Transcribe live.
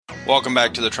Welcome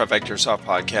back to the Trifecta Airsoft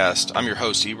Podcast. I'm your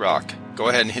host, E-Rock. Go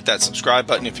ahead and hit that subscribe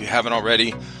button if you haven't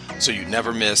already so you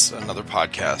never miss another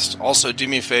podcast. Also, do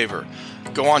me a favor.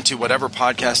 Go on to whatever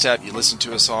podcast app you listen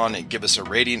to us on and give us a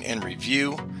rating and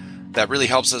review. That really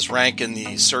helps us rank in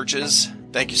the searches.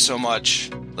 Thank you so much.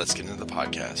 Let's get into the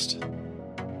podcast.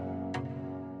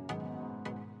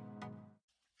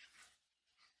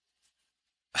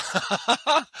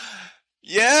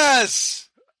 Yes!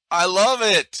 I love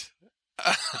it!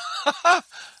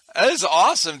 That is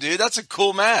awesome, dude. That's a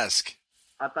cool mask.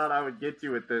 I thought I would get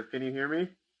you with this. Can you hear me?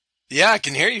 Yeah, I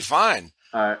can hear you fine.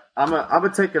 All right. I'm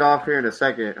gonna take it off here in a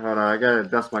second. Hold on. I got to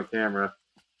adjust my camera.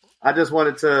 I just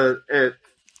wanted to...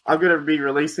 I'm going to be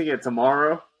releasing it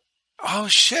tomorrow. Oh,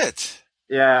 shit.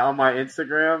 Yeah, on my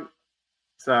Instagram.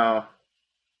 So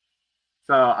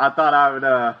I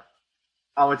thought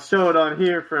I would show it on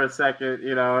here for a second,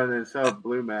 you know, and then show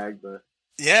Blue Mag. But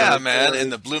yeah, man,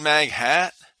 and the Blue Mag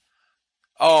hat.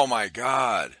 Oh my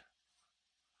God,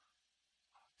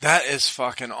 that is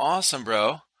fucking awesome,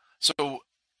 bro. So,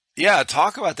 yeah,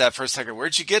 talk about that for a second.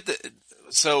 Where'd you get the?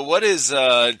 So, what is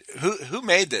who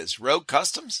made this? Rogue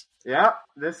Customs? Yeah,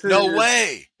 this is no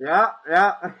way.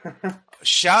 Yeah.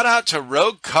 Shout out to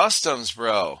Rogue Customs,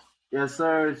 bro. Yes,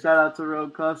 sir. Shout out to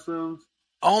Rogue Customs.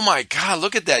 Oh my God,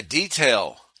 look at that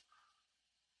detail.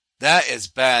 That is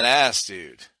badass,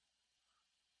 dude.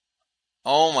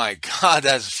 Oh my God,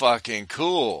 that's fucking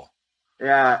cool.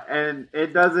 Yeah, and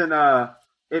it doesn't,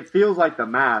 it feels like the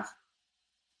mask.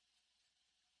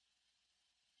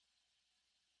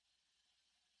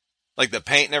 Like the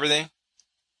paint and everything?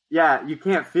 Yeah, you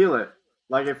can't feel it.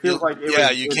 Like it feels like it. Yeah,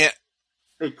 you can't.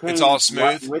 It came it's all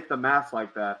smooth with the mask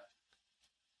like that.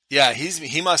 Yeah,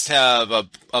 he must have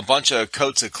a bunch of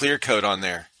coats of clear coat on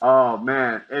there. Oh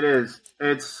man, it is.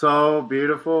 It's so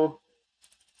beautiful.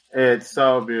 It's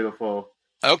so beautiful.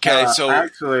 Okay, so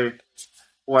actually,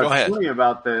 what's funny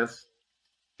about this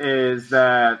is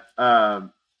that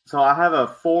so I have a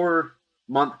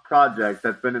 4-month project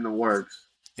that's been in the works.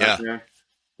 Yeah. Okay?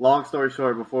 Long story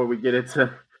short, before we get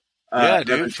into yeah,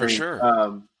 dude, for sure.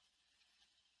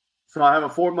 So I have a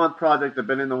 4-month project that's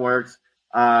been in the works.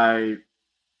 I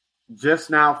just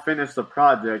now finished the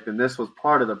project, and this was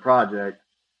part of the project.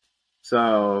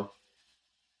 So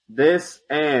this,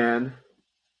 and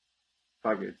if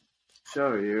I could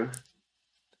show you.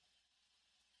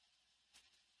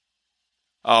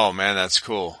 Oh man, that's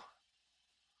cool.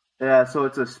 Yeah, so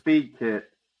it's a speed kit.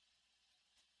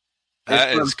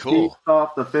 That is cool.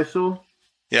 Soft Official.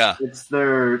 Yeah. It's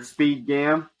their speed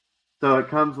gam. So it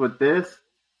comes with this.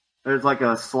 There's like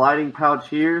a sliding pouch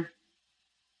here.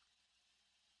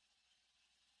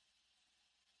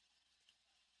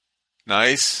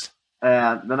 Nice.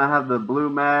 And then I have the Blue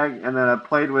Mag, and then I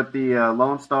played with the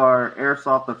Lone Star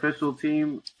Airsoft Official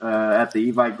team at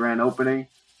the Evite Grand Opening.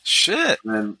 Shit.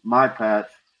 And then my patch.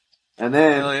 And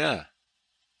then hell yeah.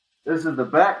 This is the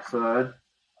back side.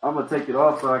 I'm gonna take it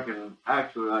off so I can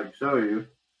actually show you.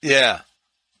 Yeah.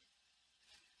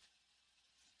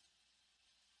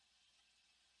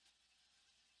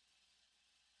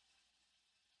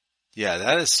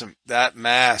 Yeah, that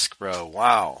mask, bro.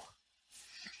 Wow.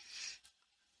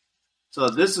 So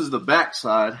this is the back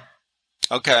side.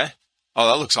 Okay. Oh,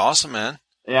 that looks awesome, man.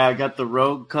 Yeah, I got the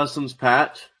Rogue Customs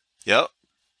patch. Yep.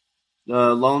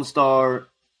 The Lone Star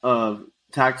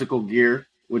tactical gear,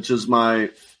 which is my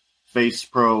Face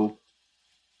Pro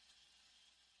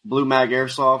Blue Mag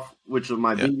Airsoft, which are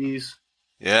my BBs.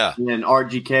 Yeah. And then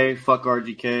RGK, fuck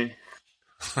RGK.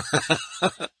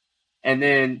 And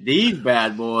then these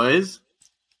bad boys.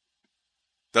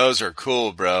 Those are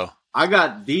cool, bro. I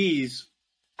got these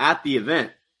at the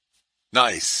event.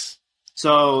 Nice.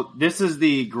 So this is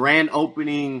the grand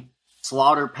opening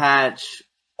slaughter patch,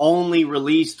 only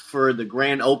released for the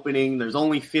grand opening. There's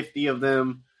only 50 of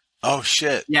them. Oh,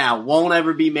 shit. Yeah, won't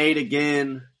ever be made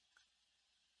again.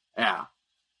 Yeah.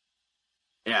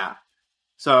 Yeah.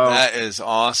 So that is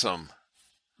awesome.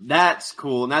 That's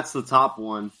cool, and that's the top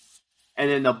one.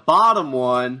 And then the bottom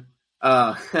one,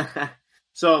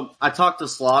 so I talk to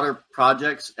Slaughter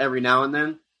Projects every now and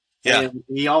then. Yeah. And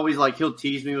he always he'll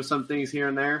tease me with some things here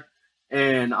and there.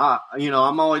 And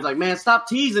I'm always like, man, stop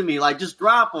teasing me. Just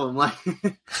drop them.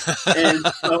 And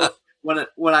so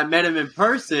when I met him in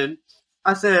person,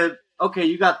 I said, okay,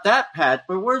 you got that patch,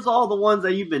 but where's all the ones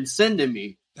that you've been sending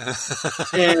me?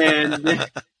 and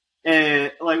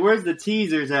where's the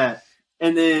teasers at?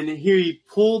 And then here he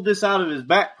pulled this out of his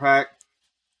backpack,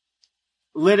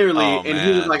 literally, and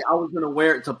he was like, I was going to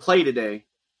wear it to play today.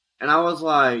 And I was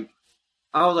like,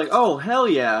 oh, hell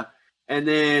yeah. And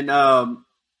then I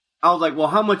was like, well,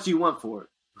 how much do you want for it?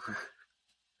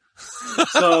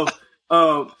 So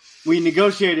we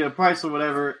negotiated a price or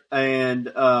whatever,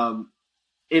 and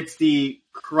it's the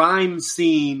crime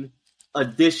scene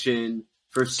edition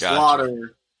for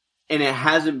Slaughter, and it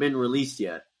hasn't been released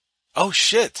yet. Oh,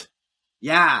 shit.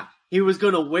 Yeah. He was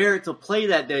going to wear it to play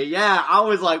that day. Yeah. I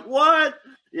was like, what?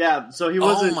 Yeah. So he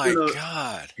wasn't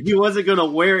God. He wasn't going to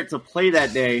wear it to play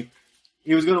that day.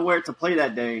 He was going to wear it to play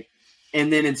that day.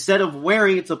 And then instead of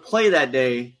wearing it to play that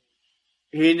day,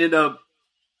 he ended up,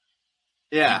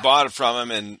 You bought it from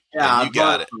him and you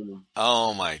got it.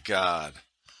 Oh, my God.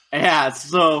 Yeah,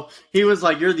 so he was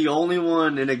like, you're the only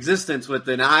one in existence with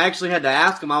it. And I actually had to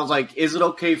ask him, I was like, is it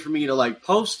okay for me to like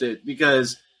post it?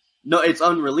 Because it's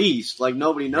unreleased. Like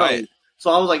nobody knows. Right. So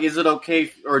I was like, is it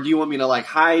okay? Or do you want me to like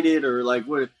hide it? Or like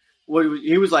what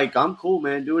he was like, I'm cool,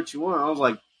 man. Do what you want. I was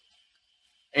like,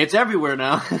 it's everywhere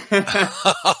now.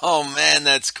 Oh man,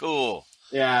 that's cool.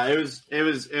 Yeah, it was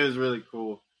really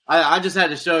cool. I just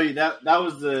had to show you that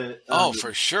was the.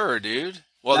 For sure, dude.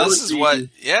 Well, this is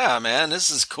man,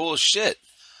 this is cool shit.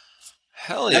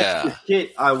 Hell yeah. That's the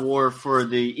kit I wore for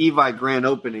the Evite grand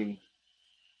opening.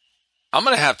 I'm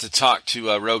going to have to talk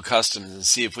to Rogue Customs and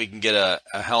see if we can get a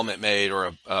helmet made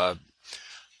or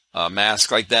a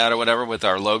mask like that or whatever with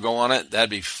our logo on it. That'd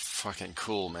be fucking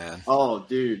cool, man. Oh,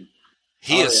 dude.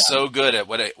 He is so good at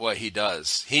what he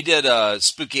does. He did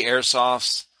Spooky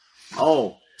Airsofts.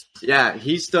 Oh, yeah.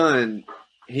 He's done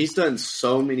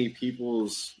so many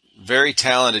people's... Very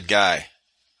talented guy.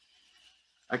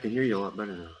 I can hear you a lot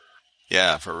better now.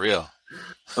 Yeah, for real.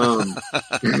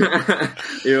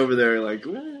 You're over there like...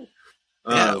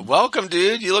 Yeah, welcome,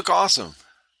 dude. You look awesome.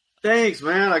 Thanks,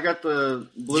 man. I got the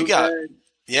blue mag.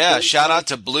 Yeah, shout out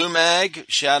to Blue Mag.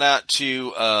 Shout out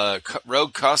to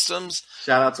Rogue Customs.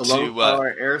 Shout out to Lone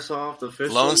Star Airsoft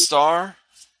official. Lone Star.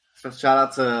 Shout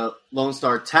out to Lone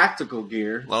Star Tactical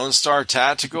Gear. Lone Star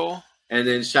Tactical. And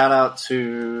then shout out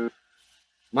to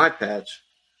My Patch.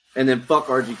 And then fuck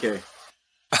RGK.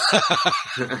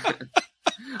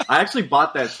 I actually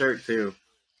bought that shirt too.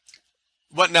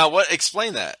 What now? What?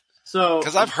 Explain that. So,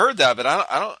 because I've heard that, but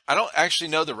I don't actually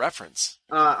know the reference.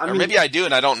 Or maybe I do,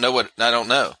 and I don't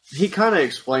know. He kind of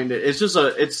explained it. It's just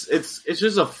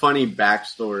a funny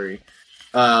backstory.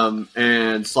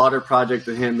 And Slaughter Project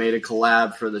and him made a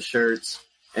collab for the shirts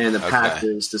and the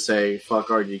patches to say "fuck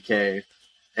RGK,"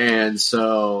 and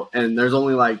there was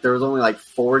only like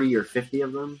 40 or 50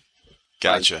 of them.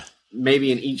 Gotcha. Like,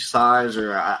 maybe in each size,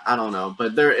 or I don't know,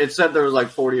 but it said there was like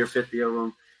 40 or 50 of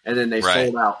them. And then they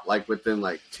sold out like within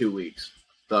like 2 weeks.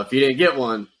 So if you didn't get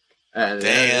one,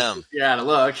 damn, you're out of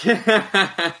luck.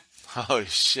 Oh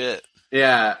shit.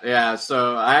 Yeah.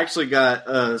 So I actually got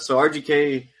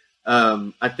RGK.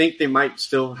 I think they might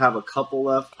still have a couple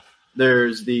left.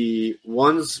 There's the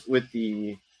ones with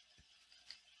the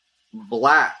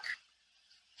black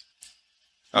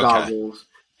goggles,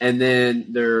 and then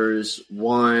there's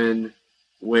one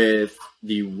with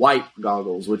the white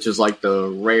goggles, which is like the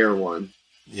rare one.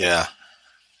 Yeah.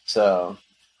 So.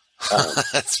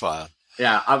 That's fine.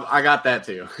 Yeah, I got that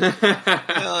too. Hell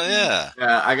yeah.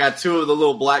 Yeah, I got two of the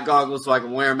little black goggles so I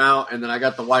can wear them out, and then I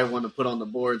got the white one to put on the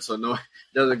board so it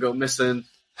doesn't go missing.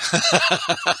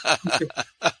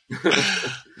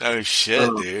 No shit,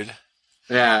 dude.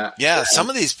 Yeah. Some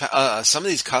of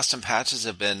these custom patches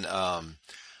have been.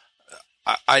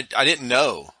 I didn't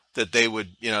know that they would,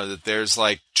 that there's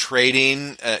like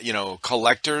trading,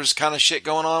 collectors kind of shit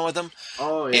going on with them.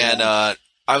 Oh, yeah. And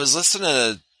I was listening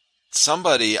to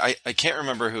somebody, I can't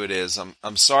remember who it is.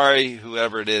 I'm sorry,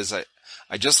 whoever it is. I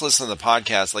just listened to the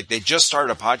podcast. Like they just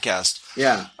started a podcast.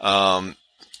 Yeah.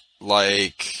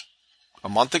 Like a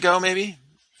month ago, maybe.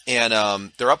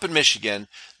 And they're up in Michigan.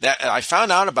 That I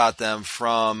found out about them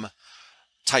from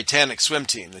Titanic Swim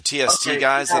Team, the TST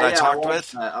guys that I talked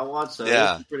with. I watched that.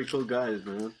 Yeah. Those are pretty cool guys,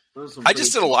 man. I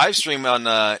just did a live stream on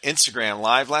Instagram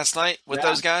Live last night with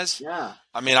those guys. Yeah.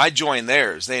 I mean, I joined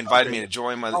theirs. They invited me to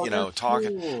join my,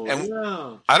 talking. Cool.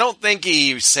 And I don't think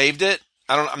he saved it.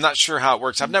 I'm not sure how it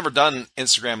works. I've never done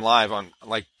Instagram Live on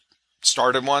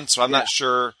started one, so I'm not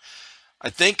sure. I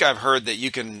think I've heard that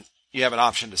you have an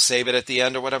option to save it at the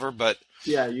end or whatever, but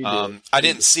yeah, you do. I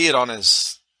didn't see it on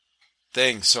his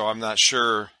thing, so I'm not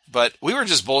sure. But we were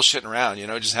just bullshitting around,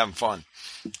 just having fun.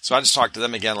 So I just talked to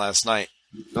them again last night.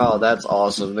 Oh, that's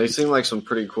awesome. They seem like some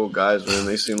pretty cool guys, man.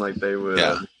 They seem like they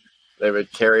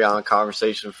would carry on a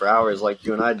conversation for hours like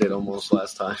you and I did almost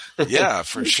last time. Yeah,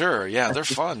 for sure. Yeah, they're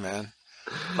fun, man.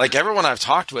 Like everyone I've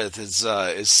talked with is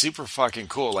super fucking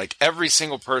cool. Like every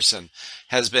single person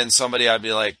has been somebody I'd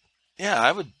be like, yeah,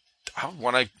 I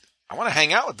I want to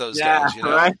hang out with those Yeah, guys, you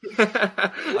know? right.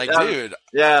 Like, Yeah, dude,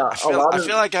 yeah. I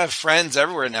feel like I have friends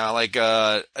everywhere now. Like,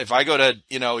 if I go to,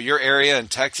 your area in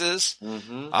Texas,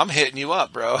 I'm hitting you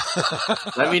up, bro.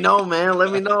 Let me know, man.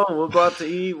 Let me know. We'll go out to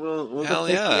eat. We'll go Hell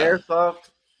play some yeah. airsoft.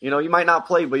 You might not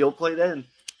play, but you'll play then.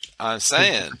 I'm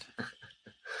saying.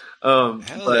 Hell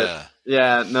yeah.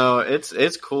 Yeah, no,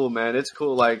 it's cool, man. It's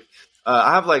cool. Like,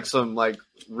 I have like some like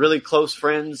really close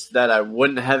friends that I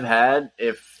wouldn't have had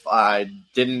if I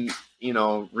didn't,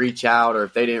 reach out, or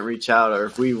if they didn't reach out, or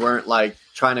if we weren't like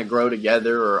trying to grow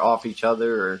together or off each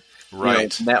other, or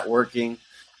networking.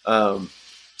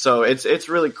 So it's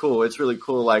really cool. It's really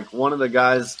cool. Like, one of the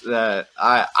guys that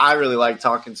I really like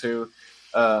talking to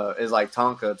is like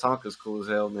Tonka. Tonka's cool as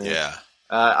hell, man. Yeah.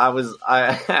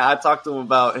 I talked to him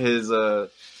about his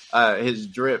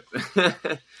drip,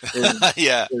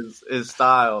 his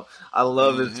style. I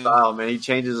love his style, man. He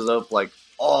changes it up like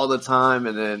all the time,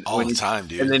 and then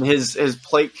dude. And then his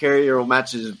plate carrier will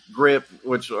match his grip,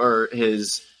 or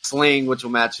his sling, which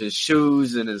will match his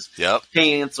shoes and his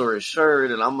pants or his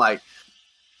shirt. And I'm like,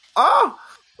 oh.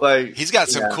 Like, he's got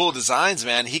some cool designs,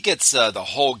 man. He gets the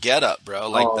whole getup, bro.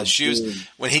 Like the shoes, dude.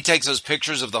 When he takes those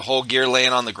pictures of the whole gear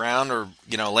laying on the ground, or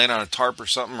laying on a tarp or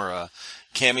something, or a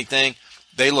cami thing,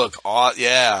 they look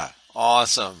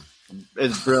awesome.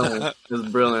 It's brilliant. It's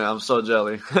brilliant. I'm so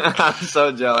jelly. I'm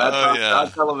so jelly. I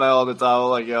tell him that all the time. I'm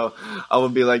like, yo, I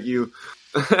would be like you.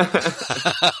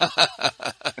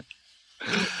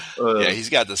 Yeah, he's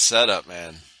got the setup,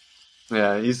 man.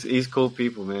 Yeah, he's cool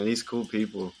people, man. He's cool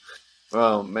people.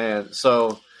 Oh, man.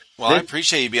 So, I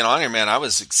appreciate you being on here, man. I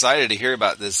was excited to hear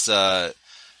about this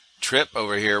trip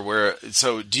over here.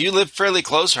 So do you live fairly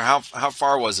close, or how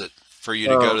far was it for you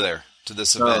to go there to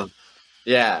this event?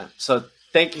 Yeah. So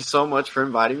thank you so much for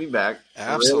inviting me back.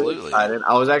 Absolutely. Really excited.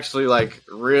 I was actually like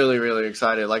really, really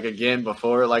excited. Like, again,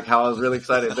 before, like how I was really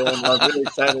excited then, I was really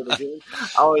excited again.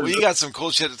 You got some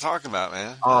cool shit to talk about,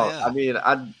 man. I mean,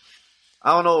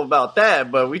 I don't know about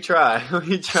that, but we try.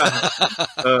 We try.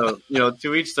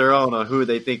 To each their own on who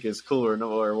they think is cooler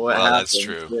or what happens. That's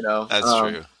true. That's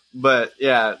true. But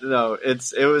yeah, no,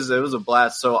 it was a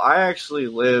blast. So I actually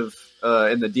live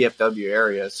in the DFW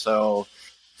area. So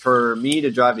for me to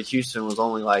drive to Houston was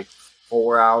only like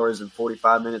 4 hours and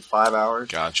 45 minutes, 5 hours.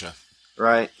 Gotcha.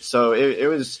 Right. So it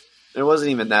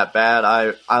wasn't even that bad.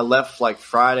 I left like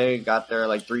Friday, got there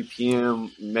like 3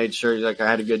 p.m., made sure like I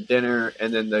had a good dinner,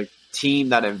 and then the team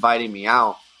that invited me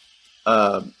out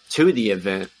to the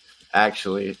event,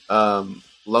 actually,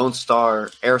 Lone Star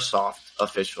Airsoft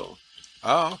official.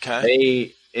 Oh, okay.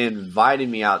 They invited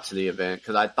me out to the event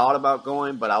because I thought about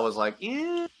going, but I was like,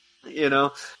 yeah.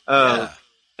 And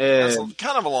that's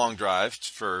kind of a long drive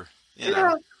for,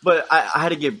 but I had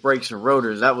to get brakes and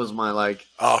rotors. That was my like,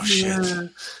 shit.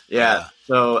 Yeah.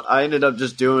 So I ended up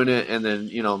just doing it, and then,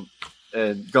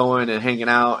 and going and hanging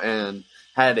out, and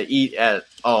had to eat at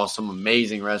some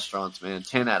amazing restaurants, man.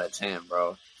 10 out of 10,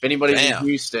 bro. If anybody's in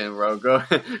Houston, bro, go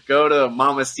to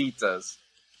Mamacita's.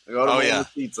 Go to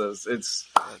Mamacita's.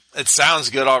 It sounds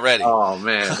good already. Oh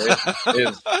man,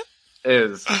 it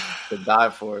is to die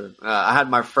for. I had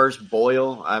my first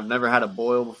boil. I've never had a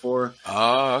boil before.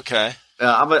 Oh, okay.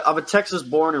 I'm a Texas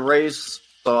born and raised,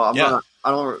 so I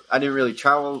didn't really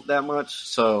travel that much,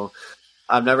 so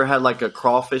I've never had like a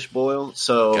crawfish boil.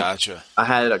 So gotcha. I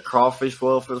had a crawfish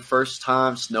boil for the first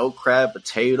time. Snow crab,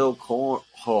 potato, corn.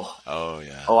 Oh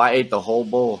yeah. Oh, I ate the whole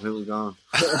bowl. It was gone.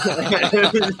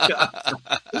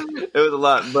 It was a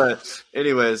lot, but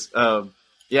anyways,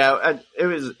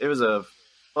 it was a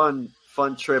fun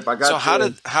trip.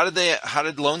 How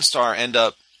did Lone Star end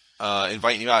up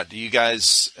inviting you out?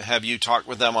 Have you talked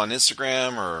with them on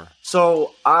Instagram or?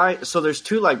 So there's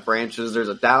two like branches. There's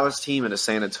a Dallas team and a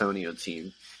San Antonio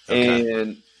team. Okay.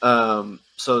 And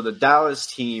so the Dallas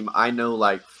team, I know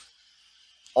like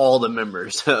all the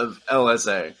members of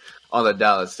LSA on the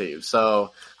Dallas team.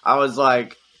 So I was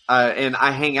like, and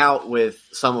I hang out with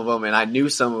some of them, and I knew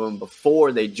some of them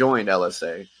before they joined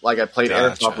LSA. Like I played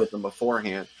airsoft with them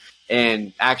beforehand.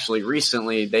 And actually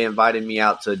recently they invited me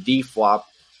out to DFWAP,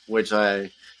 which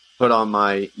I put on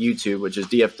my YouTube, which is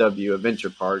DFW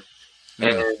Adventure Park.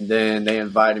 And then they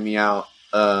invited me out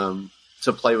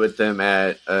to play with them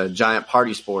at Giant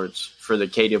Party Sports for the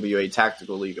KWA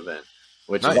Tactical League event,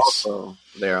 which is also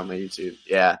there on my YouTube.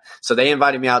 Yeah. So they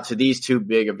invited me out to these two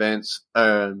big events,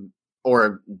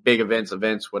 or big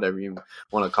events, whatever you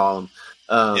want to call them.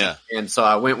 And so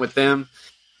I went with them,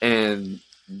 and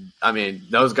I mean,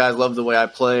 those guys love the way I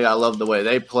play. I love the way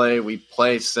they play. We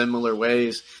play similar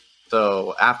ways.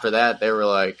 So after that, they were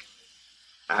like,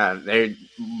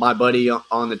 my buddy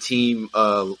on the team,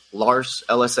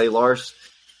 LSA Lars,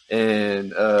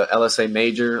 and LSA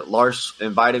Major. Lars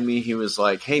invited me. He was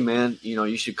like, "Hey man,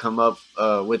 you should come up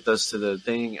with us to the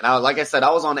thing." And like I said,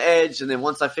 I was on edge. And then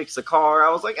once I fixed the car,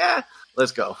 I was like,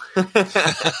 let's go.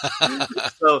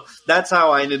 So that's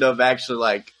how I ended up actually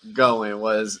like going.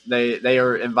 Was they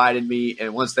were invited me,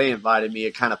 and once they invited me,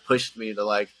 it kind of pushed me to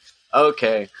like,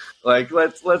 okay, like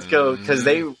let's go, because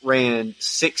they ran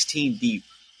 16 deep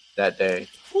that day.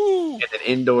 Woo. In an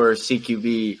indoor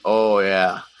CQB. Oh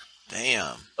yeah.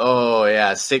 Damn. Oh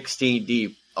yeah, 16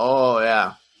 deep. Oh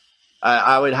yeah.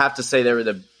 I would have to say they were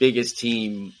the biggest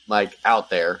team like out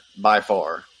there by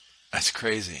far. That's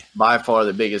crazy. By far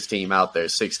the biggest team out there,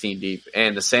 16 deep.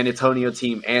 And the San Antonio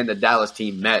team and the Dallas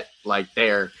team met like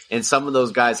there. And some of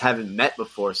those guys haven't met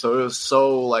before. So it was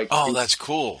so like, oh, that's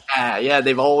cool. Yeah,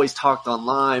 they've always talked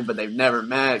online, but they've never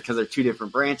met because they're two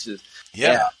different branches.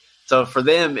 Yeah. So for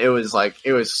them, it was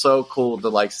so cool to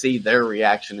like see their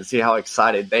reaction and see how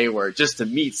excited they were just to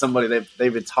meet somebody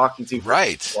they've been talking to for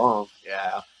so long.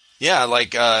 Yeah. Yeah.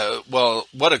 Like, well,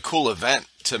 what a cool event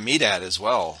to meet at as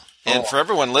well. And for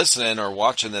everyone listening or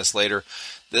watching this later,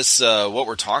 this what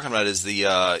we're talking about is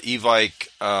the e-Vike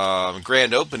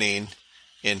grand opening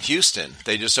in Houston.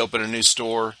 They just opened a new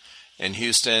store in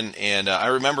Houston, and I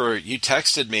remember you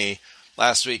texted me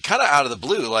last week, kind of out of the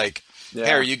blue, like,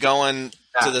 "Hey, are you going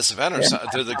to this event or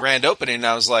to the grand opening?" And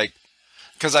I was like,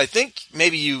 because I think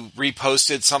maybe you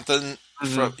reposted something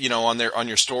from on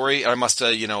your story. I must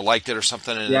have liked it or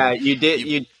something. And yeah, you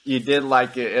did. You did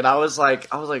like it, and I was like,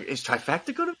 is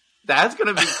Trifecta going to? That's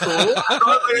gonna be cool.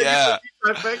 Yeah,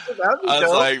 Trifecta, that'd be I was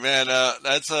dope. like, man,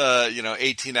 that's a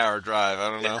 18-hour drive. I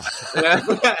don't know.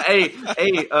 Hey,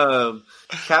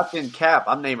 Captain Cap.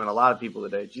 I'm naming a lot of people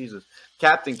today. Jesus,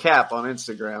 Captain Cap on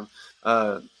Instagram.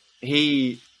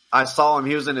 I saw him.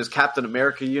 He was in his Captain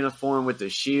America uniform with the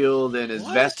shield, and his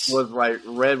vest was like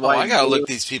red, white. I gotta blue. look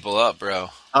these people up, bro.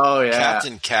 Oh yeah,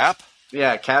 Captain Cap.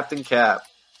 Yeah, Captain Cap.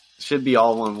 Should be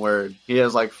all one word. He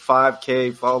has like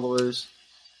 5K followers.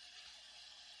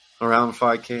 Around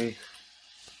 5K.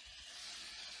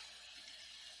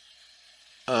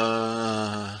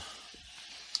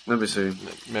 Let me see.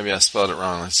 Maybe I spelled it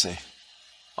wrong. Let's see.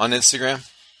 On Instagram?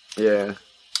 Yeah.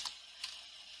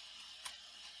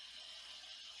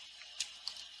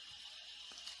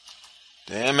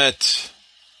 Damn it.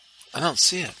 I don't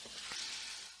see it.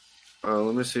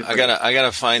 Let me see. If I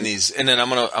gotta find these, and then I'm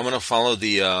gonna follow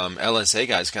the LSA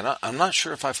guys. I'm not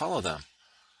sure if I follow them.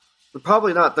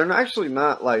 Probably not. They're actually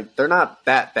not like they're not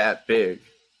that big.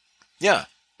 Yeah.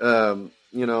 Oh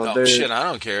shit! I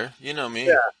don't care. You know me.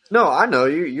 Yeah. No, I know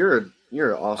you.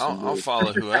 You're awesome. I'll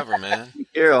follow whoever, man.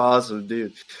 You're an awesome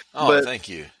dude. Oh, thank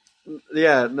you.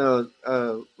 Yeah. No.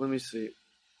 Let me see.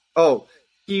 Oh,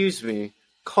 excuse me.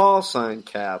 Call sign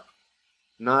Cap,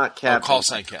 not Captain. Oh, call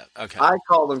sign Cap. Okay. I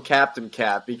called him Captain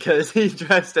Cap because he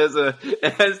dressed as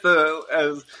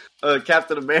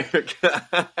Captain America.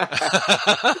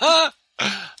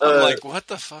 I'm like, what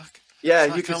the fuck?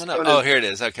 Yeah, you coming up. Oh, here it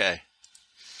is. Okay.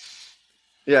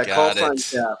 Yeah, Got call it.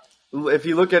 sign Cap. If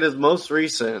you look at his most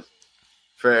recent,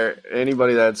 for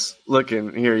anybody that's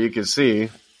looking here, you can see.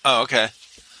 Oh, okay.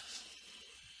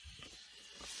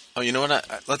 Oh, you know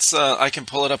what? Let's. I can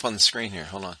pull it up on the screen here.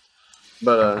 Hold on.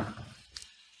 Or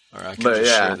I can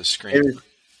just share the screen.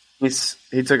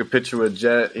 He took a picture with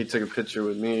Jet. He took a picture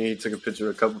with me. He took a picture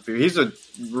with a couple people. He's a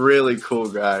really cool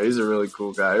guy.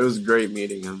 It was great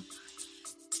meeting him.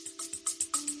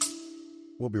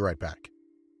 We'll be right back.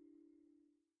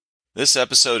 This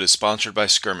episode is sponsored by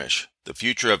Skirmish, the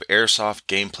future of airsoft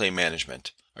gameplay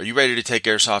management. Are you ready to take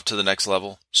airsoft to the next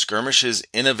level? Skirmish's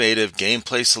innovative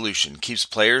gameplay solution keeps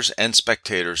players and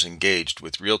spectators engaged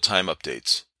with real-time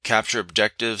updates. Capture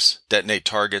objectives, detonate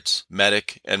targets,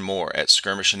 medic, and more at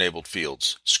Skirmish-enabled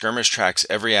fields. Skirmish tracks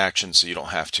every action so you don't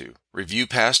have to. Review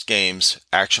past games,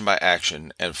 action by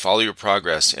action, and follow your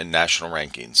progress in national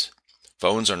rankings.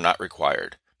 Phones are not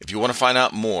required. If you want to find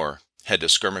out more, head to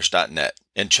skirmish.net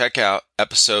and check out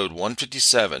episode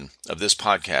 157 of this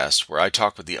podcast where I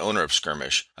talk with the owner of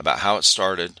Skirmish about how it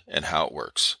started and how it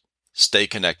works. Stay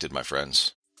connected, my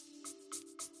friends.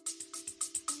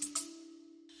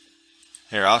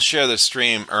 Here, I'll share the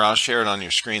stream, or I'll share it on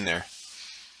your screen there.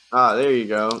 Ah, there you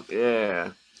go.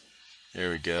 Yeah.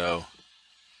 There we go.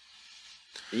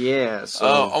 Yeah. So,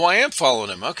 I am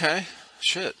following him. Okay.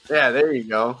 Shit. Yeah, there you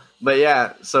go. But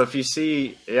yeah, so if you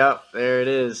see, yep, there it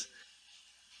is.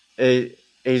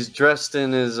 He's dressed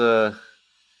in his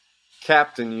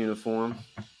captain uniform.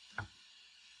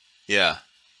 Yeah.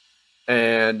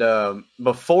 And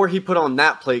before he put on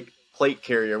that plate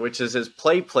carrier, which is his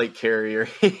plate carrier,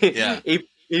 yeah. he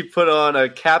he put on a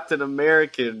Captain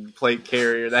American plate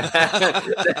carrier.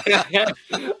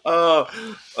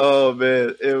 Oh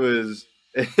man, it was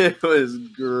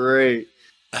great.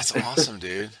 That's awesome,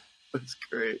 dude. It was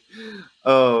great.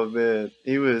 Oh man,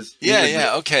 he was.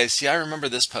 Yeah. Okay. See, I remember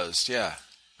this post. Yeah.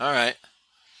 All right.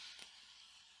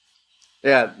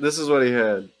 Yeah, this is what he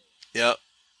had. Yep.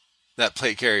 That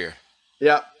plate carrier.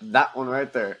 Yep, that one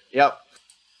right there. Yep.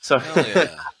 So. Hell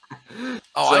yeah.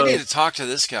 Oh, I need to talk to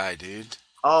this guy, dude.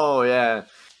 Oh yeah,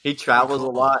 he travels a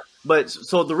lot. But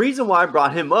so the reason why I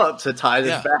brought him up to tie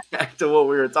this back to what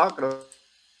we were talking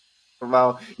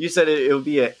about, you said it would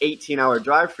be an 18-hour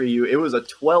drive for you. It was a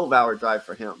 12-hour drive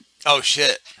for him. Oh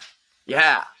shit.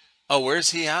 Yeah. Oh, where's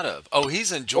he out of? Oh,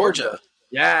 he's in Georgia.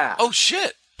 Yeah. Oh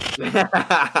shit. Yeah,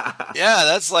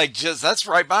 that's that's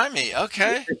right by me.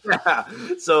 Okay. Yeah.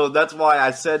 So that's why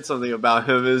I said something about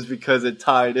him, is because it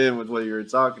tied in with what you were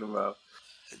talking about.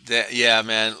 Yeah,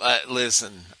 man.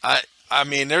 Listen, I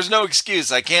mean, there's no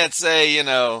excuse. I can't say,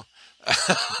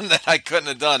 that I couldn't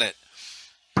have done it.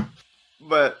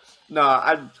 But no,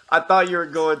 I thought you were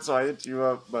going, so I hit you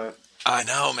up. But I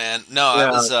know, man. No,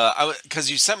 yeah. I was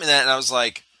because you sent me that, and I was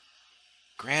like,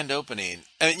 grand opening,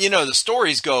 and the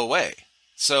stories go away.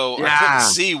 So I couldn't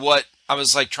see what I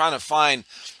was like trying to find.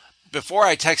 Before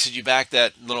I texted you back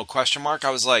that little question mark,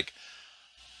 I was like,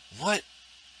 what?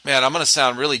 Man, I'm going to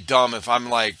sound really dumb if I'm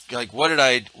like what did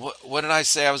I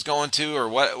say I was going to, or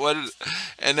what?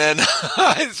 And then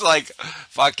I was like,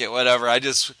 fuck it, whatever. I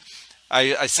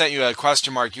sent you a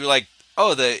question mark. You were like,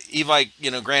 oh, the e-bike,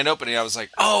 grand opening. I was like,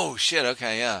 oh shit.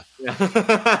 Okay. Yeah. Yeah,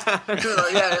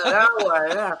 that way.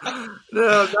 Yeah.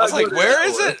 No, I was like, where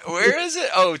is it? Where is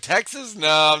it? Oh, Texas?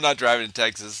 No, I'm not driving to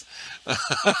Texas.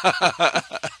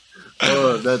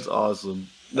 Oh, that's awesome.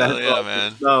 That's awesome.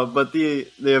 Man. No, but the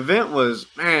event was,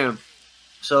 man.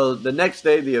 So the next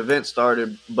day the event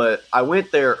started, but I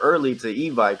went there early to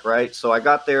e-bike, right? So I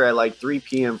got there at like 3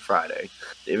 p.m. Friday.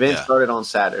 The event started on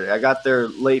Saturday. I got there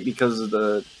late because of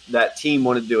that team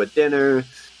wanted to do a dinner,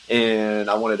 and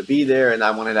I wanted to be there, and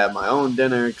I wanted to have my own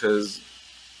dinner because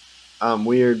I'm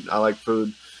weird. I like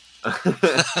food.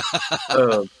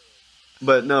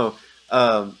 But no.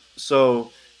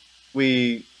 So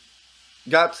we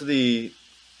got to the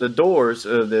doors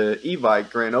of the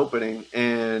e-bike grand opening,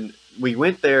 and we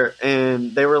went there,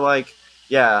 and they were like,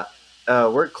 yeah,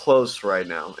 we're closed right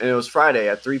now. And it was Friday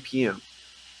at 3 p.m.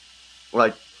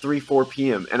 Like 4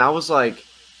 p.m. And I was like,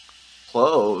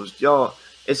 closed? Y'all,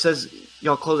 it says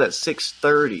y'all close at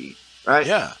 6:30, right?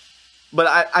 Yeah. But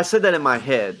I said that in my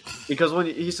head because when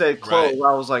he said close, right.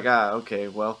 I was like, okay,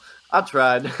 well, I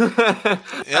tried.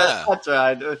 Yeah. I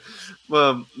tried.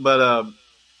 But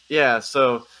yeah,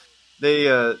 so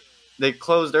they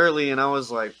closed early, and I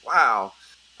was like, wow.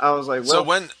 I was like, well. So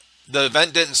when the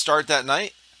event didn't start that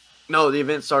night? No, the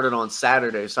event started on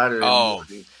Saturday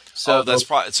morning. So that's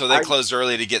probably so they closed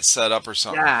early to get set up or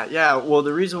something. Yeah. Well,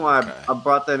 the reason why I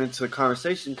brought that into the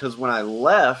conversation, because when I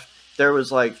left, there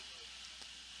was like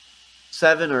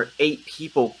 7 or 8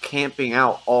 people camping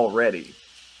out already.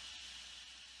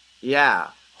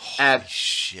 Yeah. At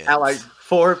like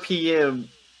 4 p.m.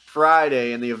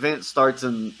 Friday, and the event starts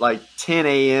in like 10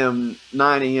 a.m.,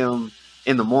 9 a.m.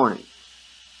 in the morning.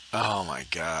 Oh my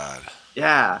God.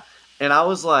 Yeah. And I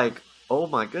was like, oh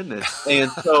my goodness. And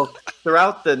so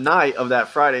throughout the night of that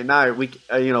Friday night, we,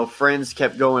 friends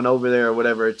kept going over there or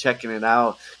whatever, checking it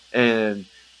out and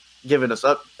giving us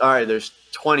up. All right, there's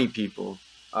 20 people.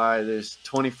 All right, there's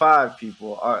 25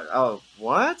 people. All right, oh,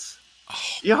 what?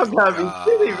 Oh, y'all gotta be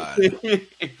kidding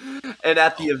me. And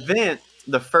at the event,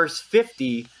 the first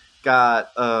 50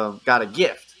 got a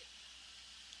gift.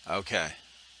 Okay.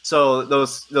 So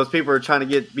those people are trying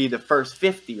to be the first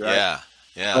 50, right?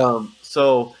 Yeah.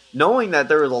 So knowing that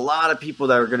there was a lot of people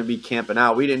that were going to be camping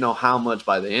out, we didn't know how much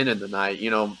by the end of the night.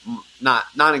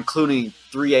 Not including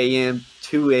 3 a.m.,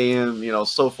 2 a.m.,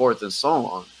 so forth and so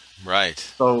on. Right.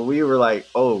 So we were like,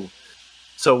 oh.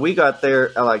 So we got there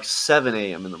at like 7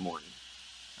 a.m. in the morning.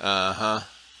 Uh-huh.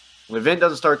 The event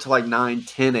doesn't start till like 9,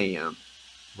 10 a.m.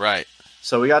 Right.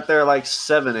 So we got there at like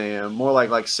 7 a.m., more like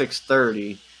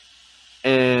 6:30.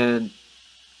 And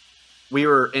we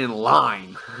were in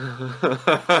line.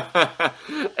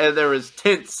 And there was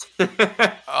tents.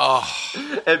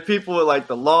 And people with like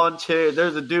the lawn chair.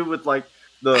 There's a dude with like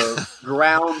the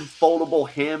ground foldable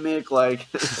hammock. Like,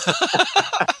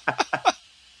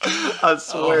 I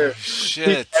swear. Oh,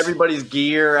 shit. Everybody's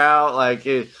gear out. Like,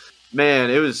 it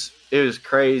was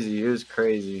crazy. It was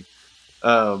crazy.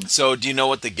 So do you know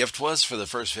what the gift was for the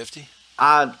first 50?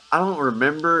 I don't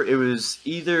remember. It was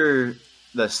either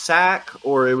the sack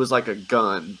or it was like a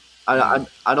gun. I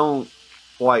don't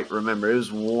quite remember. It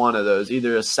was one of those,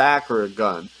 either a sack or a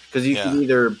gun. Because you can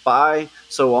either buy,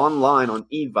 so online on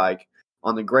Evike,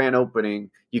 on the grand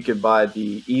opening, you could buy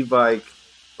the Evike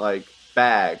like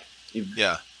bag.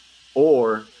 Yeah.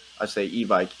 Or I say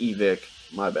Evike,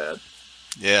 my bad.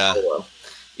 Yeah. Oh, well.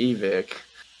 Evike.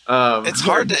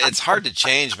 It's hard to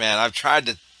change, man. I've tried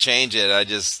to change it.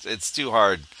 It's too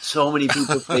hard. So many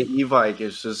people say Evike.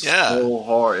 It's just so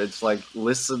hard. It's like,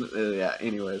 listen.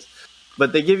 Anyways.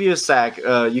 But they give you a sack.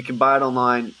 You can buy it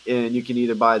online, and you can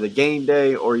either buy the game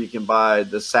day or you can buy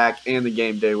the sack and the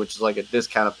game day, which is like a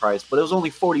discounted price. But it was only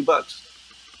 $40.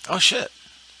 Oh shit,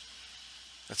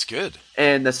 that's good.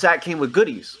 And the sack came with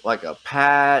goodies like a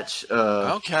patch,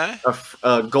 a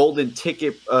golden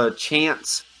ticket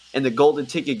chance, and the golden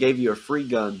ticket gave you a free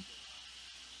gun,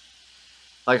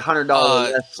 like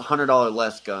 $100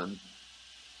 less gun.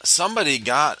 Somebody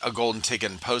got a golden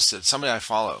ticket and posted. Somebody I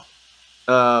follow.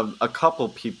 A couple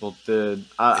people did.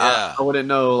 I wouldn't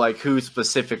know like who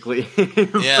specifically.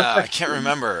 Yeah, I can't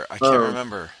remember.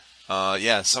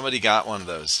 Somebody got one of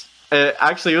those.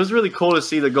 Actually, it was really cool to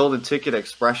see the golden ticket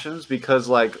expressions because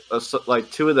like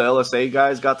two of the LSA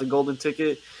guys got the golden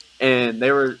ticket and they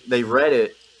read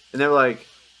it and they were like,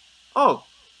 "Oh,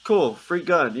 cool, free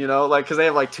gun," like because they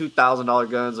have like $2,000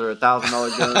 guns or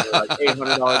 $1,000 guns or like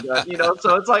 $800 gun,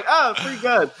 so it's like free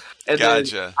gun. And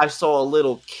then I saw a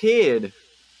little kid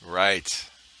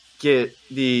get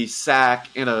the sack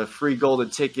and a free golden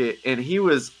ticket, and he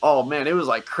was, oh man, it was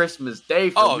like Christmas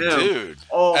Day for him. Dude.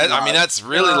 I mean, that's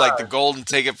really like the golden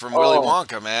ticket from Willy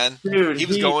Wonka, man. Dude, he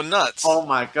was going nuts. Oh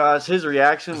my gosh, his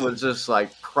reaction was just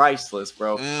like priceless,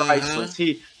 bro. Priceless.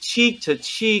 He cheek to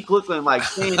cheek, looking like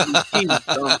candy cheeks.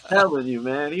 I'm telling you,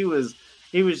 man. He was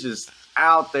just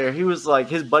out there. He was like,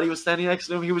 his buddy was standing next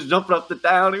to him. He was jumping up and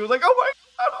down. He was like, oh my God.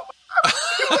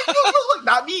 Look,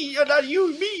 not me, not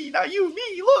you, me,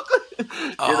 look.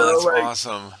 That's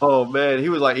awesome. Oh man,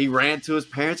 he ran to his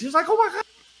parents. He was like, oh my God.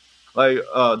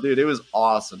 Like, dude, it was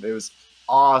awesome. It was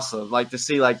awesome. Like to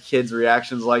see like kids'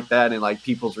 reactions like that and like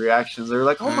people's reactions. They were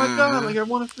like, oh my God, like I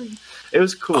want to free. It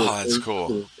was cool. Oh, that's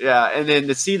cool. Yeah, and then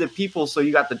to see the people, so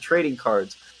you got the trading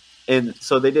cards. And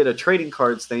so they did a trading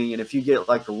cards thing, and if you get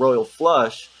like a royal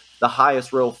flush, the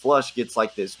highest royal flush gets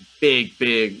like this big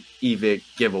Evike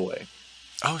giveaway.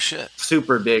 Oh shit!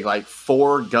 Super big, like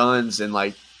 4 guns in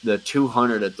like the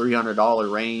 $200 to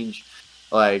 $300 range,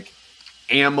 like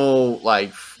ammo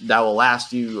like that will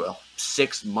last you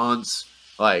 6 months,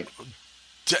 like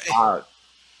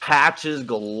patches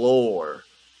galore.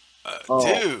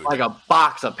 Dude, like a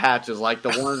box of patches, like the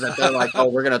ones that they're like, oh,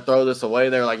 we're gonna throw this away.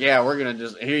 They're like, yeah, we're gonna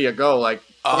just here you go, like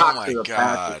oh my God.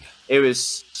 Patches. It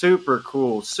was super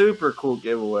cool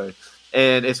giveaway,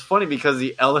 and it's funny because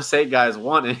the LSA guys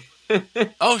won it.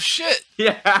 Oh shit!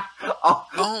 Yeah.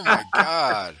 Oh my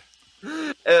God.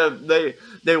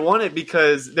 They won it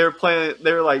because they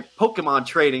were like Pokemon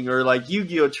trading or like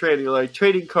Yu-Gi-Oh trading or like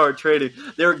trading card trading.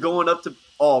 They were going up to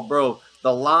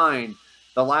the line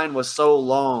was so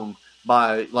long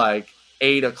by like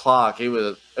 8 o'clock. It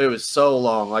was so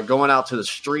long, like going out to the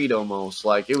street almost.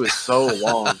 Like it was so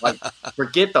long. Like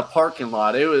forget the parking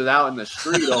lot. It was out in the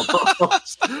street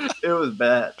almost. It was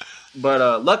bad.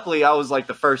 But luckily I was like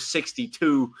the first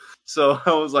 62. So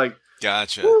I was like,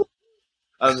 gotcha.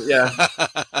 Yeah.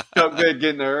 Felt good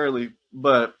getting there early.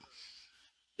 But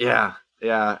yeah.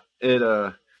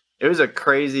 It was a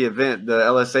crazy event. The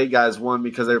LSA guys won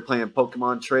because they were playing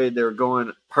Pokemon trade. They were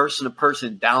going person to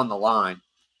person down the line.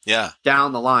 Yeah.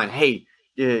 Down the line. Hey,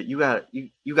 you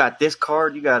got this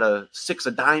card. You got a 6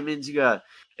 of diamonds. You got.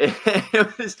 So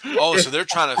they're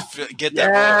trying to get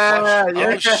that. Yeah.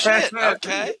 Oh shit.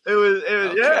 Okay. It was.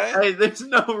 Okay. Yeah. Hey, there's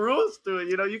no rules to it.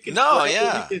 You can. No.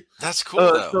 Yeah. That's cool.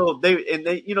 Though. So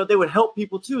they would help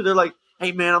people too. They're like,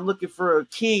 hey man, I'm looking for a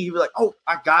king. You'd be like, oh,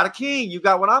 I got a king. You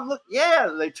got what I'm looking?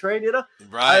 Yeah. They traded up.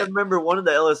 Right. I remember one of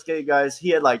the LSK guys. He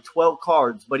had like 12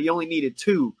 cards, but he only needed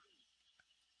 2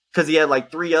 because he had like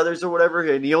 3 others or whatever,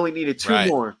 and he only needed 2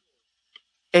 more.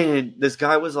 And this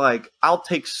guy was like, I'll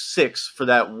take 6 for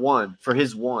that one, for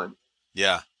his one.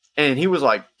 Yeah. And he was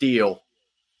like, deal.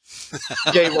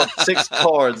 Gave up 6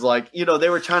 cards. Like, they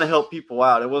were trying to help people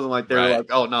out. It wasn't like they were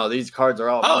like, oh, no, these cards are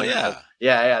all. Oh, yeah.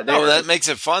 Yeah. That makes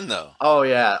it fun, though. Oh,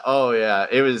 yeah.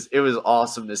 It was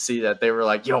awesome to see that. They were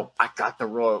like, yo, I got the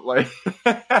royal. Like,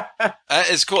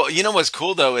 it's cool. You know what's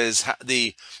cool, though, is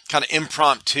the kind of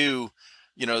impromptu,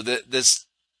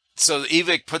 so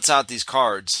Evike puts out these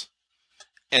cards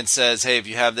and says, hey, if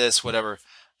you have this, whatever.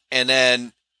 And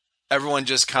then everyone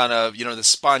just kind of, the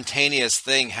spontaneous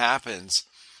thing happens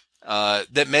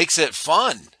that makes it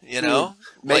fun,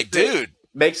 Like, dude,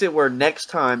 makes it where next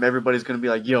time everybody's going to be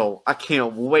like, yo, I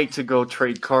can't wait to go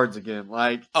trade cards again.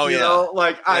 Like, I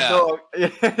know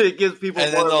it gives people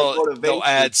and more then of a motivation. they'll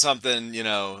add something,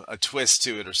 a twist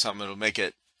to it or something. It'll make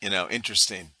it,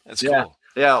 interesting. That's cool.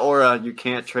 Yeah, or you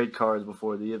can't trade cards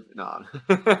before the no.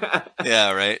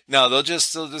 Yeah, right. No, they'll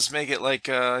just make it like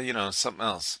something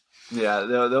else. Yeah,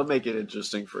 they'll make it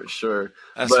interesting for sure.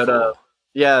 That's cool.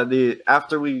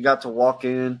 After we got to walk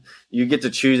in, you get to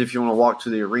choose if you want to walk to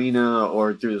the arena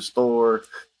or through the store.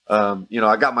 I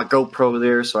got my GoPro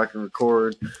there so I can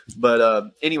record.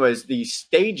 But anyways, the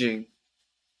staging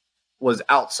was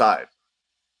outside.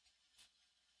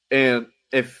 And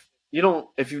if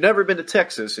you've never been to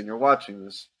Texas and you're watching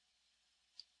this,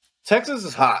 Texas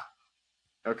is hot.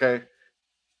 Okay?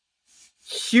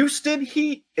 Houston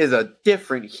heat is a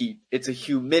different heat. It's a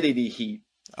humidity heat.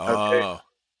 Okay? Oh.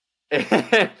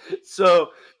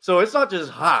 So it's not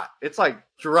just hot. It's like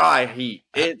dry heat.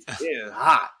 It is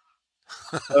hot.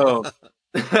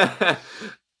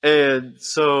 And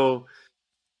so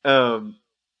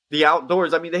the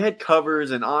outdoors, I mean, they had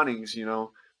covers and awnings,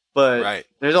 but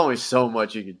there's only so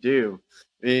much you could do,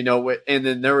 and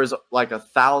then there was like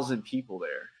 1,000 people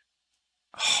there.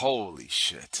 Holy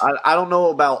shit. I don't know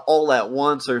about all at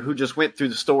once or who just went through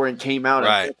the store and came out.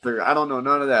 Right. I don't know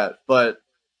none of that. But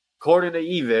according to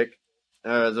Evic,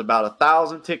 there's about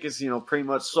 1,000 tickets, pretty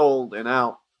much sold and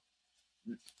out.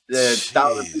 There's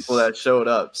 1,000 people that showed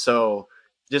up. So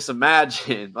just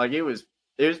imagine, like it was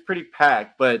pretty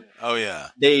packed, but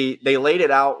they laid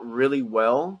it out really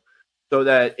well so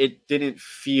that it didn't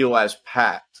feel as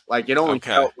packed. Like it only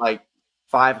felt like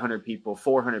 500 people,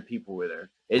 400 people were there.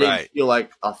 It didn't feel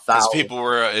like 1,000. People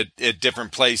were at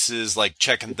different places, like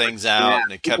checking things out,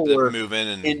 and it kept it moving.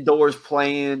 And indoors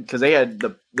playing because they had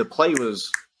the play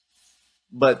was,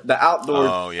 but the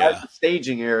outdoors, the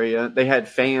staging area, they had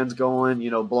fans going,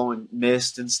 blowing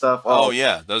mist and stuff.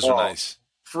 Those are nice.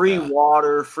 Free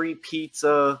water, free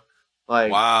pizza.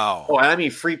 Like, wow. Oh, I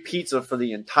mean, free pizza for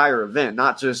the entire event,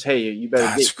 not just, hey, you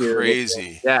better get here.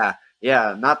 Crazy. Yeah.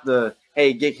 Not the,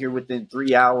 hey, get here within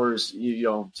 3 hours,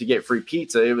 to get free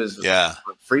pizza. It was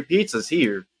free pizzas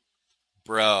here.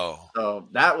 Bro. So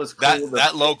that was cool.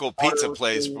 That local pizza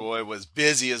place, boy, was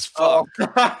busy as fuck.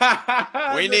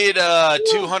 Oh. We need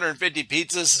 250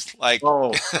 pizzas. Like,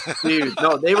 dude,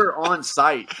 no, they were on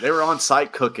site. They were on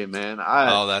site cooking, man.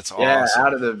 That's awesome. Yeah,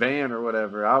 out of the van or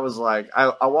whatever. I was like,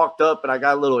 I walked up and I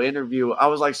got a little interview. I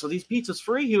was like, so these pizzas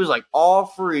free? He was like, all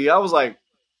free. I was like,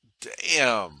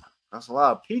 damn. That's a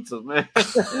lot of pizzas, man.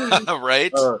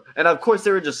 Right? And of course,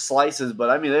 they were just slices,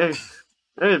 but I mean,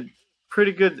 they're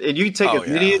pretty good. And you can take as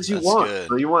many as you want. Good.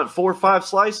 So you want 4 or 5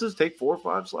 slices? Take 4 or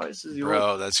 5 slices.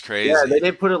 That's crazy. Yeah, they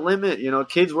didn't put a limit.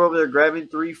 Kids were over there grabbing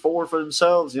 3, 4 for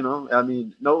themselves. I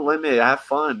mean, no limit. Have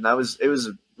fun. It was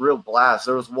a real blast.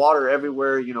 There was water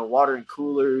everywhere. Water in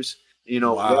coolers.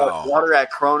 Water at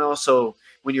Chrono. So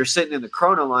when you're sitting in the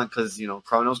Chrono line, because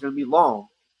Chrono's going to be long.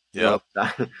 Yeah.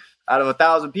 Out of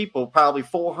 1,000 people, probably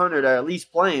 400 are at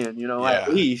least playing.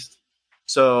 At least.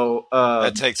 So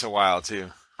that takes a while too.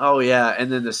 Oh, yeah,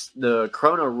 and then the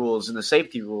chrono rules and the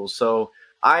safety rules. So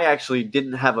I actually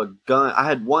didn't have a gun. I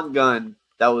had 1 gun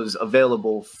that was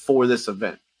available for this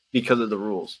event because of the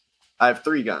rules. I have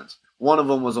 3 guns. 1 of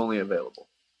them was only available.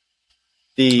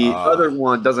 The other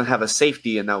one doesn't have a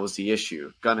safety, and that was the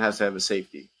issue. Gun has to have a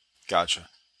safety. Gotcha.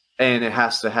 And it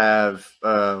has to have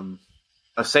a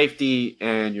safety,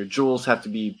 and your joules have to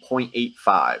be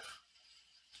 0.85.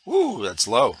 Ooh, that's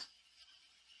low.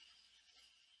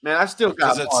 Man, I still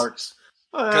got marks.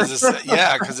 Because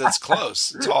it's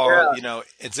close. It's all,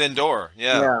 it's indoor.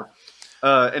 Yeah.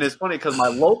 And it's funny because my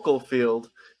local field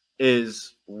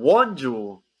is 1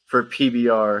 joule for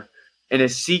PBR, and a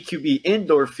CQB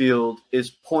indoor field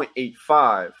is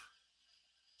 0.85.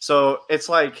 So it's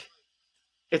like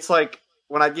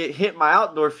when I get hit in my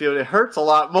outdoor field, it hurts a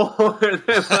lot more than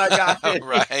when I got hit.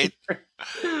 Right.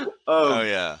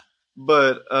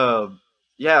 But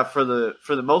yeah, for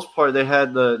the most part, they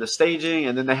had the staging,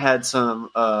 and then they had some,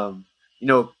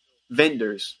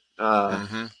 vendors.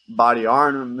 Body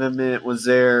Armament was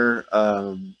there.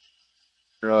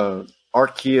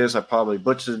 Arceus, I probably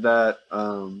butchered that.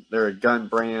 They're a gun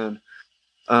brand.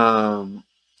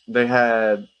 They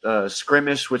had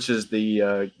Skirmish, which is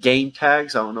the game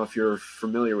tags. I don't know if you're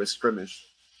familiar with Skirmish.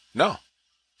 No.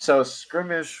 So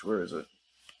Skirmish, where is it?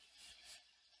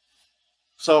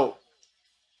 So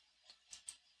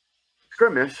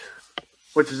Skirmish,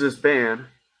 which is this band.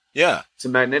 Yeah. It's a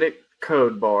magnetic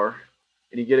code bar,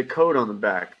 and you get a code on the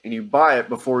back, and you buy it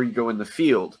before you go in the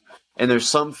field. And there's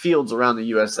some fields around the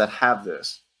U.S. that have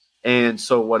this. And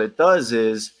so what it does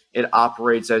is it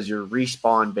operates as your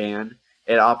respawn band.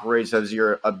 It operates as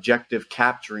your objective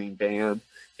capturing band.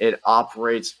 It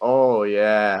operates, oh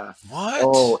yeah. What?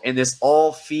 Oh, and this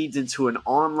all feeds into an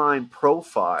online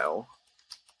profile,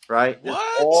 right?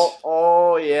 What?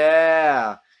 Oh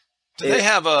yeah. Do they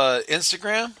have a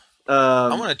Instagram? I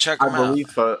want to check them out.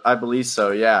 I believe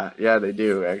so. Yeah, they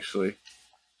do actually.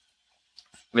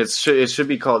 It should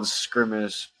be called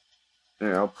Skirmish.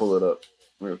 Yeah, I'll pull it up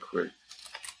real quick.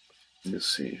 Let's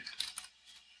see.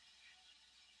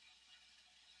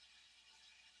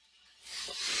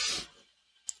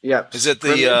 Yeah. Is it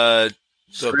the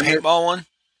paintball one?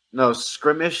 No,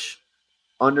 Skirmish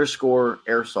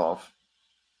 _airsoft.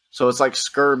 So it's like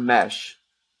skirmish.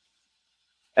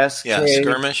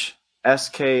 Skirmish.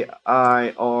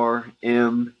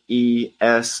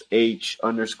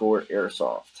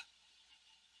 SKIRMESH_airsoft.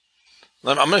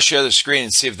 I'm going to share the screen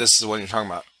and see if this is the one you're talking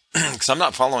about, because I'm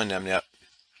not following them yet.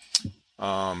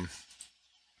 But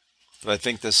I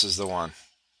think this is the one.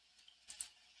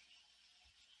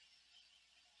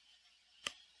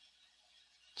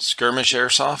 Skirmish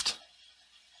Airsoft.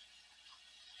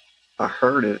 I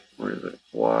heard it. Where is it?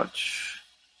 Watch.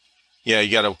 Yeah,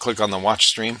 you got to click on the watch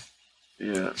stream.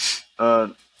 Yeah.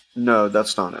 No,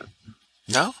 that's not it.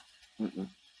 No? Mm-mm.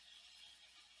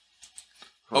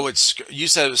 Oh, you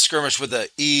said it was skirmish with a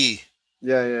E.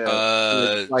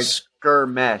 Yeah. It's like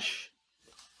skirmish.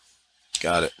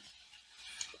 Got it.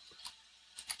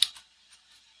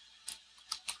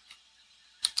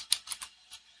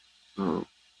 Oh.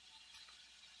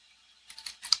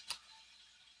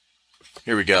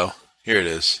 Here we go. Here it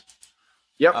is.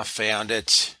 Yep. I found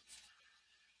it.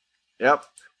 Yep.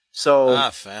 So I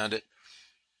found it.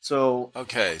 So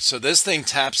okay, so this thing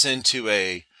taps into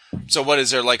a. So what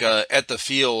is there like a at the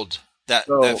field that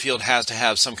field has to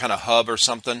have some kind of hub or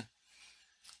something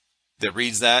that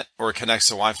reads that or connects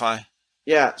to Wi-Fi?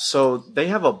 Yeah. So they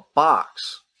have a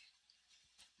box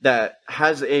that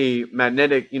has a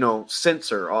magnetic,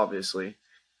 sensor, obviously,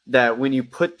 that when you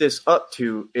put this up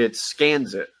to, it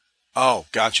scans it. Oh,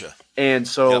 gotcha. And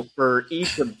so for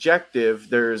each objective,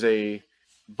 there's a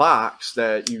box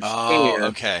that you scan. Oh,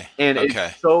 okay. And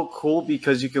it's so cool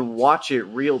because you can watch it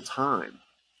real time.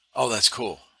 Oh, that's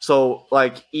cool. So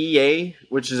like EA,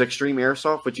 which is Extreme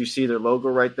Airsoft, which you see their logo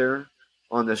right there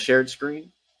on the shared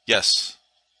screen. Yes.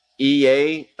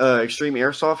 EA, Extreme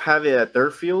Airsoft have it at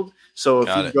their field. So if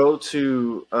you go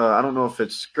to, I don't know if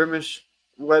it's Skirmish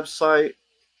website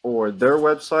or their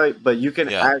website, but you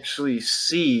can actually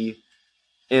see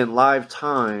in live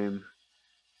time,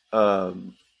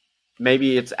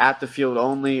 maybe it's at the field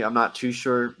only, I'm not too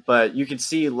sure, but you can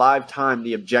see live time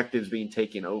the objectives being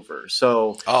taken over.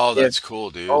 So that's cool,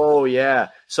 dude. Oh yeah.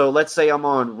 So let's say I'm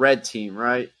on red team,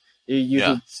 right?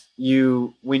 When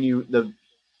the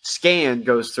scan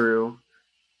goes through,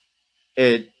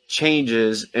 it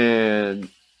changes and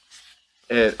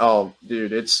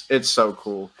it's so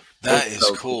cool. That is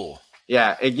so cool.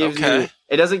 Yeah, it gives you.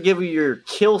 It doesn't give you your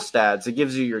kill stats. It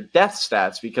gives you your death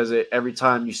stats because every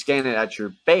time you scan it at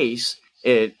your base,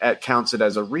 it counts it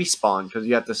as a respawn because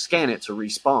you have to scan it to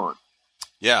respawn.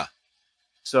 Yeah.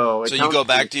 So you go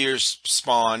back to your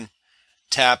spawn,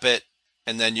 tap it,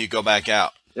 and then you go back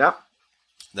out. Yep.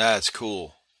 That's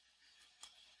cool.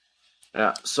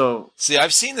 Yeah. So see,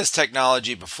 I've seen this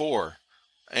technology before,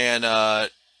 and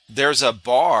there's a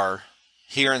bar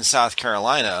here in South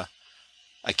Carolina.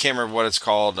 I can't remember what it's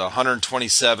called,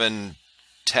 127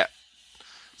 tap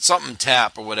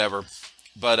or whatever.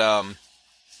 But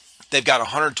they've got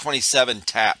 127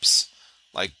 taps,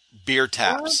 like beer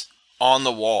taps, on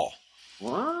the wall.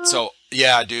 What? So,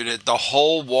 yeah, dude, the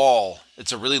whole wall,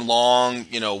 it's a really long,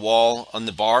 wall on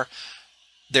the bar.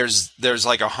 There's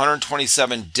like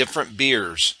 127 different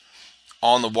beers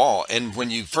on the wall. And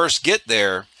when you first get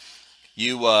there,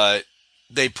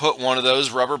 they put one of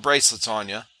those rubber bracelets on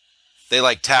you. They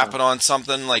like tap it on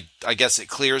something, like I guess it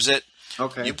clears it.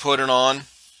 Okay. You put it on.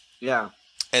 Yeah.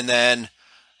 And then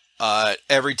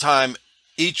every time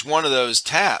each one of those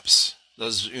taps,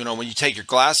 when you take your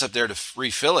glass up there to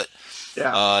refill it,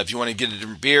 if you want to get a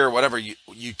different beer or whatever,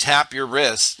 you tap your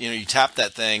wrist, you tap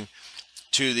that thing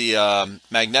to the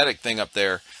magnetic thing up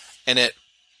there, and it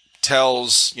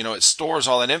tells, it stores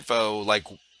all that info, like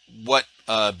what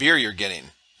beer you're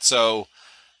getting. So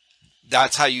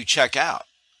that's how you check out.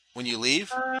 When you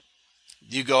leave,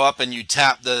 you go up and you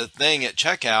tap the thing at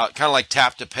checkout, kind of like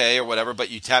tap to pay or whatever,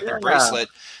 but you tap your bracelet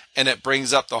and it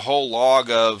brings up the whole log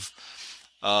of,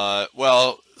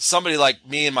 somebody like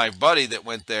me and my buddy that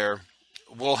went there,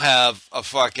 we'll have a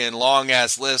fucking long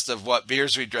ass list of what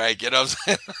beers we drank, you know what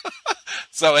I'm saying?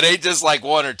 So it ain't just like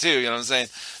one or two, you know what I'm saying?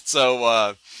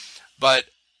 So, but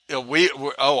we're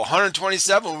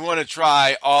 127. We want to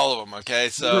try all of them. Okay,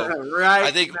 so right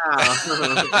I think now.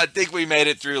 I think we made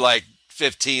it through like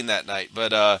 15 that night.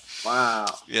 But Wow.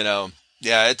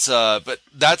 Yeah, it's but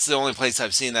that's the only place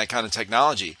I've seen that kind of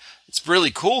technology. It's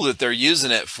really cool that they're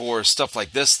using it for stuff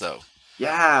like this, though.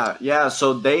 Yeah.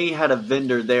 So they had a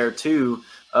vendor there too,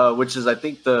 which is I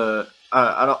think I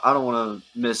don't want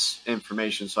to miss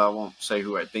information, so I won't say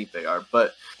who I think they are,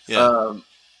 but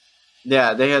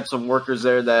they had some workers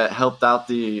there that helped out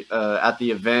at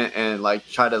the event and like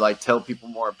try to like tell people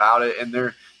more about it, and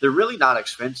they're really not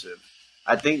expensive.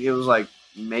 I think it was like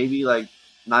maybe like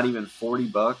not even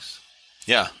 $40.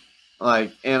 Yeah.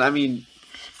 Like, and I mean,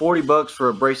 $40 for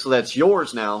a bracelet that's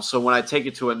yours now. So when I take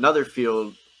it to another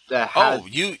field that has,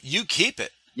 you keep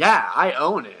it. Yeah, I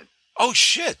own it. Oh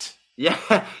shit.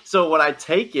 Yeah. So when I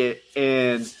take it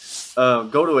and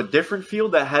go to a different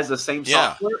field that has the same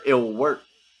software, it'll work.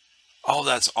 Oh,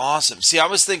 that's awesome. See, I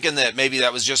was thinking that maybe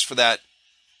that was just for that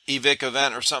EVIC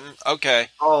event or something. Okay.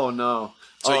 Oh no.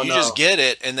 So you just get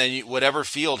it, and then whatever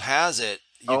field has it,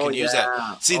 you can use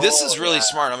that. See, this is really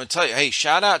smart. I'm going to tell you, hey,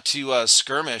 shout out to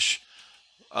Skirmish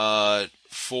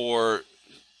for,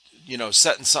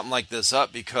 setting something like this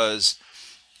up, because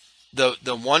the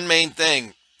one main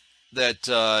thing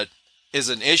that is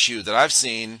an issue that I've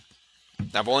seen,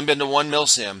 I've only been to one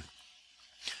milsim,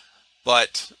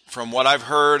 but from what I've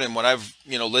heard and what I've,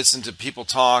 listened to people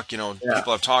talk,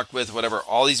 people I've talked with, whatever,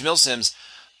 all these milsims,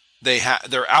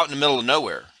 they're out in the middle of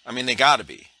nowhere. I mean, they got to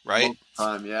be, right?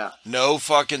 No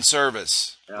fucking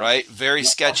service, right? Very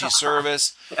sketchy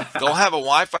service. They'll have a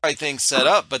Wi-Fi thing set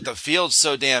up, but the field's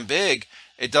so damn big,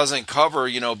 it doesn't cover,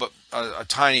 but a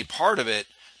tiny part of it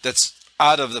that's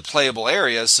out of the playable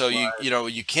area. So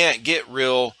you can't get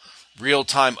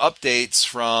real-time updates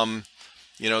from,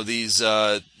 these,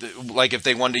 like if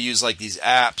they wanted to use like these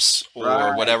apps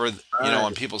or whatever,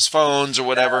 on people's phones or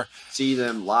whatever. See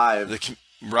them live.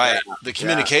 The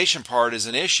communication part is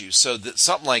an issue. So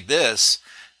something like this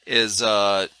is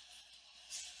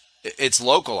it's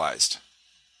localized,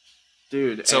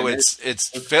 dude. So it's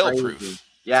fail-proof.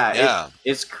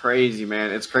 It's crazy,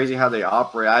 man. It's crazy how they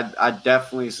operate. I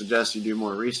definitely suggest you do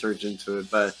more research into it.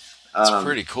 But it's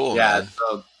pretty cool. Man.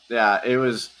 So it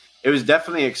was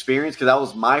definitely an experience, because that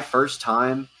was my first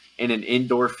time in an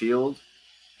indoor field,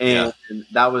 and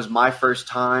that was my first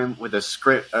time with a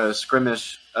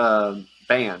skirmish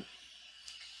band.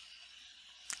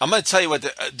 I'm going to tell you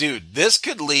what, dude, this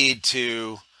could lead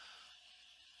to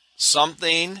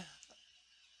something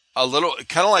a little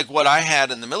kind of like what I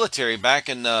had in the military back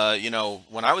in,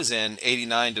 when I was in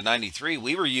 89 to 93.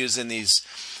 We were using the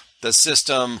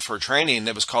system for training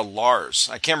that was called LARS.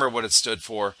 I can't remember what it stood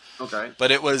for. Okay.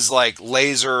 But it was like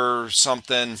laser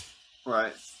something.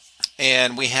 Right.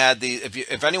 And we had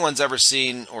if anyone's ever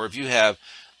seen, or if you have,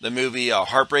 the movie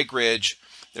Heartbreak Ridge,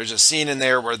 there's a scene in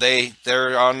there where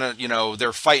they're on,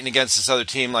 they're fighting against this other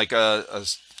team, like a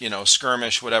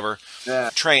skirmish, whatever,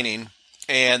 training.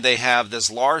 And they have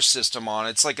this LARS system on.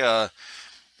 It's like a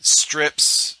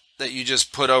strips that you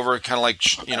just put over, kind of like,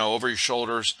 over your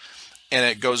shoulders, and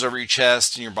it goes over your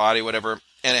chest and your body, whatever.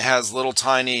 And it has little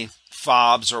tiny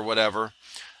fobs or whatever.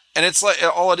 And it's like,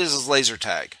 all it is laser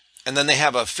tag. And then they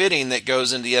have a fitting that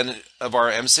goes in the end of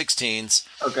our M16s.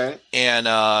 Okay. And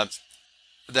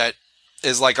that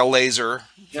is like a laser.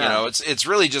 Yeah. It's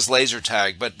really just laser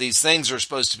tag. But these things are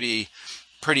supposed to be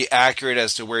pretty accurate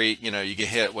as to where you get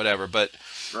hit, whatever. But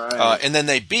and then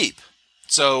they beep.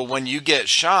 So when you get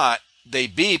shot, they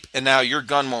beep, and now your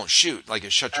gun won't shoot. Like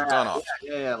it shut your gun off.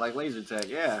 Yeah, like laser tag.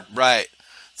 Yeah. Right.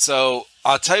 So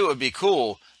I'll tell you what would be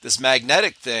cool. This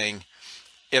magnetic thing,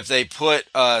 if they put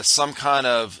some kind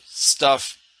of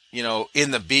stuff,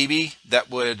 in the BB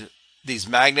that these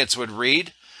magnets would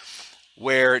read,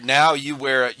 where now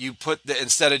you put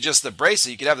instead of just the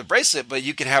bracelet, you could have the bracelet, but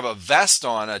you could have a vest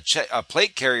on, a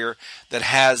plate carrier that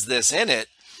has this in it.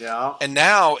 Yeah. And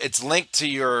now it's linked to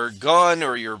your gun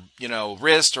or your,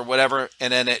 wrist or whatever.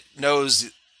 And then it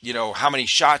knows, how many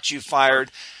shots you fired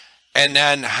and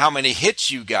then how many hits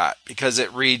you got, because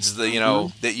it reads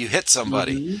the, that you hit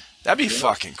somebody. Mm-hmm. That'd be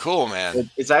fucking cool,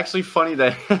 man. It's actually funny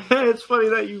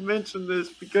that you mentioned this,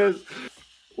 because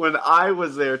when I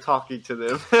was there talking to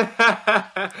them,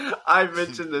 I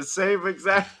mentioned the same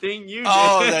exact thing you did.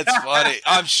 Oh, that's funny.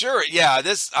 I'm sure. Yeah,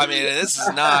 this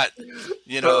is not,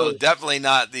 definitely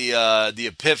not the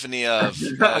epiphany of,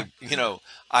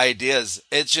 ideas.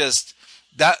 It's just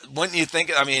that, wouldn't you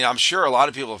think, I'm sure a lot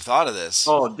of people have thought of this.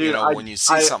 Oh, dude. When you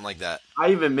see something like that.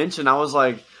 I even mentioned, I was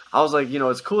like,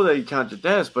 it's cool that you count your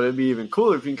deaths, but it'd be even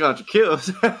cooler if you can count your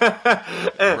kills.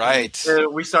 Right.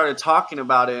 And we started talking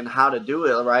about it and how to do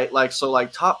it, right? Like, so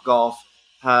like Topgolf,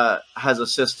 has a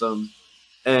system,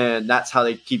 and that's how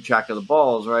they keep track of the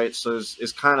balls, right? So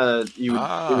it's kind of you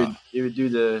would do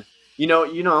the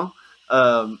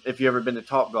if you ever been to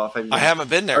Topgolf, I haven't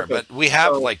been there, okay. but we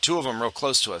have like two of them real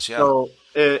close to us. Yeah. So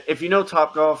if you know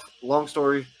Topgolf, long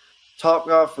story,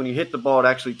 Topgolf, when you hit the ball, it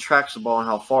actually tracks the ball and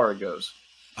how far it goes.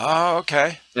 Oh,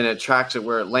 okay. And it tracks it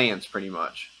where it lands, pretty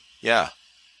much. Yeah.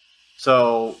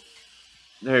 So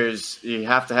you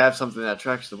have to have something that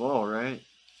tracks the ball, right?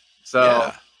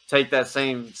 So take that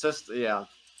same system, yeah.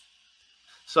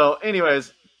 So,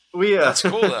 anyways, that's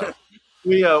cool though.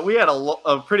 We had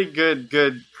a pretty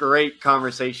great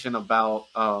conversation about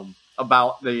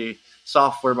the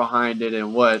software behind it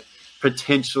and what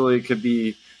potentially could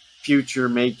be future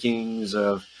makings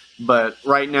of. But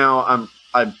right now,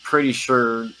 I'm pretty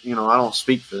sure, I don't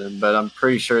speak for them, but I'm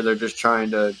pretty sure they're just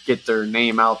trying to get their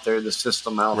name out there, the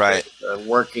system out there, the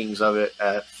workings of it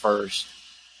at first.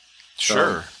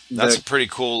 Sure, that's a pretty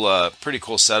cool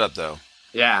setup though.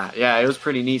 Yeah, it was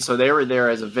pretty neat. So they were there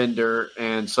as a vendor,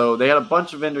 and so they had a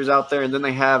bunch of vendors out there, and then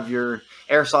they have your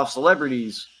airsoft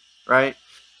celebrities, right?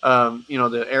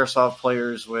 The airsoft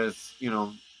players with,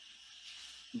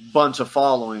 bunch of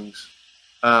followings.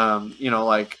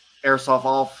 Like Airsoft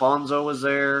Alfonso was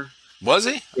there. Was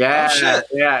he? Yeah, oh, shit.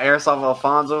 Yeah, Airsoft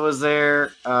Alfonso was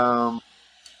there.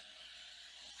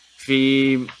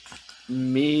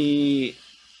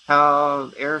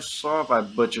 Airsoft, I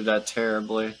butchered that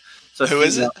terribly. Who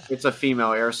is it? It's a female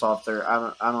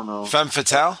airsofter. I don't know. Femme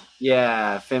Fatale?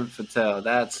 Yeah, Femme Fatale.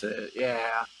 That's it.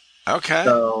 Yeah. Okay.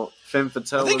 So Femme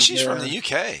Fatale. I think she's from the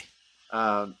UK.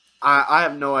 I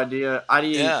have no idea.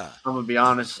 I'm gonna be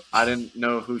honest. I didn't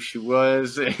know who she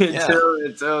was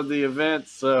until the event.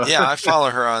 So yeah, I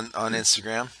follow her on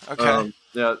Instagram. Okay.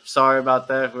 Yeah, sorry about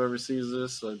that. Whoever sees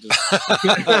this, you're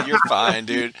fine,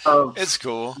 dude. It's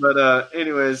cool. But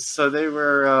anyways, so they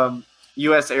were.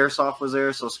 U.S. Airsoft was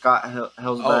there, so Scott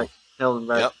Hellenbeck.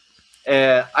 Yep.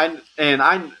 And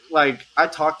I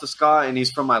talked to Scott, and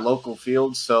he's from my local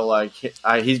field, so like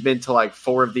he's been to like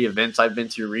 4 of the events I've been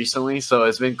to recently, so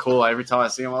it's been cool. Every time I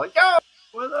see him, I'm like, yo,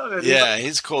 what's up? And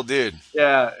he's a cool dude.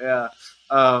 Yeah.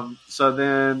 So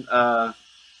then,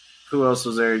 who else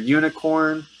was there?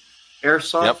 Unicorn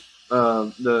Airsoft. Yep.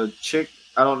 The chick,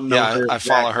 I don't know. Yeah, I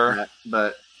follow her,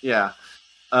 but yeah.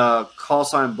 Call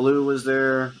Sign Blue was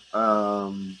there.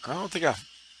 I don't think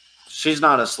she's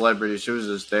not a celebrity. She was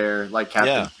just there, like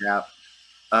Captain Cap.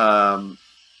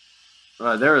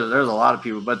 There's a lot of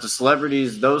people, but the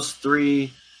celebrities, those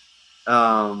 3,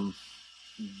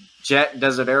 Jet,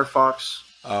 Desert Air Fox.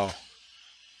 Oh,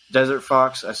 Desert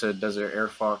Fox. I said Desert Air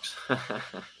Fox.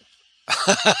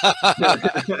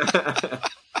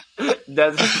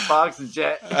 Desert Fox,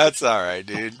 Jet. That's all right,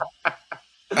 dude.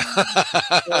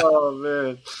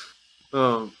 Oh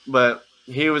man. But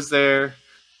he was there,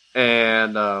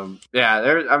 and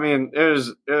it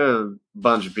was a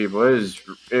bunch of people. It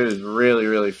was really,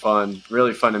 really fun.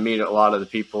 Really fun to meet a lot of the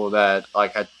people that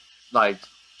I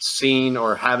seen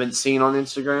or haven't seen on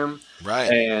Instagram. Right.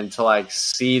 And to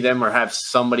see them or have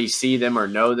somebody see them or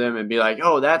know them and be like,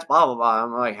 oh, that's blah blah blah.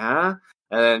 I'm like, huh?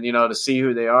 And then, to see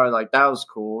who they are, that was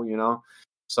cool,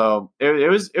 So it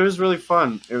was really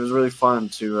fun. It was really fun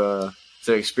to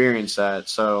experience that.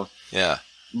 So yeah,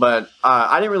 but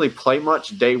I didn't really play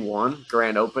much day one,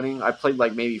 grand opening. I played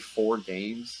maybe 4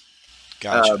 games.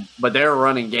 Gotcha. But they were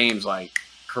running games like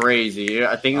crazy.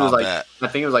 I think it was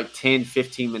 10,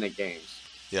 15-minute games.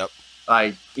 Yep.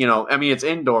 It's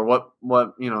indoor. What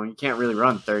you can't really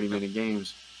run 30-minute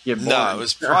games. No, it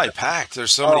was probably packed.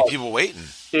 There's so many people waiting.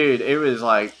 Dude, it was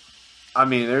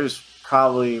there's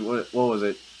probably, what was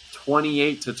it,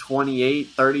 28 to 28,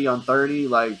 30 on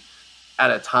 30,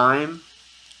 at a time.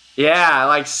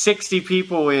 Yeah, 60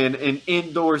 people in an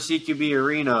indoor CQB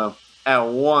arena at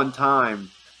one time.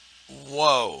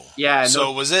 Whoa. Yeah.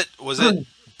 So was it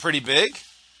pretty big?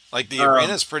 The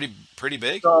arena's pretty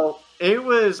big? So it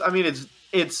was,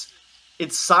 it's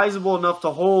sizable enough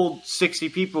to hold 60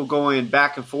 people going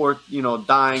back and forth,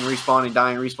 dying, respawning.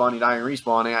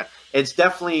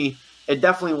 It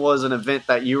definitely was an event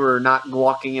that you were not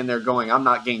walking in there going, I'm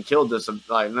not getting killed this. No.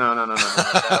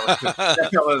 That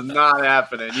was not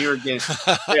happening. You were getting,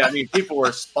 people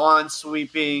were spawn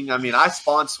sweeping. I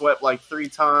spawn swept 3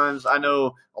 times. I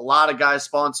know a lot of guys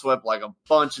spawn swept a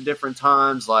bunch of different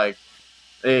times.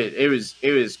 It was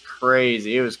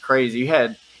crazy. It was crazy.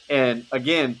 And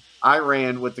again, I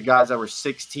ran with the guys that were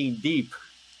 16 deep.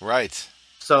 Right.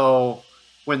 So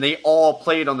when they all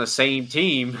played on the same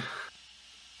team,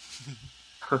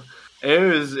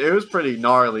 it was pretty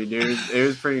gnarly, dude. It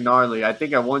was pretty gnarly. I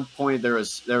think at one point there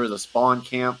was a spawn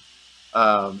camp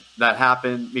that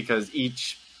happened because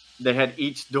each they had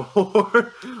each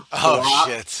door. Oh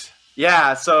shit!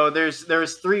 Yeah, so there's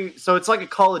 3. So it's like a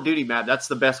Call of Duty map. That's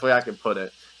the best way I can put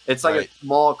it. It's like a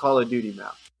small Call of Duty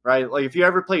map, right? Like if you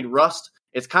ever played Rust,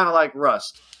 it's kind of like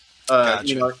Rust. Gotcha.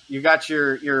 You know, you got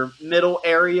your middle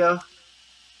area,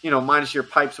 you know, minus your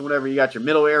pipes and whatever. You got your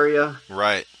middle area,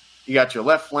 Right. you got your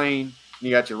left lane, and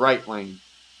you got your right lane,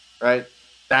 right?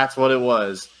 That's what it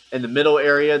was. In the middle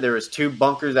area, there was 2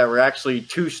 bunkers that were actually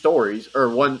 2 stories, or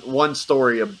one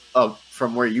story of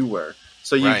from where you were.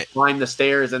 So you climb the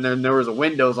stairs, and then there was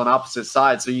windows on opposite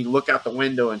sides, so you look out the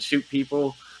window and shoot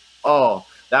people. Oh,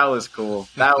 that was cool.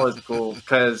 That was cool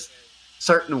because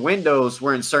certain windows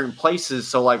were in certain places.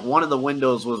 So like one of the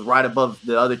windows was right above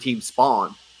the other team's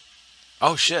spawn.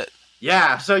 Oh shit!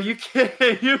 Yeah, so you can.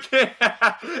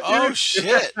 Oh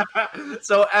shit!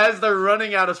 So as they're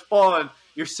running out of spawn,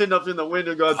 you're sitting up in the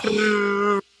window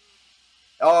going,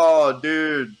 "Oh,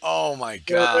 dude! Oh my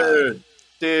god,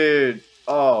 dude!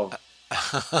 Oh,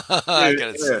 I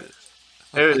gotta see it.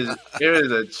 It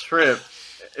was a trip.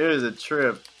 It was a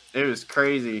trip. It was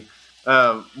crazy.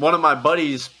 One of my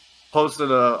buddies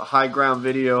posted a high ground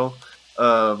video.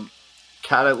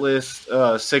 Catalyst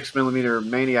 6mm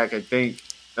Maniac, I think.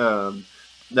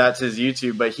 That's his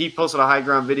YouTube, but he posted a high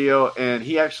ground video, and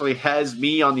he actually has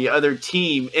me on the other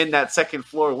team in that second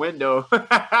floor window.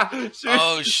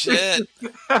 Oh shit!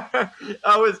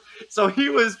 So he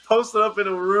was posted up in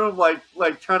a room, like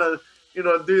trying to, you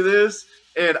know, do this,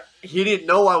 and he didn't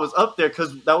know I was up there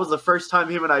because that was the first time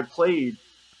him and I played,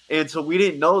 and so we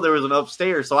didn't know there was an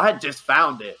upstairs. So I had just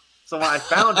found it. So when I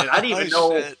found it, I didn't even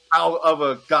know how of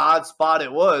a god spot it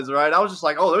was, right? I was just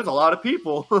like, oh, there's a lot of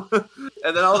people.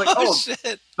 And then I was like, oh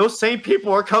shit. Those same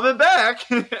people are coming back.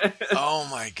 Oh,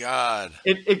 my God.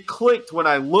 It clicked when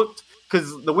I looked,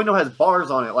 because the window has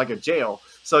bars on it, like a jail.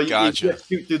 So you just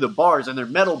shoot through the bars, and they're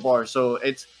metal bars. So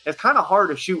it's kind of hard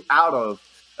to shoot out of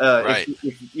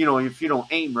if you don't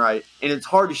aim right. And it's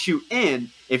hard to shoot in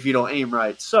if you don't aim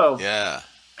right. So yeah,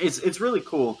 it's really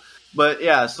cool. But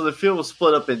yeah, so the field was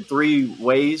split up in 3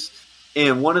 ways,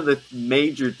 and one of the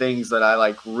major things that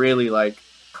I really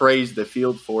praise the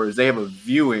field for is they have a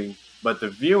viewing, but the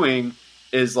viewing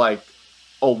is like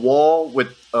a wall with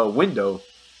a window,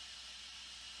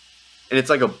 and it's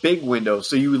like a big window,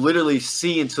 so you literally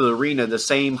see into the arena the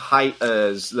same height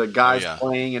as the guys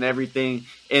playing and everything,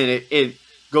 and it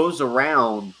goes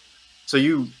around.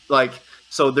 So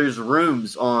so there's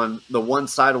rooms on the one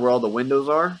side where all the windows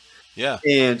are. Yeah.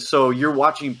 And so you're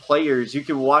watching players. You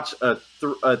can watch a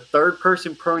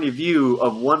third-person point of view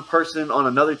of one person on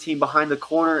another team behind the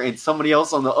corner and somebody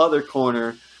else on the other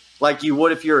corner, like you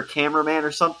would if you're a cameraman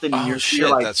or something. And you're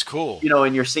like, that's cool. You know,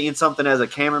 and you're seeing something as a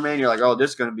cameraman. You're like, oh,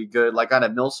 this is going to be good, like out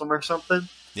of Milsom or something.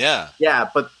 Yeah. Yeah,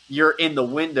 but you're in the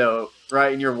window,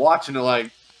 right, and you're watching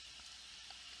it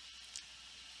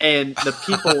and the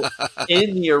people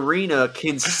in the arena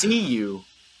can see you.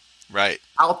 Right.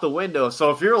 Out the window.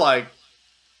 So if you're like,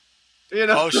 you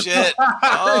know. Oh, shit.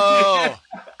 Oh.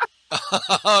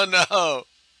 Oh, no.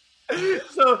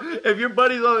 So if your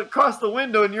buddy's across the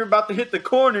window and you're about to hit the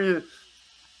corner,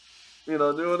 you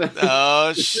know, doing it.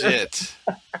 Oh, shit.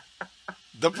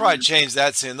 They'll probably change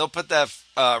that soon. They'll put that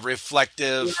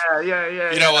reflective.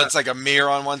 Yeah. You know, it's like a mirror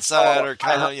on one side or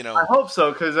kind of, you know. I hope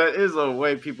so, because that is a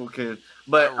way people can.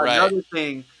 But another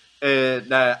thing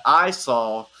that I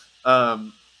saw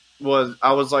was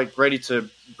I was ready to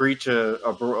breach a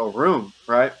room,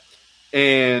 right?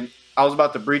 And I was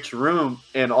about to breach a room,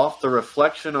 and off the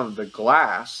reflection of the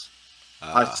glass,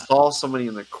 I saw somebody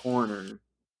in the corner.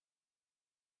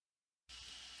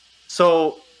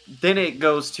 So then it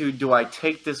goes to, do I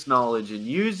take this knowledge and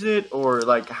use it, or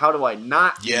how do I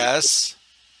not? Yes.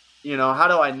 You know, how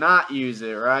do I not use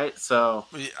it, right? So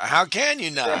how can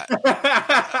you not?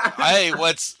 Hey,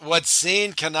 what's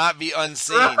seen cannot be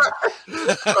unseen.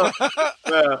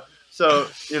 So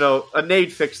you know, a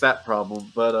nade fixed that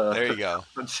problem, but there you go.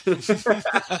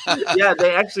 Yeah,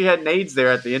 they actually had nades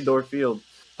there at the indoor field.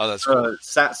 Oh, that's cool.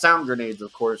 Sound grenades,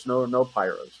 of course, no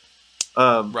pyros.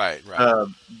 Right.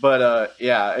 But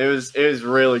yeah, it was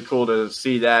really cool to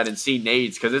see that and see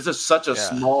nades, because it's such a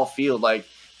small field.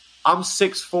 I'm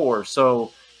 6'4",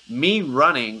 so me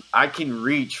running, I can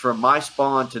reach from my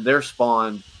spawn to their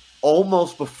spawn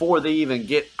almost before they even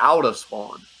get out of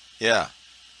spawn. Yeah.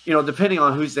 You know, depending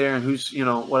on who's there and who's, you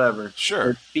know, whatever.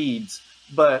 Sure. Feeds.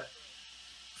 But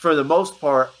for the most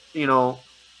part, you know,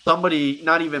 somebody,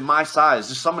 not even my size,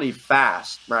 just somebody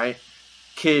fast, right,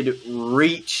 could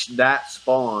reach that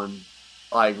spawn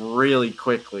really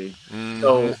quickly. Mm-hmm.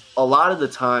 So a lot of the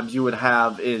times you would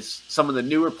have is some of the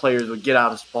newer players would get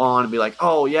out of spawn and be like,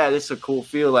 oh yeah, this is a cool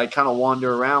field, kind of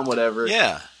wander around, whatever.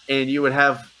 Yeah. And you would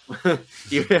have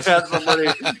You have somebody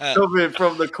coming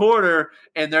from the corner,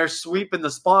 and they're sweeping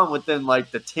the spawn within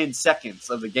like the 10 seconds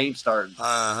of the game starting.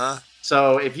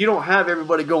 So if you don't have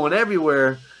everybody going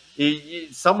everywhere,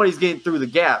 somebody's getting through the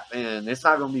gap, and it's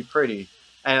not going to be pretty.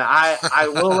 And I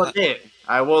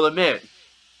will admit,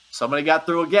 somebody got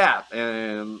through a gap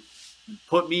and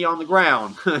put me on the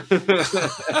ground.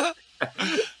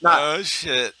 Oh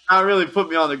shit! Not really put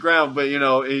me on the ground, but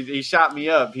he shot me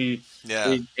up. He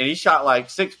shot like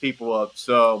 6 people up.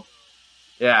 So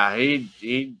yeah,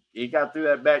 he got through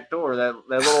that back door, that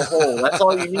little hole. That's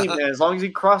all you need, man. As long as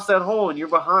you cross that hole and you're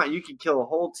behind, you can kill a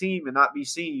whole team and not be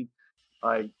seen.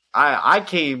 Like I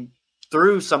came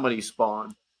through somebody's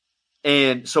spawn,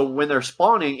 and so when they're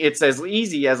spawning, it's as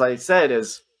easy as I said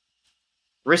as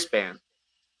wristband,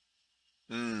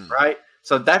 right?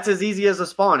 So that's as easy as a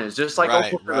spawn is, just like a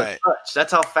touch.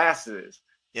 That's how fast it is.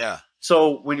 Yeah.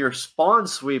 So when you're spawn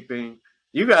sweeping,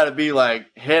 you got to be like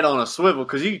head on a swivel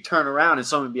because you can turn around and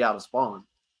somebody be out of spawn.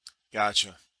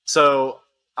 Gotcha. So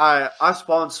I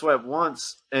spawn swept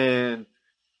once and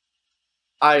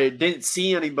I didn't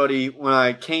see anybody when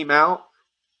I came out,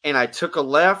 and I took a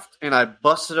left and I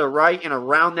busted a right, and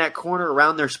around that corner,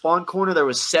 around their spawn corner, there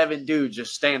was 7 dudes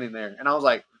just standing there, and I was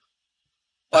like,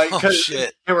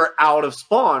 shit. They were out of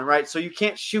spawn, right? So you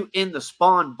can't shoot in the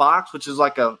spawn box, which is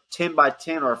like a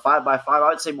 10x10 or a 5x5. I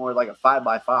would say more like a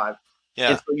 5x5. Yeah.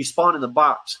 And so you spawn in the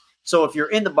box. So if you're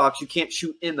in the box, you can't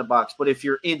shoot in the box. But if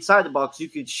you're inside the box, you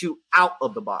can shoot out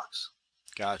of the box.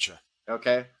 Gotcha.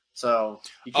 Okay? So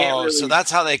you can't so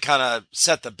that's how they kind of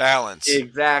set the balance.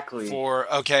 Exactly.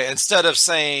 Instead of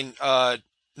saying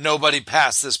nobody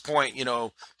past this point,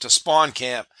 to spawn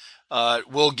camp,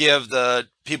 we'll give the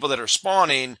people that are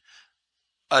spawning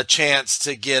a chance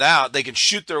to get out. They can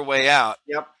shoot their way out.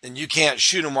 Yep. And you can't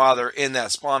shoot them while they're in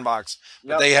that spawn box.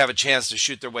 But they have a chance to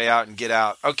shoot their way out and get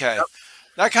out. Okay. Yep.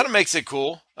 That kind of makes it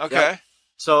cool. Okay. Yep.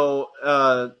 So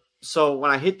when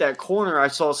I hit that corner, I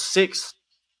saw 6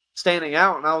 standing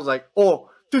out, and I was like, oh,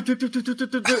 and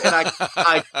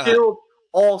I killed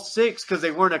all 6 because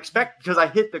they weren't expecting, because I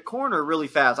hit the corner really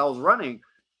fast. I was running.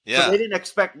 Yeah. So they didn't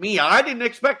expect me. I didn't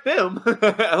expect them.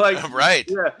 Right.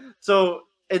 Yeah. So,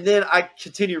 and then I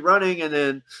continued running, and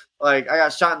then I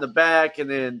got shot in the back, and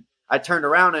then I turned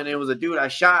around and it was a dude I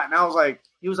shot, and I was like,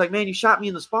 he was like, man, you shot me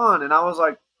in the spawn. And I was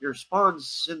like, your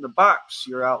spawn's in the box.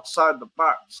 You're outside the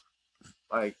box.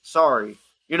 Like, sorry.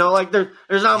 There's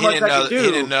not much I can do.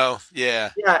 He didn't know.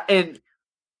 Yeah. Yeah. And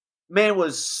man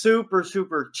was super,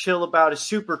 super chill about it.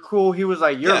 Super cool. He was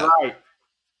like, you're right.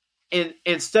 And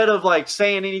instead of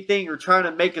saying anything or trying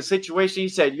to make a situation, he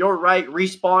said, you're right,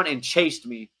 respawn, and chased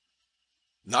me.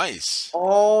 Nice.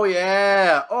 Oh,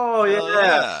 yeah.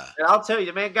 And I'll tell you,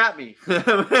 the man got me.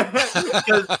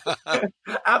 Because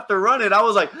after running, I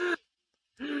was like,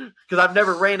 because I've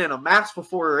never ran in a mask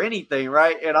before or anything,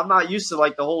 right? And I'm not used to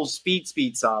the whole speed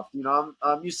soft.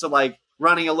 I'm used to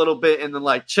running a little bit and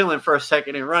then chilling for a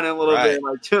second and running a little bit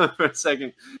and chilling for a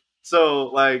second.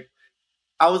 So I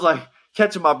was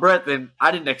catching my breath, and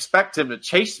I didn't expect him to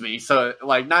chase me. So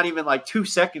not even 2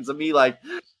 seconds of me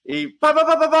he bah, bah,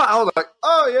 bah, bah, bah. I was like,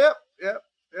 oh yep.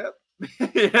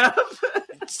 Yeah.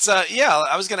 So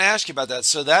I was going to ask you about that.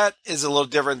 So that is a little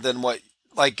different than what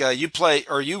you play,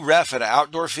 or you ref at an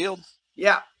outdoor field?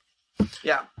 Yeah.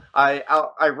 I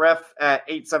ref at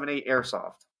 878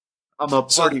 Airsoft. I'm a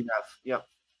party ref. Yep.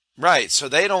 Right. So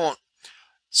they don't.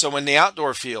 So in the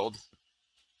outdoor field,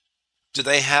 do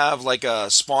they have a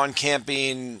spawn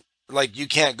camping? You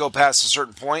can't go past a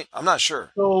certain point? I'm not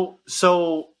sure.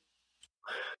 So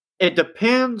it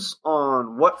depends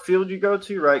on what field you go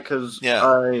to, right? Because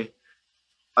I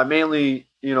mainly,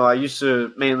 I used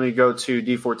to mainly go to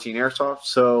D14 Airsoft.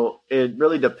 So it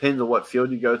really depends on what field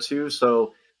you go to.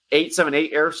 So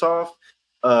 878 Airsoft,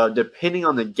 depending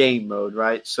on the game mode,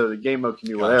 right? So the game mode can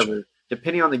be whatever. Gotcha.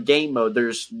 Depending on the game mode,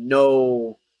 there's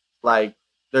no limit.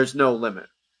 Gotcha.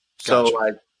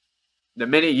 So the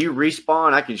minute you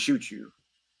respawn, I can shoot you.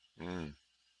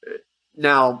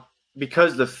 Now,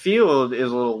 because the field is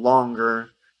a little longer,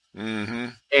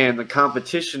 and the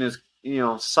competition is,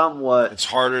 somewhat, it's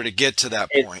harder to get to that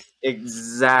point.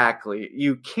 Exactly.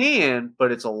 You can,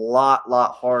 but it's a lot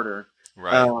harder.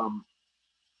 Right.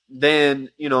 Then,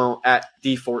 at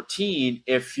D14,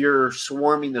 if you're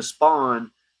swarming the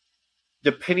spawn,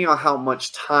 depending on how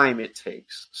much time it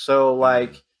takes. So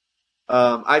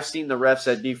I've seen the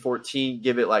refs at D14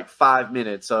 give it 5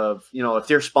 minutes of, if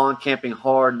they're spawn camping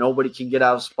hard, nobody can get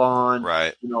out of spawn.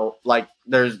 Right.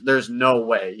 There's no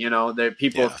way,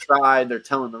 people have tried, they're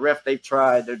telling the ref they've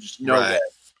tried, there's just no way.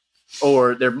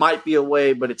 Or there might be a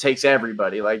way, but it takes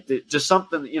everybody. Just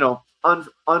something,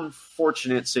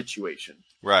 unfortunate situation.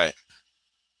 Right.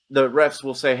 the refs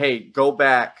will say, hey, go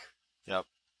back Yep.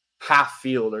 half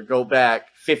field or go back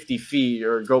 50 feet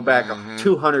or go back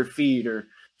 200 feet or,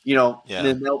 Yeah.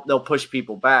 then they'll push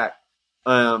people back.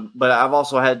 But I've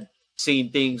also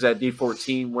seen things at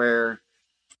D14 where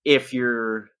if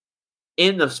you're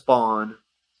in the spawn,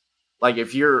 like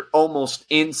if you're almost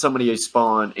in somebody's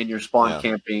spawn and you're spawn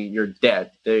camping, you're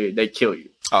dead. They kill you.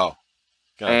 Oh,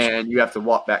 gotcha. And you have to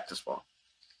walk back to spawn.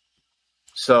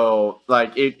 So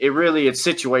like it really, it's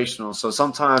situational. So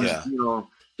sometimes,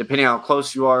 depending on how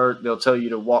close you are, they'll tell you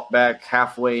to walk back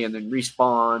halfway and then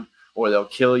respawn, or they'll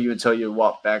kill you and tell you to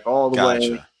walk back all the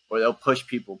way, or they'll push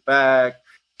people back.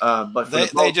 But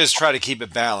they just try to keep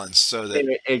it balanced so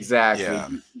that exactly. Yeah.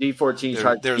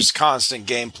 D14 there's constant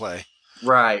gameplay.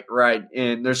 Right.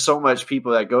 And there's so much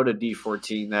people that go to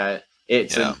D14 that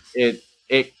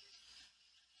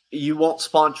you won't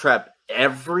spawn trap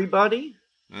everybody.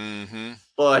 Mm-hmm.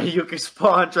 But you can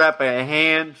spawn trap a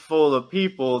handful of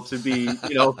people to be,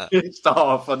 pissed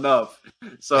off enough.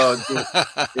 So,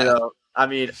 I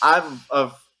mean,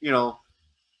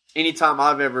 anytime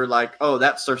I've ever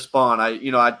that's their spawn,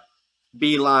 I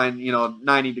beeline,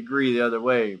 90 degree the other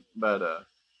way, but,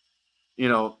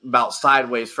 about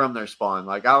sideways from their spawn.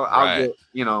 Like I'll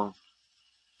get,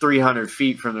 300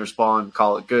 feet from their spawn,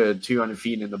 call it good, 200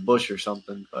 feet in the bush or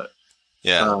something. But,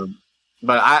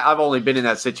 but I've only been in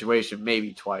that situation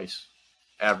maybe twice,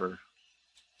 ever.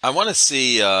 I want to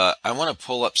see. I want to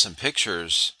pull up some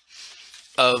pictures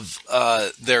of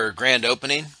their grand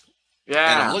opening.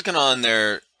 Yeah, and I'm looking on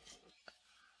their.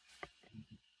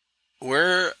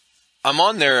 I'm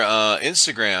on their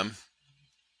Instagram,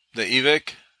 the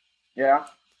Evic. Yeah,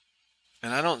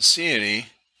 and I don't see any.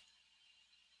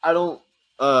 I don't.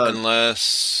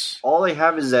 Unless all they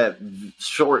have is that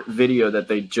short video that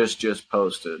they just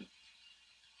posted.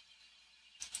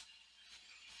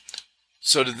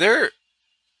 So did their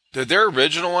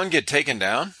original one get taken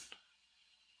down?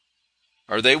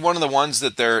 Are they one of the ones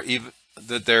that their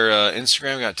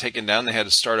Instagram got taken down? They had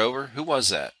to start over. Who was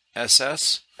that?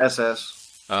 SS.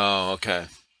 Oh, okay.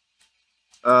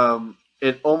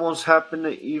 It almost happened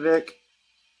to Evic,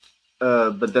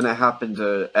 but then it happened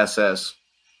to SS.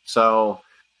 So,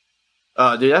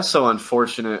 dude, that's so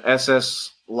unfortunate.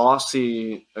 SS lost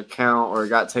the account or it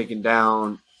got taken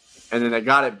down, and then they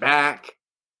got it back.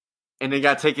 And they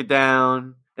got taken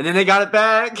down, and then they got it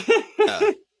back,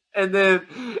 and then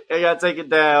they got taken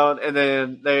down, and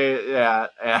then I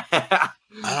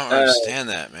don't understand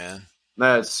that, man.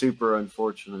 That's super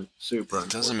unfortunate. It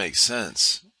doesn't make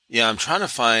sense. Yeah, I'm trying to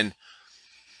find.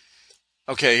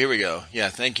 Okay, here we go. Yeah,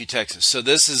 thank you, Texas. So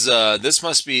this is this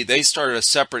must be they started a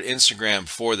separate Instagram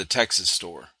for the Texas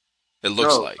store. It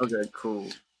looks like. Okay,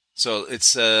 cool. So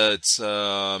it's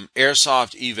Airsoft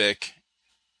Evic.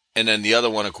 And then the other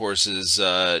one, of course, is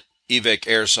Evic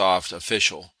Airsoft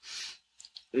Official.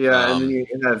 Yeah, and then you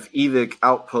have Evic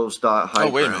Outpost. Oh,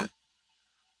 wait a minute.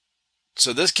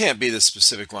 So this can't be the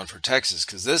specific one for Texas,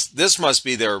 because this must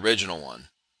be their original one,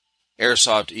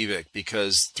 Airsoft Evic,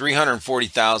 because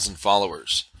 340,000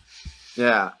 followers.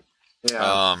 Yeah. So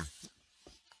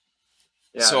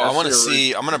I want to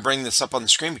see. I'm going to bring this up on the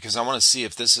screen because I want to see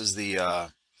if this is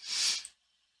the.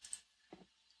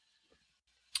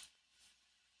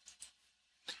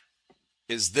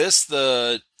 Is this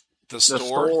the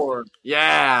store?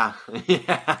 Yeah.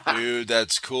 Dude,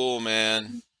 that's cool,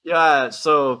 man. Yeah,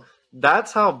 so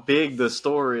that's how big the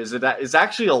store is. It's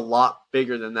actually a lot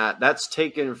bigger than that. That's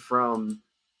taken from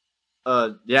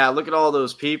look at all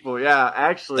those people. Yeah,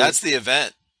 actually. That's the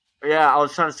event. Yeah, I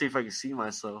was trying to see if I can see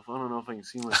myself. I don't know if I can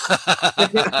see myself.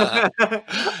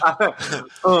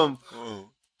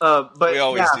 But we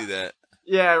always do that.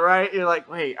 Yeah, right? You're like,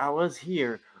 wait, I was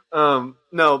here.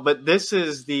 No, but this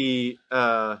is the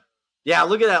look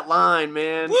at that line,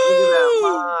 man. Woo! Look at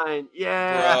that line.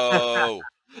 Yeah. Bro.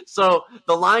 So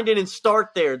the line didn't start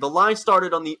there. The line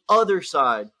started on the other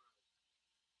side.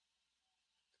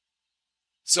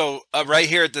 So right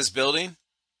here at this building,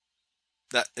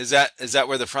 is that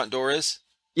where the front door is?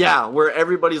 Yeah, where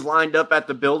everybody's lined up at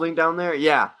the building down there.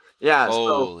 Yeah.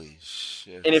 Holy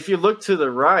shit. And if you look to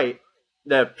the right,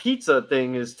 the pizza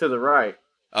thing is to the right.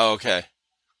 Oh, okay.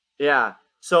 Yeah.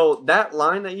 So that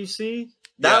line that you see,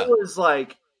 that was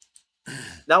like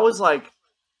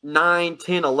 9,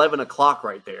 10, 11 o'clock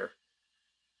right there.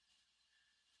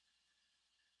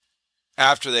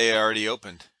 After they already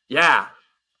opened. Yeah.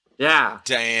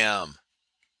 Damn.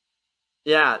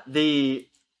 Yeah. Well,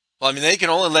 I mean, they can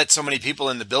only let so many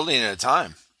people in the building at a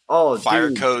time. Oh,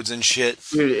 fire codes and shit.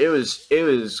 Dude, it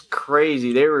was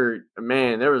crazy. There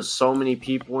was so many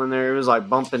people in there. It was like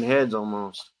bumping heads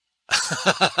almost.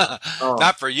 Oh,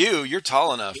 Not for you. You're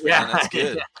tall enough, man. yeah. That's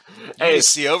good. You Hey, just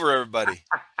see over everybody.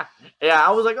 yeah,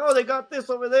 I was like, oh, they got this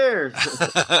over there.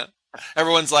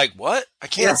 Everyone's like, what? I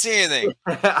can't see anything.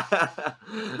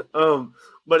 um,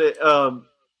 but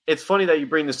it's funny that you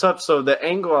bring this up. So the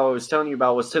angle I was telling you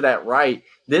about was to that right.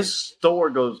 This store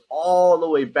goes all the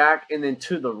way back and then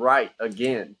to the right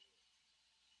again.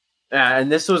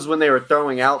 And this was when they were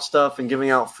throwing out stuff and giving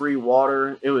out free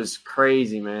water. It was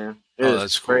crazy, man. It was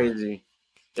that's cool. crazy.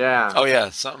 Yeah. Oh, yeah.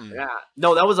 Something. Yeah.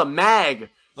 No, that was a mag.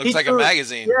 Looks like a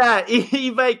magazine. Yeah,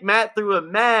 Evic Matt threw a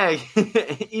mag.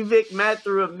 Evic Matt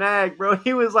threw a mag, bro.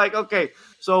 He was like, okay,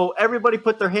 so everybody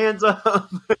put their hands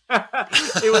up.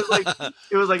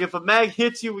 It was like if a mag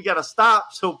hits you, we gotta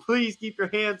stop. So please keep your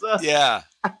hands up. Yeah.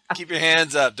 Keep your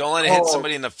hands up. Don't let it hit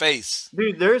somebody in the face.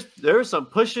 Dude, there's some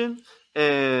pushing,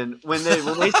 and when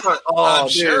they start I'm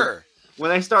sure.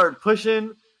 When they started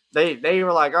pushing, they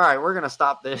were like, all right, we're gonna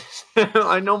stop this.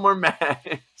 Like, no more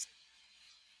mags.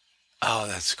 Oh,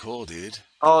 that's cool, dude.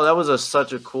 Oh, that was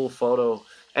such a cool photo.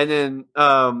 And then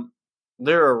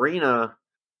their arena,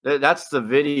 that's the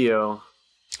video.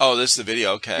 Oh, this is the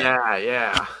video. Okay. Yeah,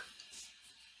 yeah.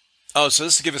 Oh, so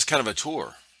this will give us kind of a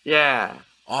tour. Yeah.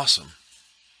 Awesome.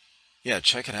 Yeah,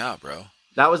 check it out, bro.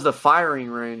 That was the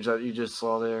firing range that you just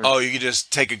saw there. Oh, you could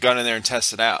just take a gun in there and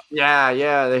test it out. Yeah,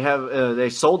 yeah. They have they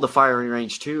sold the firing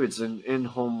range too. It's an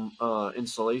in-home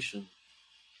installation.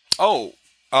 Oh,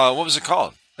 what was it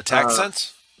called? Attack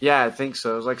Sense? Yeah, I think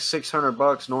so. It was like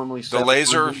 $600 normally. The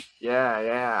laser? Yeah,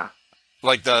 yeah.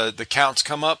 Like the counts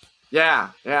come up? Yeah,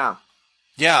 yeah.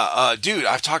 Yeah, dude,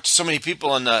 I've talked to so many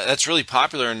people, and that's really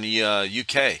popular in the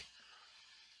UK.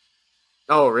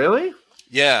 Oh, really?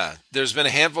 Yeah, there's been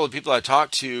a handful of people I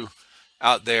talked to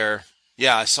out there.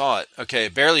 Yeah, I saw it. Okay,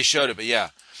 barely showed it, but yeah.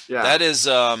 Yeah. That is,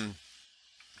 I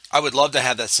would love to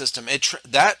have that system.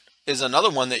 That is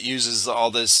another one that uses all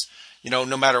this. No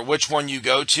matter which one you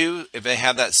go to, if they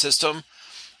have that system,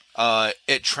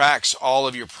 it tracks all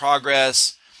of your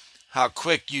progress, how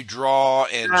quick you draw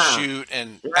and shoot,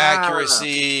 and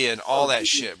accuracy, and all that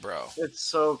shit, bro. It's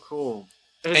so cool.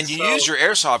 And you use your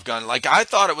airsoft gun. Like, I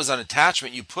thought it was an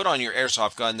attachment you put on your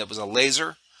airsoft gun that was a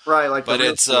laser. Right, like. But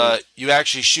it's you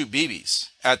actually shoot BBs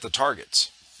at the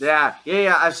targets. Yeah.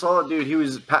 I saw a dude. He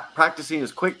was practicing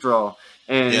his quick draw,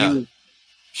 and he was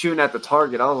shooting at the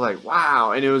target. I was like,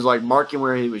 wow. And it was like marking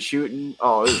where he was shooting.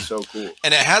 Oh, it was so cool.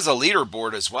 And it has a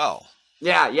leaderboard as well.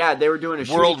 Yeah. They were doing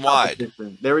a worldwide. Shooting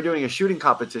competition. They were doing a shooting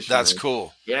competition. That's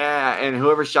cool. Yeah, and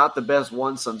whoever shot the best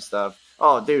won some stuff.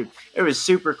 Oh, dude, it was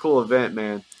super cool event,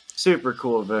 man. Super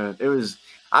cool event. It was.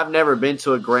 I've never been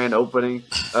to a grand opening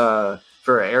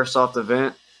for an airsoft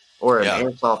event or an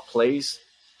airsoft place.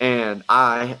 And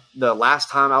the last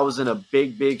time I was in a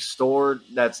big store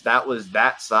that was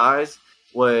that size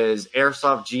was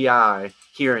Airsoft GI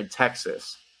here in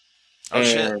Texas. Oh,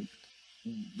 shit.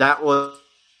 That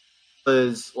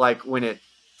was like when it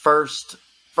first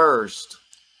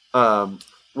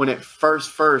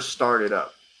started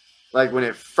up. Like when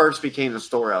it first became the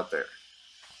store out there.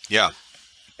 Yeah.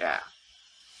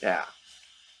 Yeah.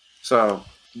 So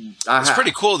it's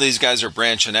pretty cool these guys are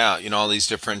branching out, all these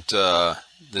different the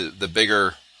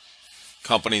bigger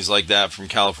companies like that from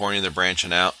California, they're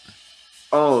branching out.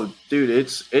 Oh, dude,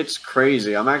 it's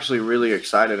crazy. I'm actually really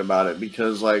excited about it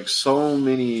because like so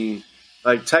many,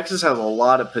 like Texas has a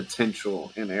lot of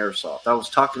potential in airsoft. I was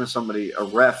talking to somebody, a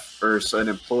ref or an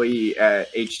employee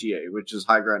at HGA, which is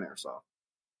High Ground Airsoft,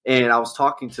 and I was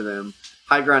talking to them.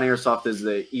 High Ground Airsoft is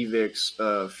the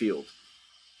EVIX field.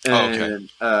 And,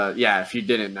 if you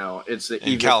didn't know, it's the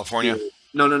in California. Field.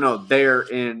 No. They're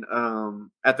in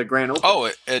at the Grand Open.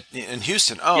 Oh, in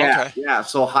Houston. Oh, yeah, okay. Yeah.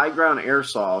 So High Ground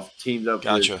Airsoft teamed up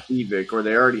with EVIC, or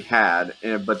they already had,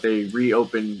 but they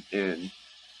reopened and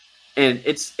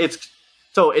it's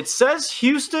so it says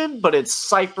Houston, but it's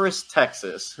Cypress,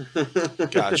 Texas.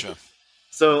 Gotcha.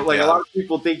 So a lot of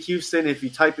people think Houston. If you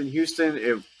type in Houston,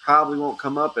 it probably won't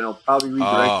come up, and it'll probably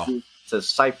redirect you to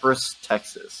Cypress,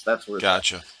 Texas. That's where.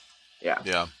 Gotcha.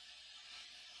 Yeah.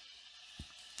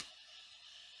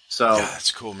 So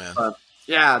that's cool, man.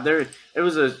 It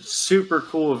was a super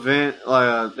cool event.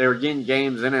 They were getting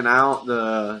games in and out.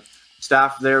 The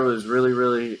staff there was really,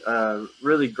 really,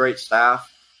 really great staff.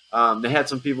 They had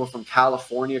some people from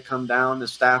California come down to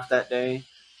staff that day.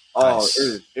 Oh,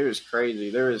 nice. It was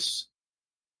crazy. There wasn't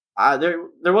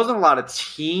a lot of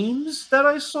teams that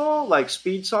I saw, like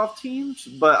Speedsoft teams,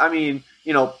 but I mean,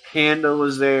 Panda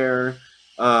was there.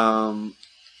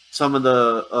 Some of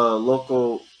the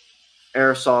local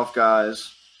airsoft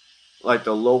guys, like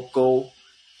the local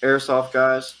airsoft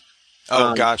guys.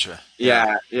 Oh, gotcha.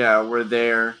 Yeah, we're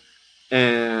there.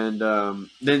 And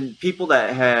then people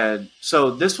that had,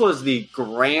 so this was the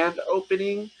grand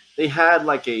opening. They had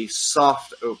like a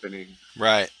soft opening,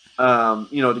 Right.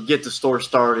 To get the store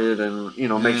started and,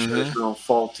 make sure there's Mm-hmm. no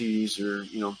faulties or,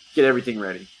 get everything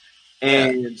ready. Yeah.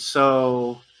 And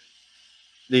so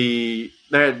there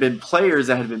had been players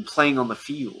that had been playing on the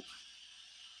field.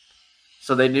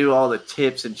 So they knew all the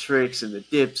tips and tricks and the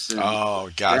dips. And,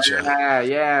 Oh, gotcha.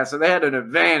 Yeah. So they had an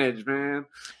advantage, man.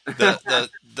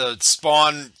 The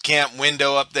spawn camp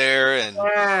window up there, and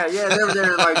Yeah, they were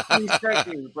there in like 3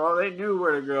 seconds, bro. They knew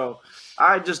where to go.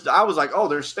 I was like, oh,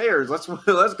 there's stairs. Let's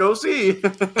go see.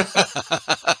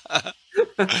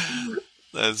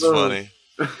 That's funny.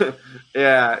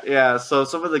 Yeah. So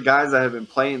some of the guys that have been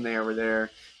playing there were there,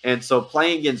 and so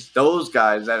playing against those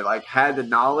guys that like had the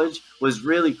knowledge was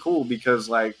really cool because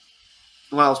like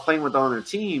when I was playing with on their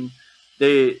team,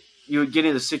 you would get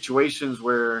into situations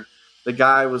where the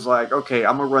guy was like, okay,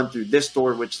 I'm gonna run through this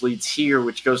door which leads here,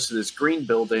 which goes to this green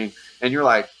building, and you're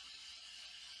like,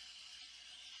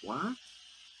 what?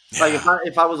 Yeah. Like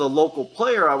if I was a local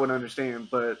player, I would understand,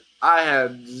 but I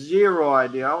had zero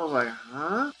idea. I was like,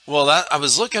 huh? Well, I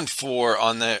was looking for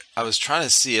on there. I was trying to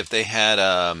see if they had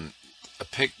some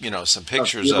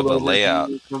pictures of the layout.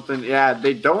 Something. Yeah,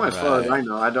 they don't, as far as I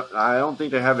know. I don't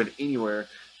think they have it anywhere.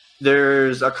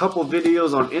 There's a couple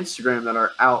videos on Instagram that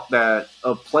are out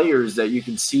of players that you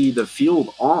can see the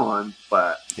field on,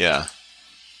 but Yeah.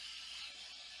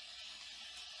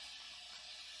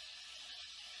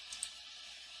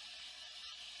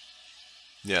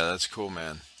 Yeah, that's cool,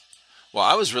 man. Well,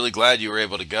 I was really glad you were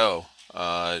able to go.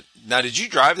 Now, did you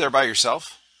drive there by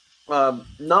yourself?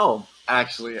 no,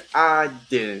 actually, I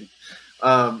didn't.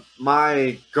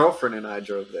 My girlfriend and I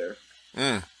drove there.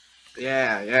 Mm.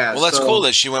 Yeah. Well, that's cool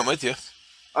that she went with you.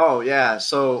 Oh yeah.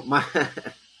 So my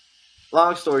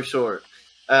long story short,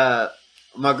 my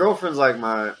girlfriend's like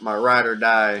my ride or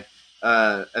die,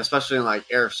 especially in like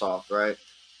airsoft, right?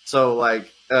 So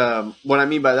like, what I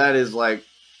mean by that is like,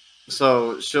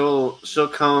 so she'll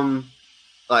come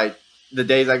like the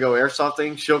days I go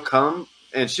airsofting, she'll come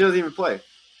and she doesn't even play.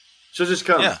 She'll just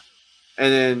come. Yeah.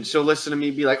 And then she'll listen to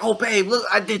me be like, oh, babe, look,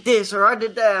 I did this or I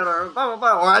did that or blah, blah,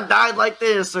 blah, or I died like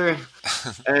this. And,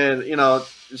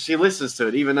 she listens to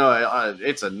it, even though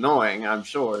it's annoying, I'm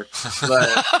sure.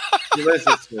 But she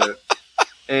listens to it.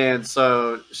 And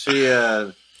so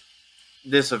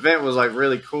this event was like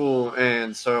really cool.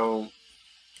 And so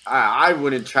I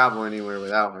wouldn't travel anywhere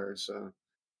without her. So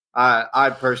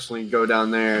I personally go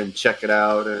down there and check it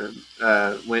out and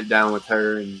went down with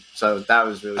her. And so that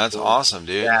was really That's cool. awesome,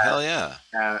 dude. Yeah. Hell yeah.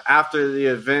 After the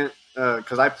event,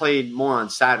 because I played more on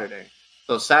Saturday.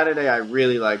 So Saturday I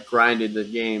really like grinded the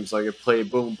games. Like I played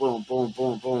boom, boom, boom,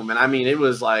 boom, boom. And I mean, it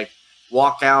was like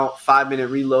walk out, 5-minute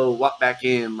reload, walk back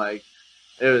in. Like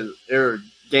there were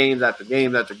games after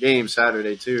games after games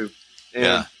Saturday too.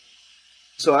 And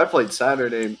so I played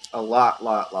Saturday a lot.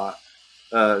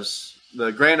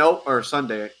 The grand or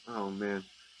Sunday. Oh man,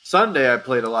 Sunday I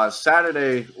played a lot.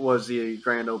 Saturday was the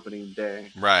grand opening day.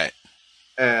 Right.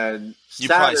 And you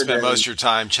probably spent most of your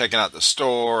time checking out the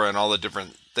store and all the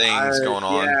different things going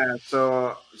on. Yeah.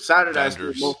 So Saturday I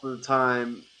spent most of the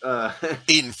time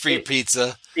eating free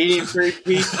pizza.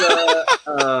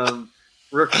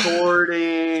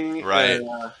 Recording. Right.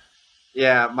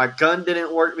 Yeah, my gun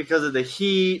didn't work because of the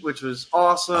heat, which was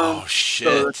awesome. Oh,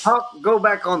 shit. So go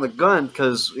back on the gun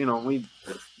because, we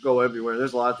go everywhere.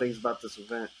 There's a lot of things about this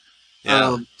event.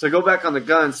 Yeah. So go back on the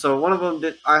gun. So one of them,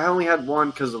 I only had one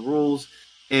because of the rules.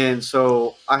 And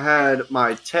so I had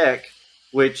my tech,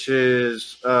 which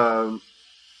is,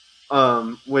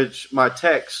 which my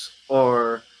techs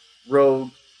are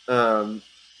Rogue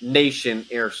Nation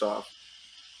Airsoft.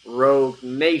 Rogue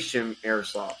Nation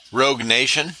Airsoft. Rogue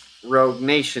Nation? Rogue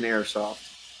Nation Airsoft.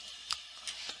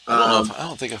 I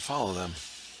don't think I follow them.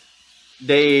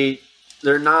 They're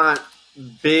not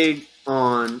big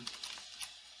on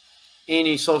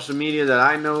any social media that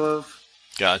I know of.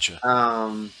 Gotcha.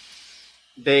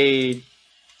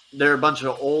 They're a bunch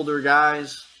of older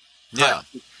guys. Yeah.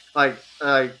 Like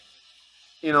they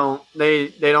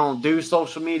don't do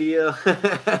social media.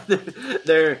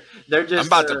 they're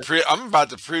just. I'm about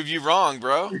to prove you wrong,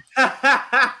 bro.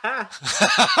 I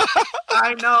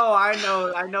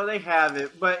know they have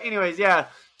it, but anyways, yeah.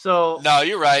 So no,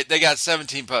 you're right. They got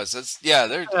 17 posts.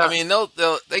 I mean,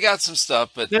 they got some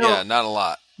stuff, but not a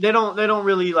lot. They don't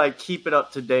really like keep it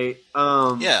up to date.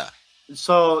 Yeah.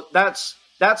 So that's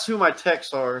who my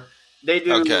techs are. They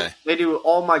do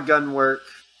all my gun work.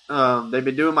 They've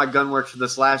been doing my gun work for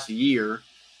this last year.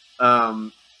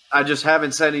 I just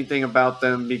haven't said anything about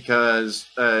them because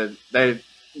they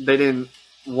didn't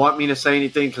want me to say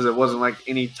anything because it wasn't like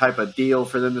any type of deal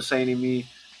for them to say to me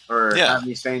or have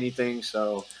me say anything.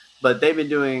 So, but they've been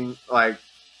doing like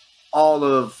all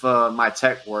of my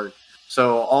tech work.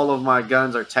 So all of my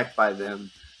guns are teched by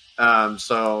them.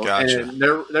 Gotcha. And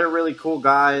they're really cool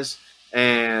guys.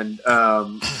 And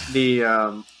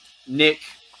Nick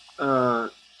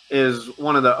is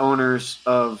one of the owners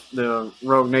of the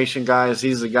Rogue Nation guys.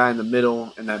 He's the guy in the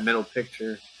middle, in that middle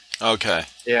picture. Okay.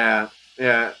 Yeah.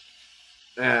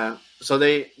 So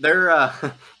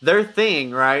their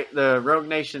thing, right? The Rogue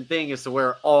Nation thing is to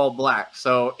wear all black.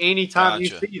 So anytime you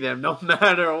see them, no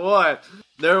matter what,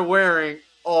 they're wearing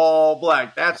all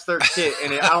black. That's their kit.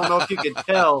 And I don't know if you can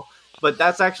tell, but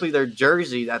that's actually their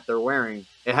jersey that they're wearing.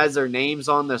 It has their names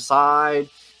on the side.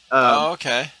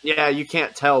 Okay. Yeah, you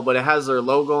can't tell, but it has their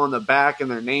logo on the back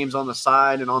and their names on the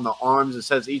side, and on the arms it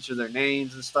says each of their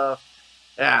names and stuff.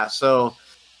 Yeah, so,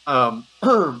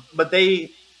 but they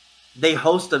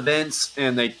host events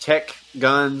and they tech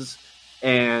guns,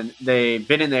 and they've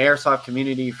been in the airsoft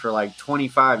community for like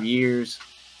 25 years.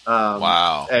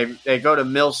 Wow. They go to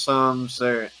Milsums.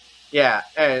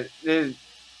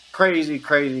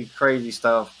 Crazy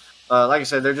stuff. Like I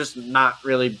said, they're just not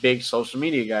really big social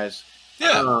media guys.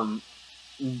 Yeah.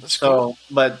 That's cool.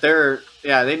 But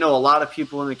they know a lot of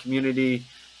people in the community.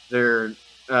 They're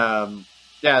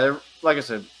like I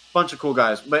said, bunch of cool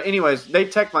guys. But anyways, they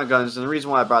tech my guns, and the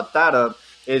reason why I brought that up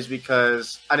is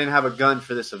because I didn't have a gun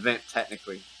for this event.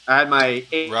 Technically, I had my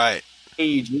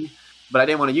AEG, but I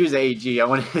didn't want to use the AEG. I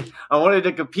wanted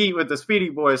to compete with the Speedy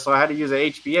Boys, so I had to use the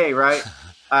HPA. Right?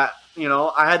 I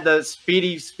had the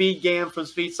Speed Gam from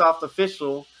Speedsoft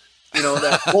Official.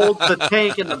 That holds the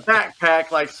tank in the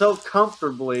backpack like so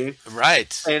comfortably.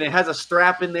 Right. And it has a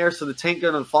strap in there so the tank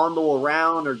doesn't fondle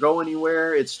around or go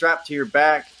anywhere. It's strapped to your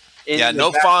back.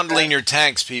 No fondling your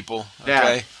tanks, people.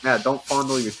 Okay? Yeah, don't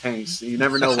fondle your tanks. You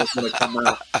never know what's going to come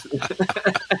out.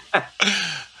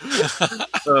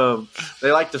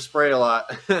 They like to spray a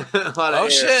lot. A lot of air.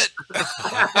 Shit. A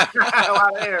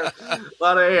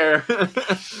lot of air.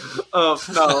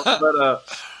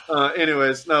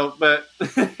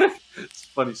 It's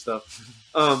funny stuff.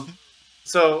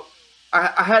 So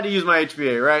I had to use my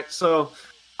HPA, right? So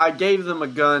I gave them a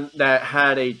gun that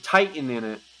had a Titan in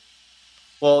it.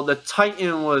 Well, the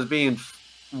Titan was being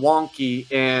wonky,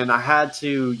 and I had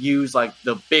to use like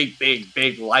the big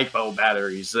LiPo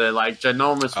batteries, the like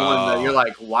ginormous one that you're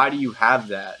like, why do you have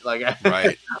that? Like,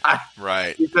 right,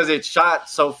 right, because it shot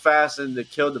so fast and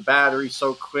it killed the battery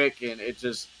so quick, and it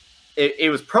just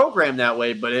it was programmed that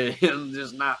way, but it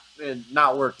just not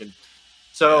working.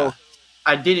 So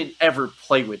I didn't ever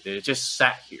play with it. It just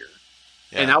sat here.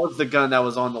 Yeah. And that was the gun that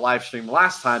was on the live stream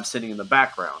last time, sitting in the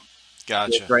background.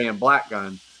 Gotcha. The gray and black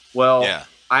gun. Well,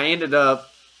 I ended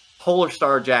up Polar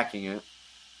Star jacking it.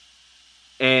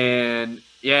 And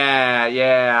Rogue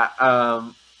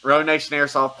Nation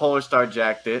Airsoft Polar Star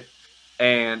jacked it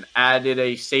and added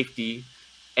a safety.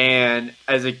 And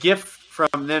as a gift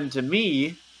from them to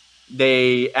me,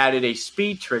 they added a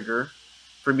speed trigger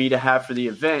for me to have for the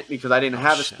event because I didn't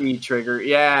have a speed trigger.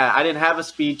 Yeah, I didn't have a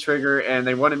speed trigger, and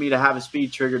they wanted me to have a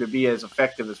speed trigger to be as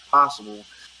effective as possible.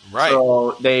 Right.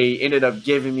 So they ended up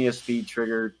giving me a speed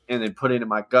trigger and then put it in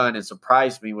my gun and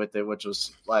surprised me with it, which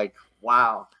was like,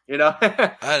 wow.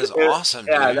 That is awesome,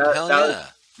 dude.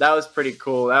 That was pretty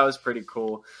cool.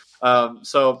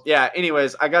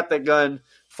 Anyways, I got that gun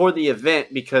for the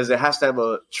event because it has to have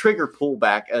a trigger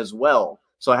pullback as well.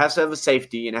 So it has to have a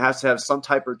safety, and it has to have some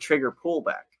type of trigger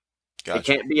pullback. Gotcha. It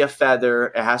can't be a feather.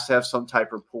 It has to have some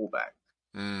type of pullback.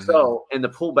 Mm-hmm. So, and the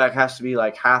pullback has to be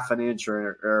like half an inch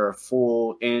or a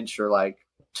full inch or like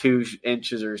 2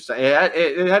 inches or something.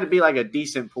 It had to be like a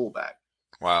decent pullback.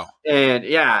 Wow. And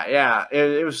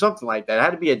it was something like that. It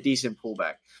had to be a decent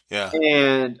pullback. Yeah.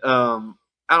 And I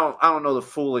don't know the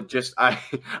full.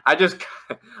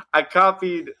 I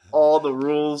copied all the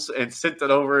rules and sent it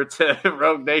over to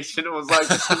Rogue Nation. It was like,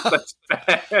 that's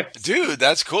bad. Dude,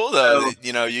 that's cool though.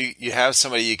 You have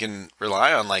somebody you can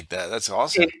rely on like that. That's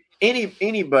awesome.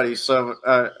 Anybody. So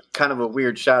kind of a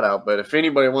weird shout out, but if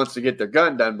anybody wants to get their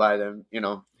gun done by them,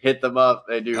 hit them up.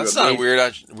 They do. That's not weird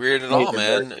at all,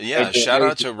 man. Yeah. Shout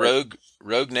out to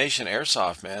Rogue Nation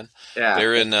Airsoft, man. Yeah.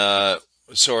 They're in.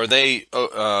 So are they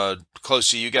close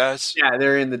to you guys? Yeah,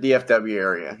 they're in the DFW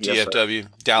area. DFW,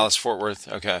 Dallas, Fort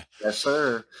Worth. Okay. Yes,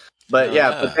 sir. But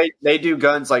but they do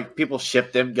guns, like people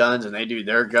ship them guns and they do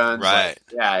their guns. Right.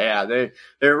 Like,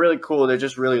 they're really cool. They're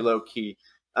just really low key.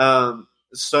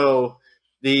 So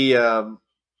the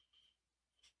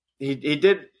he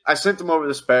did. I sent them over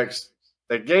the specs.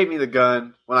 They gave me the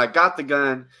gun. When I got the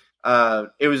gun,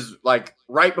 it was like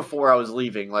right before I was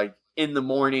leaving. Like in the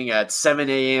morning at 7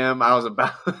 a.m. I was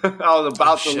about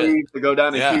to leave to go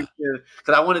down to Houston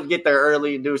because I wanted to get there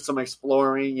early and do some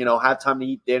exploring. You know, have time to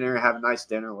eat dinner, have a nice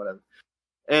dinner, whatever.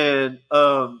 And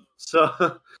so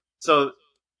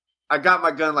I got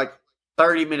my gun like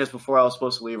 30 minutes before I was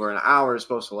supposed to leave, or an hour is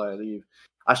supposed to leave.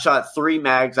 I shot 3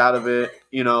 mags out of it.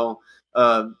 You know,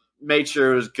 made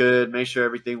sure it was good, made sure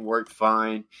everything worked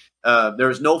fine. There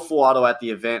was no full auto at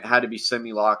the event; it had to be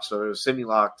semi-locked, so it was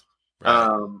semi-locked.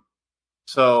 Right.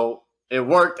 So it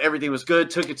worked. Everything was good.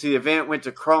 Took it to the event. Went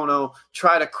to chrono.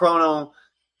 Tried a chrono.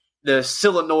 The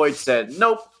solenoid said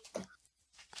nope.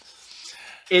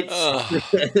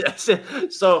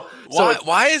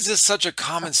 Why is this such a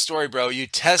common story, bro? You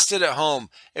tested at home.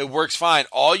 It works fine.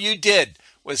 All you did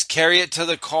was carry it to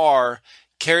the car,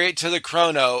 carry it to the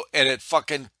chrono, and it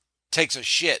fucking takes a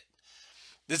shit.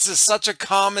 This is such a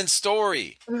common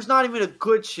story. There's not even a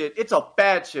good shit. It's a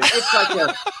bad shit. It's like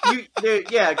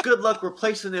good luck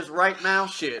replacing this right now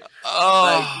shit.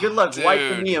 Oh, like, good luck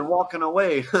wiping me and walking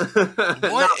away.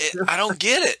 What? I don't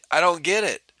get it.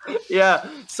 Yeah.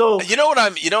 So you know what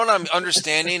I'm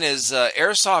understanding is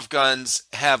airsoft guns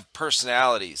have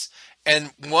personalities.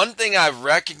 And one thing I've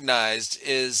recognized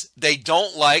is they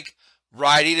don't like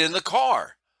riding in the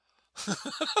car.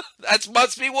 That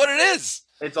must be what it is.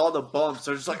 It's all the bumps.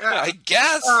 They're just like, I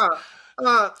guess. All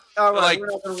right, like,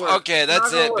 okay,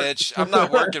 that's it, bitch. I'm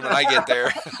not working when I get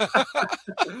there.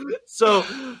 So.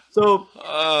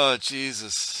 Oh,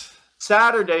 Jesus.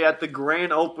 Saturday at the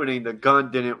grand opening, the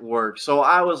gun didn't work. So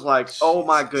I was like, oh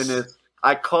my goodness.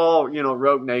 I call,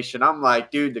 Rogue Nation. I'm like,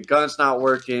 dude, the gun's not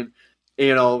working.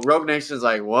 Rogue Nation's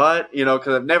like, what?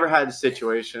 Because I've never had the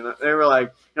situation. They were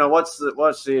like, what's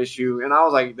the issue? And I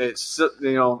was like,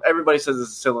 everybody says it's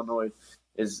a solenoid.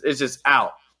 It's just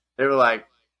out. They were like,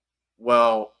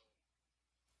 well,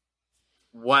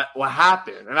 what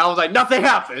happened? And I was like, nothing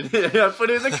happened. I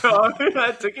put it in the car.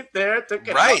 I took it there. Took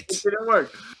it out. It didn't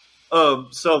work.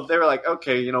 So they were like,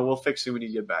 okay, we'll fix it when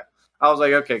you get back. I was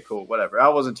like, okay, cool, whatever. I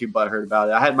wasn't too butthurt about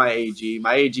it. I had my AG.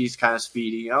 My AG's kind of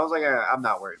speedy. I was like, I'm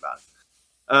not worried about it.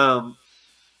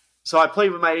 So I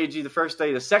played with my AG the first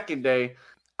day. The second day,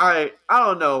 I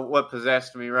don't know what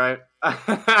possessed me, right?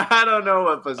 I don't know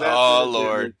what possessed me. Oh,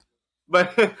 Lord.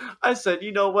 But I said,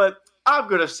 you know what? I'm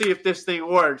going to see if this thing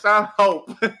works. I hope.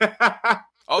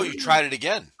 Oh, you tried it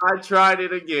again? I tried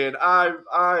it again. I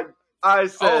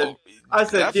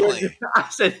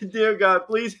said, dear God,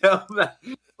 please help me.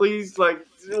 Please, whatever,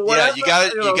 you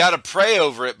got to pray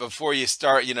over it before you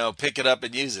start, pick it up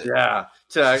and use it. Yeah.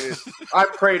 So I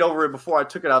prayed over it before I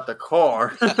took it out the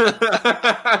car.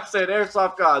 I said,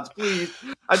 airsoft gods, please.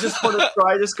 I just want to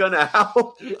try this gun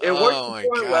out. It worked. Oh my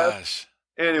gosh.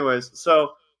 Anyways,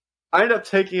 so I ended up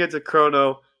taking it to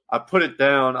chrono. I put it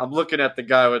down. I'm looking at the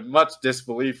guy with much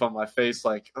disbelief on my face,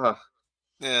 like, ugh.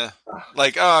 Yeah,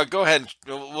 like, go ahead.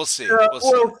 We'll see. Yeah,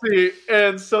 we'll see.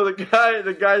 And so the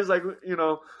guy's like,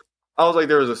 I was like,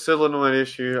 there was a solenoid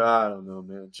issue. I don't know,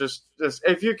 man. Just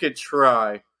if you could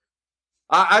try.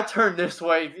 I turned this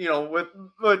way,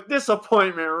 with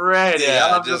disappointment ready.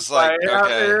 Yeah, I'm just like,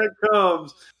 okay. Here it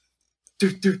comes.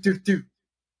 Do. Do.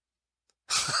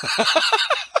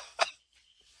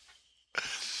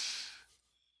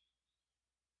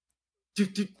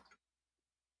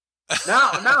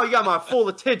 Now you got my full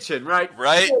attention, right?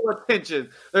 Right. Full attention.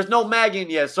 There's no mag in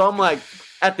yet, so I'm like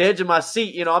at the edge of my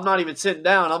seat. I'm not even sitting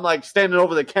down. I'm like standing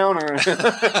over the counter.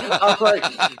 I'm like,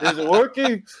 is it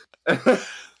working?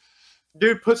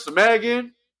 Dude puts the mag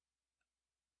in.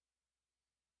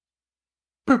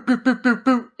 Boop, boop, boop, boop,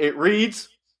 boop. It reads.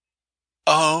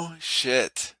 Oh,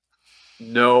 shit.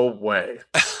 No way.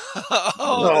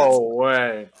 No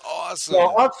way. Awesome.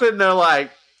 So I'm sitting there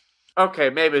like, okay,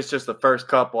 maybe it's just the first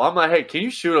couple. I'm like, hey, can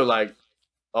you shoot a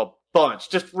bunch?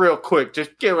 Just real quick.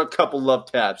 Just give it a couple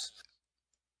love taps.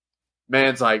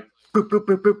 Man's like, boop, boop,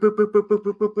 boop, boop, boop, boop, boop, boop,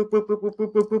 boop, boop, boop, boop, boop,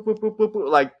 boop, boop, boop, boop, boop,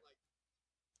 like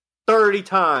 30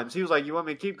 times. He was like, you want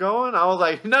me to keep going? I was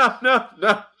like, no.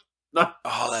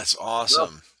 Oh, that's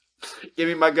awesome. No. Give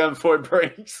me my gun before it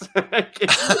breaks.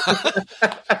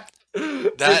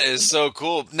 That is so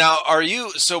cool. Now,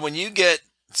 when you get,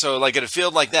 like at a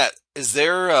field like that, is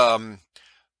there,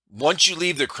 once you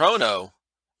leave the chrono,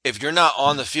 if you're not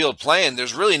on the field playing,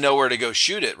 there's really nowhere to go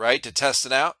shoot it, right? To test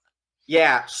it out?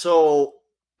 Yeah. So,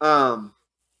 on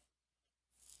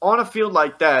a field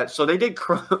like that, so they did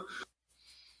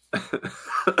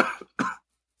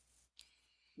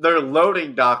their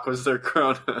loading dock was their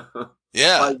chrono.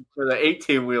 Yeah. Like for the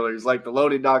 18-wheelers, like the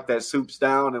loading dock that swoops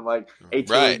down and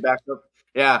 18-wheelers back up.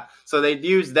 Yeah. So they'd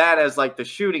use that as the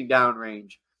shooting down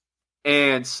range.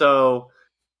 And so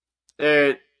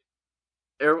it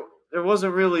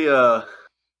really a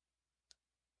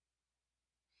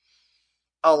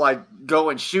like go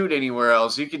and shoot anywhere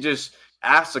else. You could just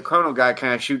ask the chrono guy,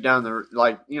 kind of shoot down the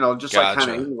just like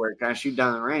kind of anywhere, kind of shoot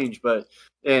down the range. But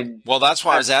well, that's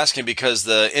why I was asking, because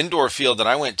the indoor field that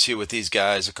I went to with these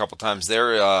guys a couple times,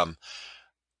 there's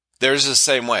the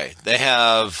same way. They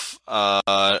have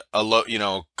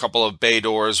couple of bay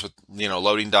doors with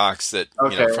loading docks that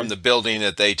from the building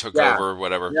that they took over or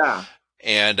whatever. Yeah.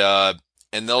 And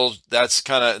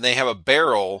they have a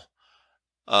barrel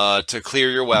to clear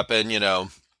your weapon,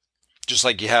 just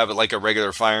like you have it like a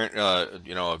regular fire,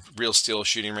 a real steel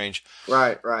shooting range.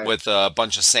 Right. With a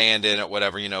bunch of sand in it,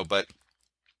 whatever, but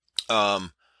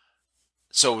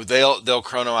so they'll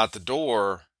chrono out the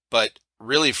door, but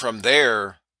really from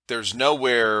there's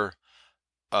nowhere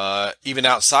even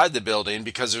outside the building,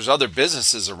 because there's other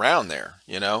businesses around there,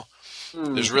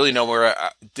 There's really nowhere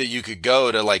that you could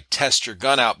go to like test your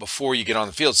gun out before you get on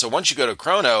the field. So once you go to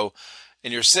chrono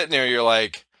and you're sitting there, you're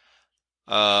like,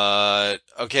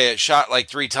 okay, it shot like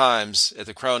 3 times at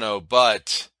the chrono,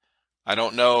 but I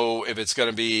don't know if it's going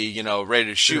to be, ready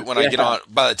to shoot when I get on,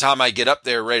 by the time I get up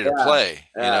there ready to play,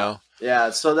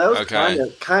 Yeah. So that was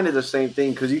kind of the same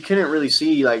thing, because you couldn't really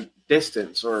see like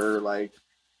distance, or like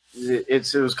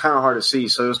it was kind of hard to see.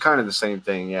 So it was kind of the same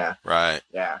thing. Yeah. Right.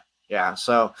 Yeah.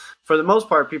 So for the most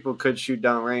part, people could shoot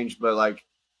down range, but like,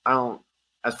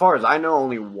 as far as I know,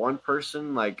 only one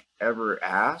person like ever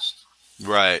asked.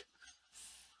 Right.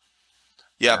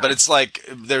 Yeah, but it's like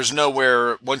there's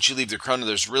nowhere, once you leave the chrono,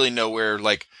 there's really nowhere,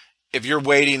 like if you're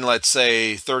waiting, let's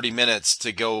say 30 minutes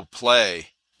to go play.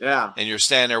 Yeah. And you're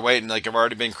standing there waiting, like I've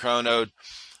already been chronoed.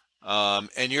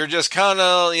 And you're just kind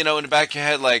of, in the back of your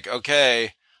head, like,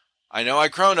 okay, I know I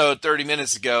chronoed 30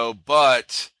 minutes ago,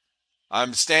 but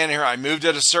I'm standing here. I moved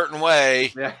it a certain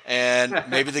way, and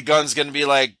maybe the gun's going to be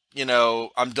like,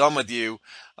 I'm done with you.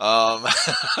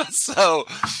 So,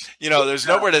 there's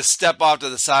nowhere to step off to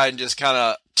the side and just kind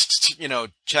of,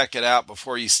 check it out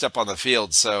before you step on the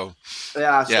field. So, they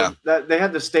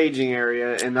had the staging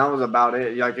area, and that was about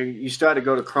it. Like, you still had to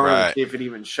go to chrono to see if it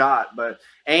even shot.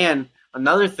 And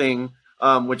another thing,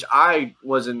 which I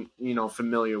wasn't,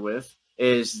 familiar with,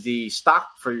 is the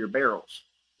stock for your barrels,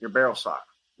 your barrel stock.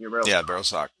 Barrel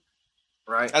stock.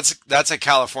 Right. That's a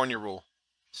California rule.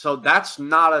 So that's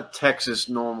not a Texas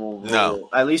normal rule. No.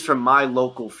 At least from my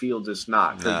local fields, it's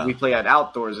not. Because we play at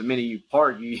outdoors. The minute you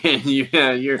park,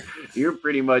 you're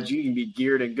pretty much, you can be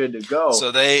geared and good to go.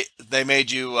 So they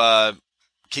made you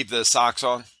keep the socks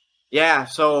on? Yeah.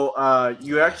 So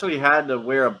you actually had to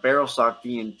wear a barrel stock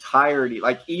the entirety.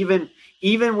 Like even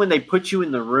when they put you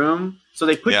in the room. So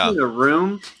they put you in the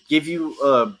room, give you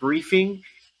a briefing,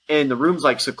 and the room's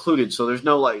like secluded. So there's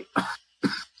no like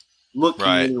looking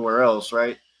anywhere else,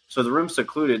 right? So the room's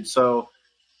secluded. So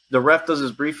the ref does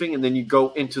his briefing, and then you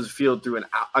go into the field through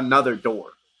another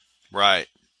door. Right.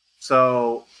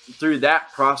 So through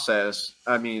that process,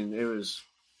 I mean, it was.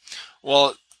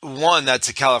 Well, one, that's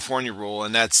a California rule,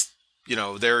 and that's,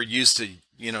 they're used to,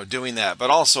 doing that. But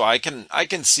also I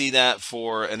can see that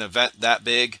for an event that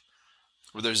big,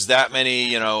 where there's that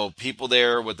many, people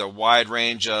there with a wide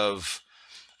range of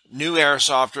new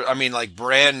airsofters. I mean, like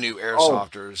brand new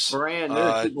airsofters. Brand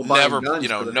new. People never, guns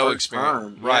no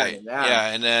experience. Time. Right. Yeah.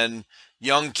 And then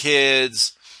young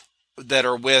kids that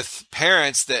are with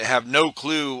parents that have no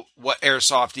clue what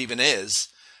airsoft even is,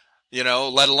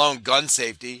 let alone gun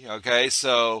safety. Okay.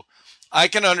 So I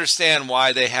can understand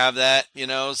why they have that,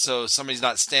 so somebody's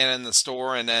not standing in the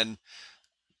store and then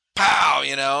pow,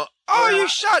 oh, you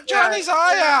shot Johnny's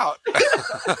eye out.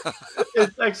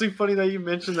 It's actually funny that you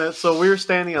mentioned that. So we were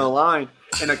standing in a line,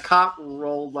 and a cop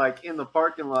rolled like in the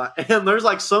parking lot, and there's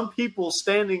like some people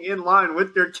standing in line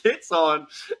with their kits on.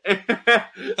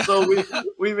 So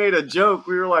we made a joke.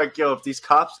 We were like, "Yo, if these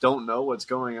cops don't know what's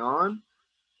going on,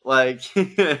 like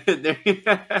they're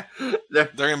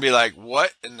gonna be like,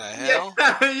 what in the hell?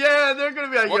 Yeah, they're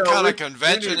gonna be like, what kind of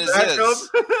convention is this?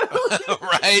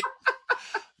 Right."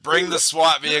 Bring the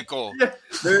SWAT vehicle. Yeah,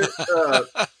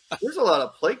 there's a lot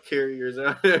of plate carriers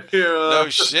out there. No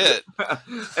shit.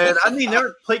 And I mean, there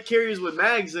were plate carriers with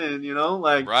mags in,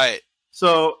 like. Right.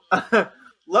 So,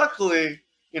 luckily,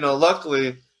 we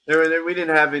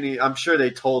didn't have any. I'm sure they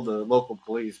told the local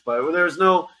police, but there was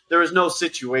no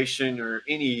situation or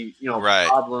any,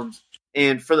 problems.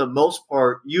 And for the most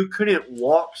part, you couldn't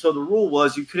walk. So the rule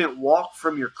was you couldn't walk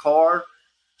from your car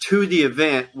to the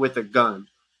event with a gun.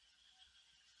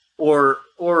 Or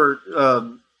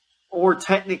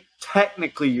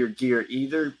technically your gear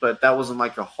either, but that wasn't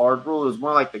like a hard rule. It was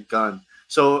more like the gun.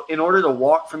 So in order to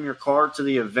walk from your car to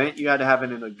the event, you had to have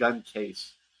it in a gun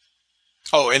case.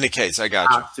 Oh, in the case, I got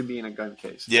you. Have to be in a gun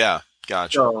case. Yeah,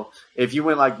 gotcha. So if you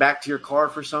went like back to your car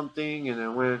for something and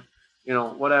then went,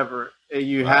 whatever,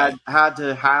 you Right. had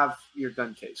to have your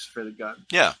gun case for the gun.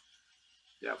 Yeah.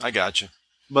 Yeah. I got you.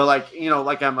 But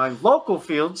like at my local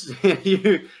fields,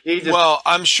 you just Well,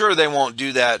 I'm sure they won't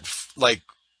do that like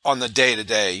on the day to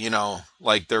day,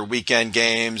 like their weekend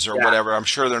games or whatever. I'm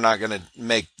sure they're not going to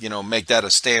make that a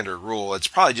standard rule. It's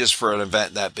probably just for an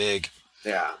event that big.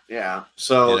 yeah.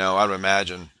 So I would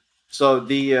imagine. So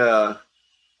the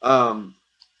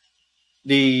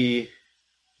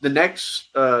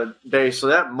next day, so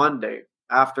that Monday,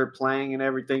 after playing and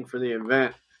everything for the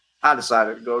event, I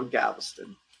decided to go to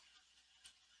Galveston.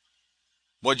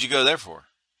 What'd you go there for?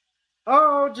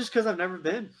 Oh, just because I've never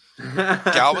been.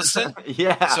 Galveston?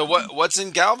 Yeah. So what's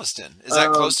in Galveston? Is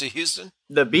that close to Houston?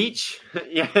 The beach?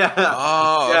 Yeah.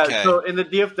 Oh, okay. Yeah, so in the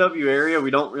DFW area,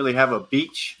 we don't really have a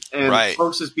beach. And Right. the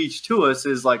closest beach to us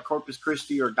is like Corpus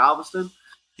Christi or Galveston.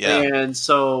 Yeah. And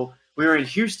so we were in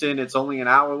Houston. It's only an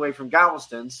hour away from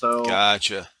Galveston. So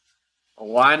Gotcha.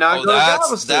 why not go to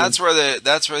Galveston? That's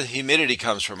where the humidity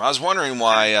comes from. I was wondering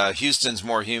why Houston's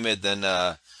more humid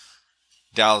than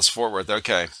Dallas Fort Worth.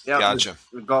 Okay. Yeah, Gotcha.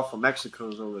 The Gulf of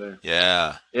Mexico's over there.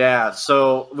 Yeah. Yeah.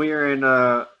 So we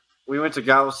went to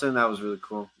Galveston. That was really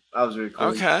cool.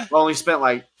 Okay. We only spent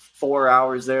like 4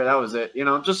 hours there. That was it.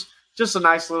 Just a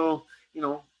nice little,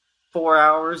 4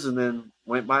 hours, and then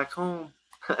went back home.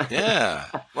 Yeah.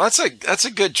 Well, that's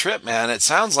a good trip, man. It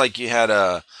sounds like you had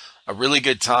a really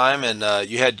good time, and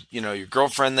you had your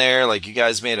girlfriend there. Like you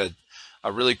guys made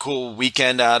a really cool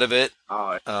weekend out of it.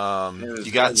 Oh,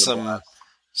 You got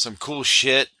some cool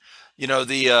shit.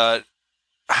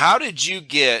 How did you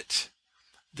get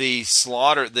the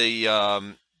slaughter,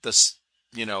 the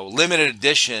limited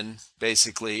edition,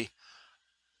 basically,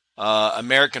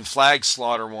 American flag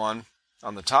slaughter one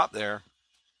on the top there?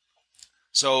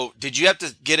 So did you have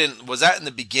to get in? Was that in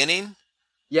the beginning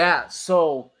yeah.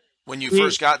 So when you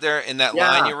first got there in that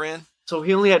line you were in? So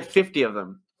he only had 50 of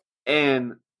them,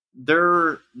 and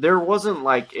there wasn't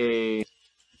like a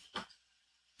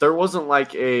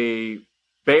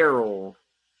barrel.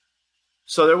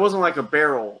 So there wasn't like a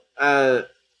barrel,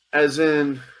 as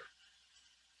in.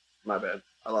 My bad.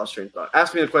 I lost train of thought.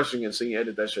 Ask me the question again so you can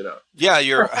edit that shit out. Yeah,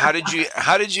 how did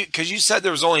you, because you said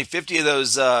there was only 50 of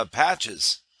those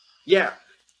patches. Yeah.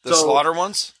 The slaughter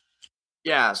ones?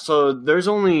 Yeah, so there's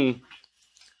only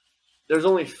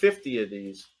 50 of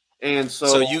these. And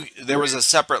so there was a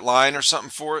separate line or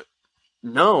something for it?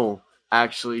 No,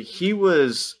 actually, he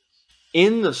was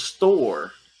in the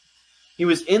store. The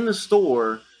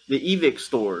Evic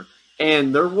store,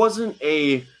 and there wasn't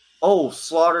a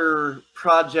Slaughter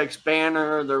Projects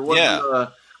banner. There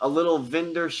wasn't a little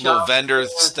vendor shop. Little vendor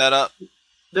set up.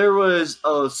 There was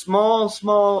a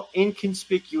small,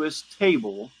 inconspicuous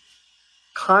table,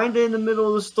 kind of in the middle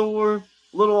of the store, a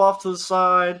little off to the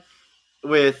side,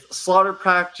 with Slaughter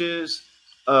Project.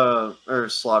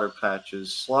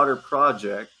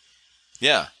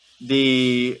 Yeah.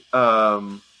 The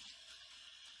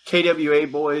KWA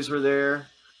boys were there,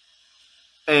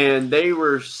 and they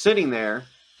were sitting there,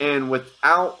 and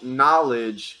without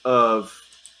knowledge of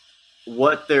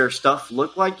what their stuff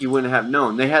looked like, you wouldn't have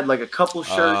known. They had like a couple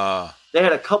shirts. They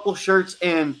had a couple shirts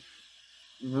and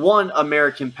one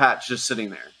American patch just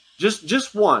sitting there.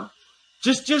 Just one.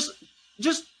 Just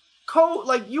cold.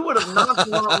 Like you would have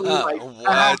nonchalantly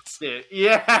passed it.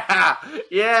 Yeah.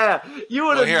 You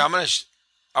would have. Well, here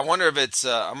I wonder if it's.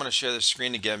 I'm gonna share the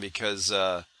screen again because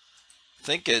I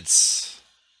think it's.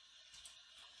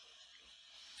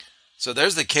 So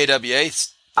there's the KWA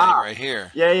thing right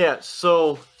here. Yeah.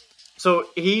 So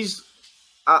he's.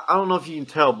 I don't know if you can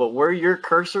tell, but where your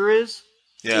cursor is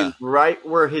right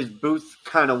where his booth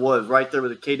kind of was, right there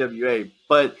with the KWA.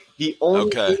 But the only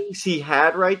things he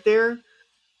had right there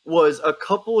was a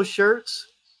couple of shirts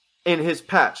and his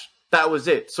patch. That was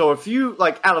it. So if you,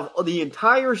 out of the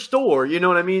entire store, you know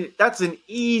what I mean? That's an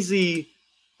easy,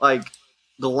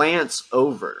 glance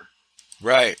over.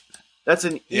 Right. That's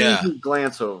an easy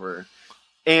glance over.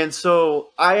 And so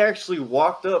I actually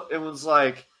walked up and was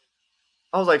like,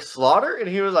 Slaughter? And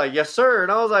he was like, yes, sir.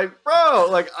 And I was like,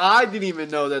 bro, I didn't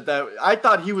even know that I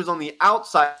thought he was on the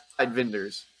outside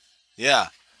vendors. Yeah.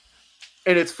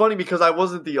 And it's funny because I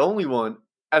wasn't the only one.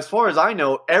 As far as I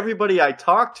know, everybody I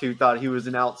talked to thought he was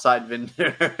an outside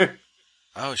vendor.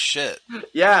 Oh, shit.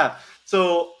 Yeah.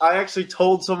 So I actually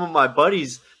told some of my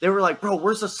buddies, they were like, bro,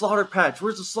 where's the Slaughter patch?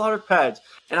 Where's the Slaughter patch?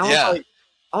 And I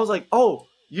was like, oh,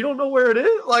 you don't know where it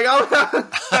is? I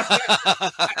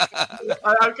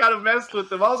kind of messed with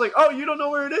them. I was like, oh, you don't know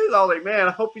where it is? I was like, man,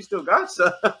 I hope you still got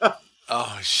some.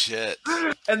 Oh shit!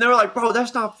 And they were like, "Bro,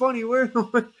 that's not funny. Where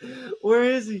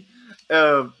is he?"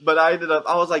 But I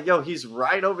was like, "Yo, he's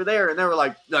right over there," and they were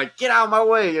like, "Get out of my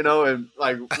way," and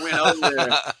like went over there.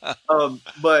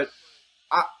 But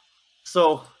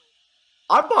so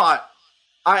I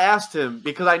asked him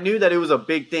because I knew that it was a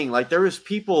big thing. Like there was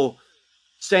people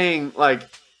saying like,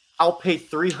 "I'll pay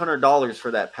 $300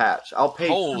 for that patch. I'll pay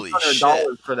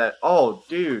 $200 for that." Oh,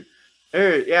 dude.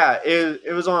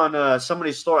 It was on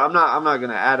somebody's story. I'm not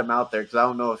gonna add him out there because I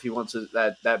don't know if he wants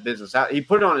that business out. He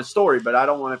put it on his story, but I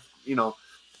don't want to,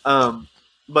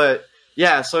 But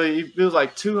yeah, so it was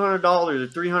like $200 or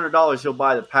 $300. He'll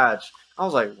buy the patch. I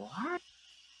was like, what?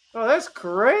 Oh, that's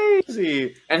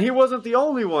crazy! And he wasn't the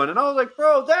only one. And I was like,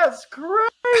 bro, that's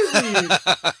crazy.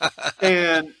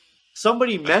 And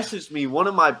somebody messaged me, one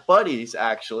of my buddies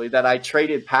actually that I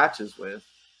traded patches with.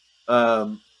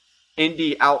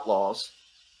 Indie Outlaws.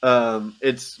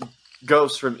 It's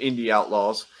Ghost from Indie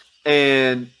Outlaws.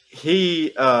 And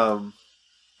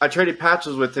I traded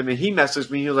patches with him and he messaged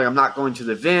me. He was like, I'm not going to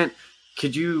the event.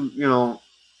 Could you,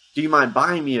 do you mind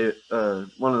buying me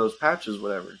one of those patches,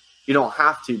 whatever? You don't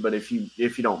have to, but if you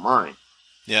don't mind.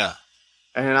 Yeah.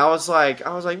 And I was like,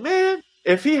 man,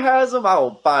 if he has them, I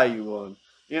will buy you one,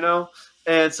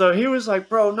 And so he was like,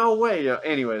 bro, no way.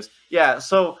 Anyways, yeah,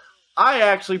 so I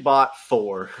actually bought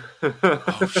 4.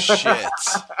 Oh, shit.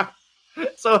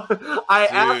 So I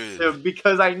asked him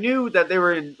because I knew that they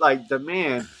were in like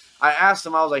demand. I asked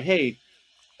him, I was like, hey,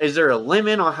 is there a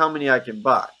limit on how many I can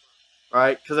buy?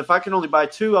 Right? Because if I can only buy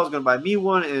 2, I was going to buy me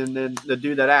one and then the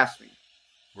dude that asked me.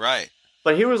 Right.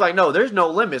 But he was like, no, there's no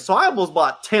limit. So I almost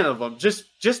bought 10 of them just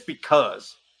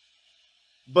because.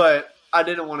 But I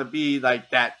didn't want to be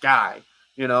like that guy.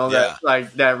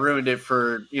 That ruined it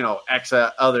for, X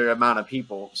other amount of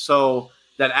people. So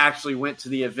that actually went to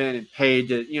the event and paid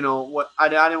to, I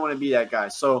didn't want to be that guy.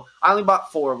 So I only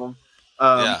bought 4 of them.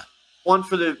 One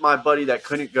for my buddy that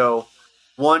couldn't go.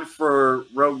 One for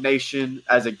Rogue Nation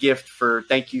as a gift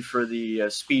thank you for the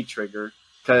speed trigger.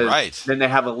 Because then they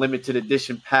have a limited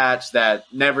edition patch that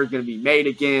never going to be made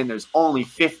again. There's only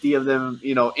 50 of them,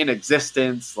 in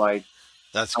existence. Like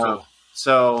that's cool.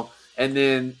 And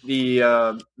then the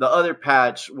other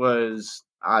patch was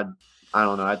I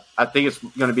don't know. I think it's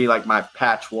going to be like my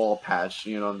patch wall patch,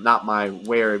 not my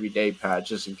wear everyday patch,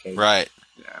 just in case. Right.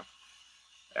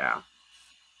 Yeah.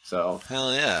 So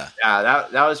hell yeah. Yeah,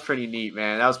 that was pretty neat,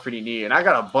 man. That was pretty neat. And I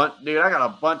got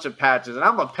a bunch of patches, and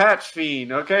I'm a patch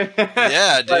fiend. Okay.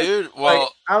 Yeah, dude.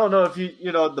 Well, I don't know if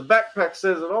the backpack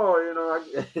says it all.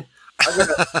 I got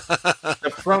the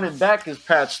front and back is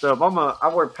patched up. I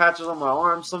wear patches on my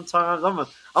arms sometimes. I'm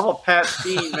a patch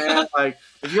fiend, man. Like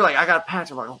if you're like, I got a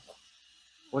patch, I'm like, oh,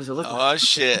 what does it look like? Oh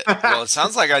shit! Well, it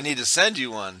sounds like I need to send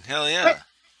you one. Hell yeah!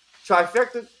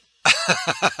 Trifecta.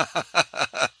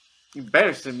 You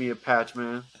better send me a patch,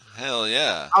 man. Hell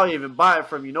yeah! I'll even buy it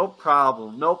from you. No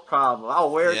problem. No problem.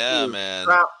 I'll wear it. Yeah, man.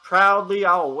 Proudly,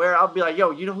 I'll wear it. I'll be like,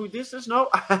 yo, you know who this is? No.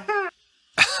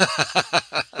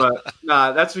 But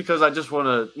nah, that's because I just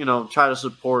want to, try to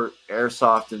support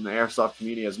airsoft and the airsoft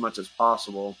community as much as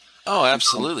possible. Oh,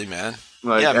 absolutely, man.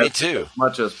 Like, yeah, me too. As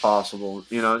much as possible,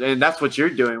 and that's what you're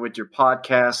doing with your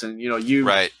podcast and, you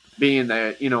being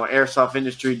the, airsoft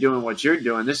industry doing what you're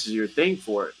doing. This is your thing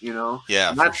for it,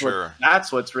 Yeah, for sure.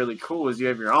 That's what's really cool is you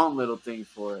have your own little thing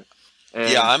for it. And,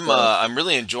 yeah, I'm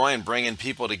really enjoying bringing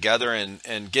people together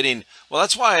and getting. Well,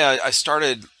 that's why I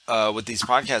started with these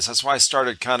podcasts. That's why I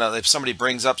started kind of if somebody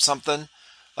brings up something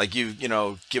like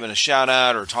giving a shout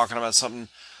out or talking about something.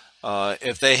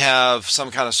 If they have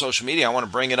some kind of social media, I want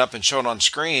to bring it up and show it on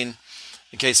screen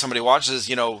in case somebody watches.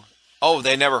 Oh,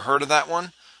 they never heard of that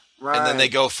one, right? And then they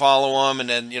go follow them, and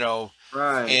then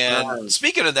right. And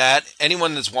speaking of that,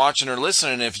 anyone that's watching or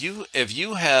listening, if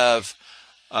you have,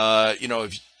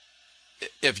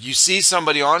 if you see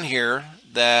somebody on here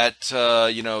that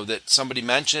that somebody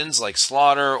mentions, like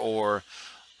Slaughter or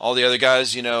all the other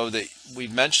guys that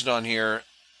we've mentioned on here,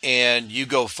 and you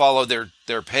go follow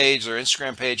their page, their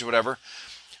Instagram page or whatever,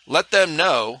 let them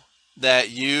know that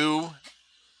you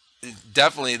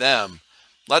definitely them.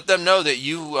 Let them know that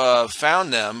you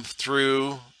found them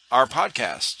through our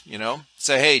podcast.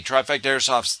 Say, hey, Trifecta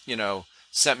Airsoft,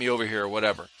 sent me over here or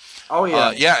whatever. Oh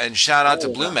yeah, yeah, and shout out to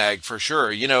Blue Mag for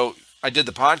sure. I did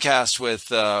the podcast with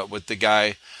the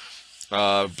guy,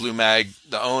 Blue Mag,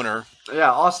 the owner.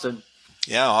 Yeah, Austin.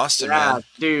 Yeah, Austin, man.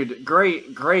 Dude,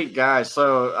 great guy.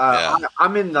 So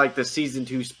I'm in like the season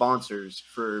 2 sponsors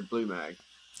for Blue Mag.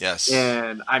 Yes.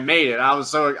 And I made it.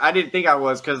 I didn't think I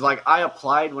was because like I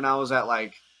applied when I was at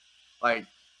like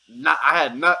I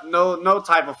had no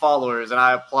type of followers, and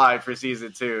I applied for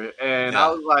season 2. And I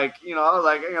was like,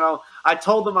 I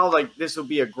told them, I was like, this will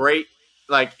be a great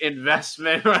like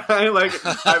investment, right? Like,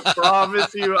 I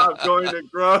promise you, I'm going to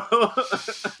grow.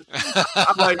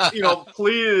 I'm like,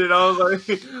 pleaded. I was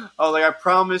like, I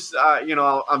promise,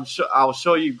 I'll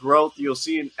show you growth. You'll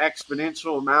see an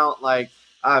exponential amount. Like,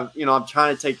 I'm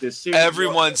trying to take this seriously.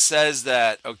 Everyone says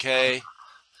that. Okay.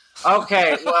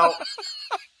 Okay. Well,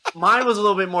 mine was a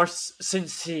little bit more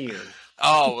sincere.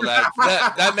 Oh, well,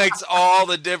 that makes all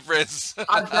the difference.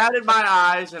 I batted my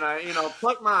eyes and I,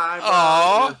 plucked my eyebrows.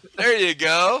 Oh, there you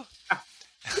go.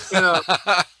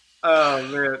 Oh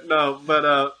man, no,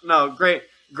 but no, great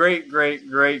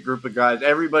group of guys.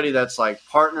 Everybody that's like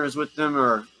partners with them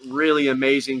are really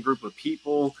amazing group of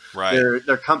people. Right.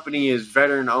 Their company is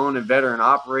veteran owned and veteran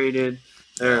operated.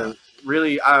 They're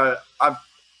really, I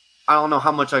don't know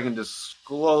how much I can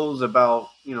disclose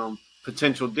about,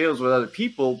 potential deals with other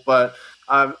people, but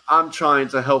I'm trying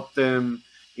to help them,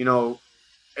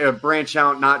 branch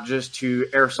out not just to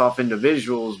airsoft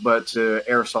individuals, but to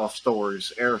airsoft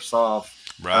stores, airsoft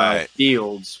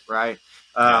fields, right?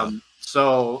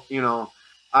 So,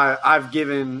 I've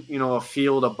given, a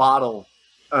field a bottle,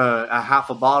 a half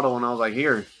a bottle, and I was like,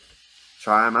 here,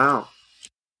 try them out.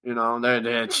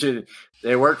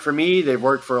 They work for me. They've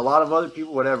worked for a lot of other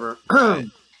people, whatever. Right.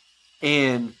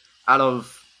 And out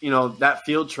of, that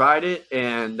field tried it,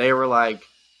 and they were like,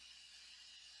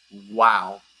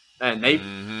 wow. And they,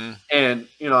 and,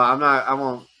 I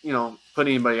won't, put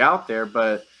anybody out there,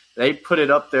 but they put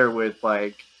it up there with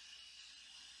like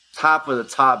top of the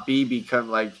top BB,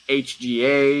 like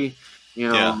HGA,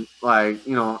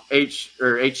 HGA,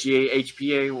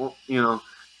 HPA,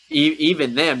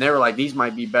 even them, they were like, these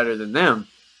might be better than them.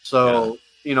 So,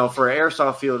 for an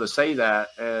airsoft field to say that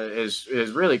is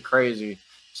really crazy.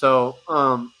 So,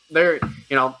 they're,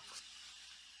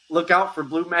 look out for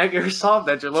Blue Mag Airsoft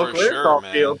at your local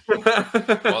airsoft field.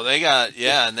 Well, they've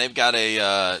got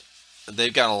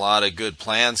a lot of good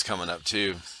plans coming up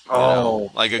too.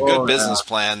 Like a good business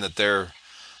plan that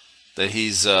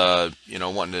he's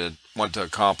wanting to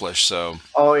accomplish. So.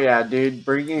 Oh yeah, dude,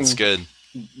 it's good.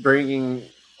 Bringing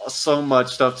so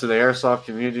much stuff to the airsoft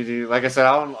community. Like I said,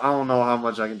 I don't know how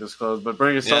much I can disclose, but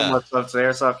bringing so much stuff to the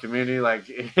airsoft community. Like,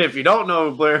 if you don't know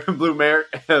who Blue Mag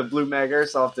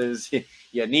Airsoft is,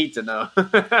 you need to know.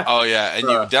 Oh yeah, and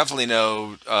you definitely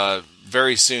know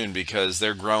very soon because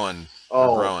they're growing.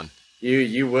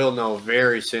 You will know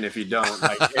very soon if you don't.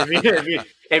 Like,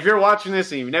 if you're watching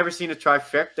this and you've never seen a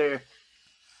Trifecta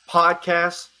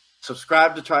podcast,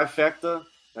 subscribe to Trifecta.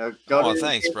 Go to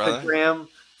Instagram, brother.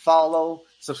 Follow.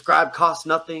 Subscribe costs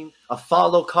nothing. A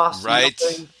follow costs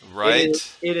nothing. Right.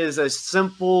 It is a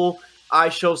simple, I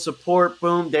show support,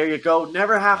 boom, there you go.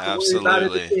 Never have to worry about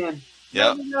it again.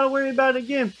 Yep. Never got to worry about it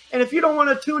again. And if you don't want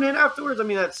to tune in afterwards, I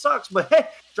mean, that sucks, but hey,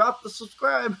 drop the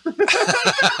subscribe.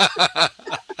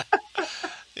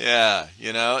 Yeah,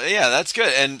 that's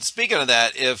good. And speaking of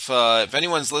that, if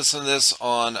anyone's listening to this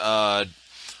on a,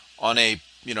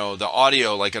 the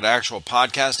audio, like an actual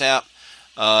podcast app,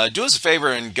 do us a favor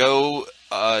and go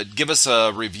give us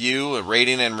a review, a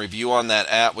rating and review on that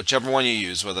app, whichever one you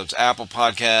use, whether it's Apple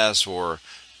Podcasts or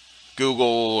Google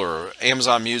or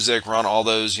Amazon Music. We're on all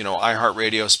those,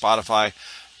 iHeartRadio, Spotify.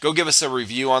 Go give us a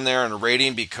review on there and a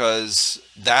rating, because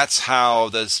that's how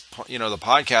this, the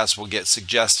podcast will get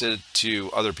suggested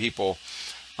to other people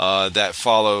that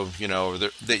follow,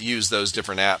 that use those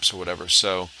different apps or whatever.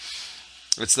 So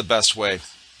it's the best way.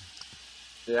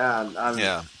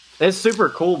 Yeah. It's super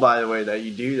cool, by the way, that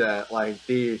you do that. Like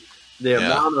the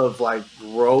amount of like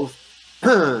growth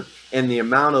and the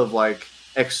amount of like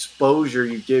exposure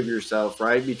you give yourself,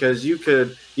 right? Because you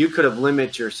could have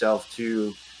limited yourself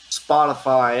to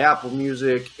Spotify, Apple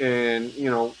Music, and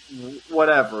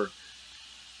whatever.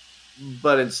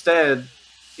 But instead,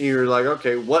 you're like,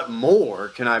 okay, what more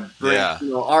can I bring?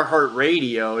 Our Heart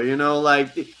Radio.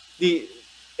 Like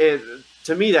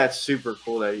to me, that's super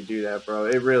cool that you do that, bro.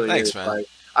 It really is. Man. Like,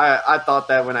 I thought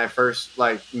that when I first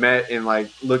like met and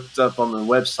like looked up on the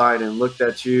website and looked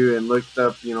at you and looked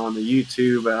up, on the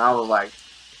YouTube, and I was like,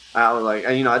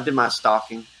 I did my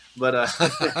stalking, but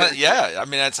yeah, I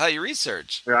mean, that's how you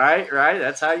research, right?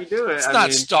 That's how you do it. It's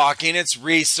not stalking; it's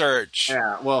research.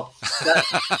 Yeah, well,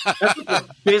 that's what the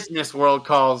business world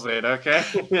calls it. Okay,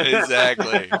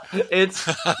 exactly. It's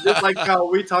just like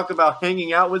how we talk about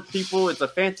hanging out with people. It's a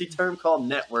fancy term called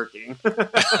networking.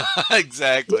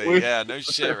 Exactly. Yeah, no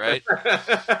shit, right?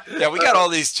 Yeah, we got all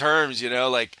these terms,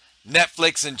 like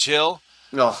Netflix and chill.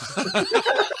 No.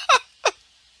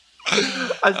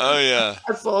 I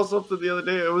saw something the other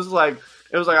day. It was like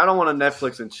It was like, I don't want to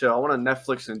Netflix and chill. I want to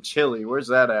Netflix and chili. Where's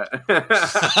that at?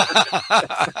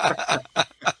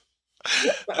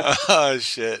 Oh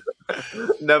shit!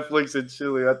 Netflix and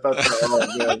chili. I thought that. Oh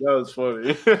man, that was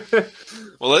funny.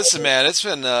 Well, listen, man, it's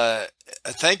been.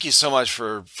 Thank you so much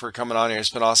for coming on here.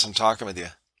 It's been awesome talking with you.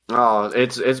 Oh,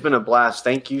 it's been a blast.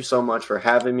 Thank you so much for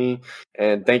having me,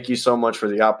 and thank you so much for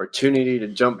the opportunity to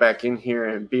jump back in here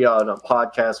and be on a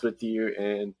podcast with you.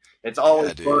 And it's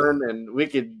always fun. And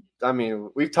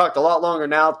we've talked a lot longer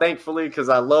now, thankfully, because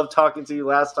I loved talking to you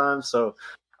last time. So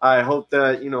I hope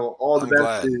that all the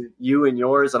best to you and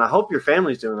yours, and I hope your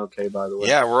family's doing okay. By the way,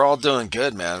 yeah, we're all doing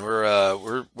good, man.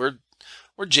 We're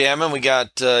jamming. We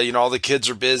got all the kids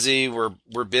are busy.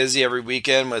 We're busy every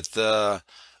weekend with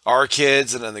our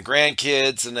kids and then the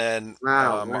grandkids, and then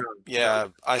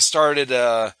I started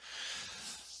a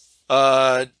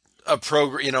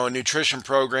program, a nutrition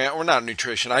program. Or not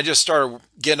nutrition. I just started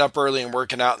getting up early and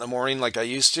working out in the morning like I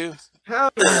used to.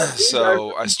 Hell yeah,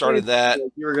 so I started that.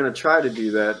 You were going to try to do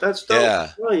that. That's dope.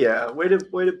 Yeah. Oh yeah. Way to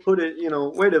put it.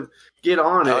 Way to get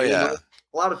on it. Oh yeah.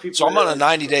 A lot of people. So I'm on a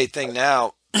 90-day thing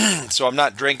now. So I'm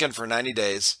not drinking for 90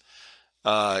 days.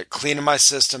 Cleaning my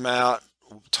system out.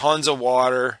 Tons of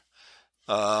water.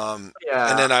 And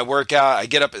then I work out. I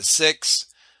get up at 6.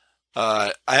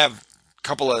 I have a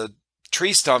couple of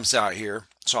tree stumps out here,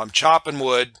 so I'm chopping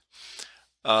wood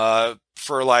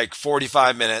for like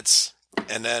 45 minutes.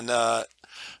 And then, wow.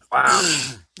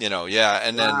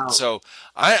 And then, so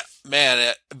by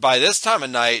this time of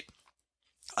night,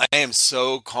 I am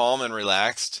so calm and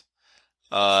relaxed,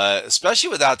 especially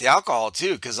without the alcohol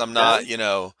too, because I'm not,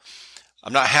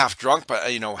 I'm not half drunk, but,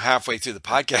 halfway through the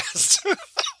podcast.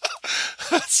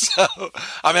 So,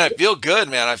 I feel good,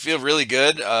 man. I feel really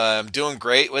good. I'm doing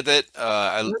great with it.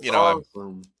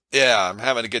 Awesome. I'm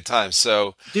having a good time.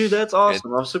 So, dude, that's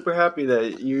awesome. I'm super happy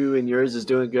that you and yours is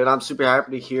doing good. I'm super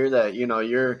happy to hear that,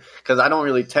 because I don't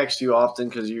really text you often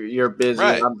because you're busy.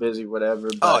 Right. And I'm busy, whatever.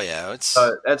 But,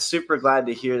 that's super glad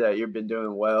to hear that you've been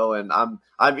doing well. And I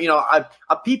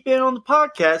peep in on the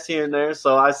podcast here and there.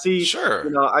 So I see,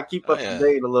 I keep up to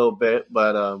date a little bit,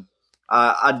 but,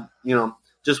 I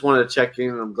just wanted to check in.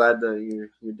 And I'm glad that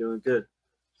you're doing good.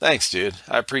 Thanks, dude.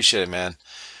 I appreciate it, man.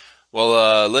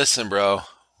 Well, listen, bro.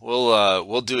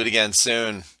 We'll do it again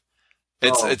soon.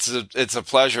 It's a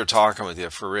pleasure talking with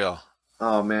you, for real.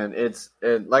 Oh man,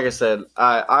 like I said,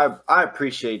 I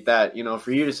appreciate that.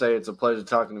 For you to say it's a pleasure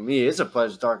talking to me, it's a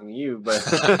pleasure talking to you. But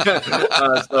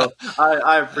so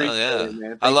I appreciate it,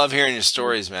 man. I love hearing your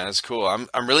stories, man. It's cool.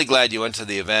 I'm really glad you went to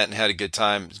the event and had a good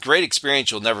time. It's a great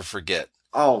experience you'll never forget.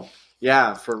 Oh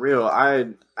yeah, for real. I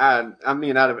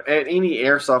mean, out of any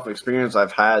airsoft experience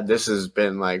I've had, this has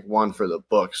been like one for the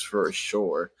books for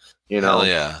sure. Hell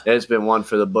yeah. It's been one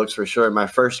for the books for sure. My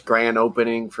first grand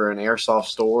opening for an airsoft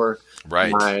store.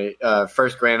 Right. My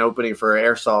first grand opening for an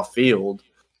airsoft field.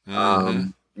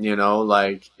 Mm-hmm.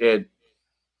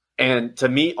 And to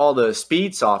meet all the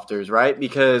speed softers, right?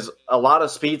 Because a lot of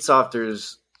speed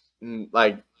softers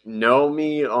know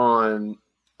me on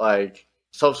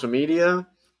social media.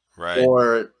 Right.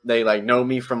 Or they know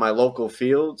me from my local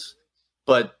fields,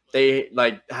 but they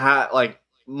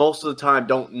most of the time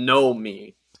don't know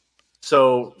me.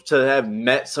 So to have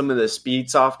met some of the speed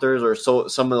softers or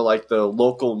some of the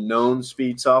local known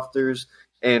speed softers,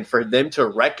 and for them to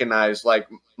recognize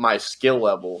my skill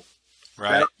level,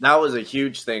 right? That was a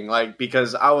huge thing.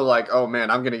 Because I was like, oh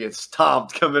man, I'm gonna get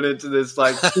stomped coming into this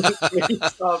speed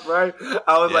stuff, right?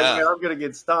 I was like, man, I'm gonna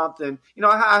get stomped, and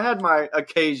I had my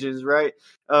occasions, right?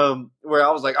 Where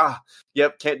I was like,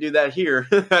 yep, can't do that here.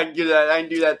 I can do that. I can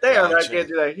do that there, but I can't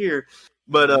do that here.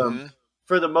 But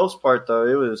for the most part, though,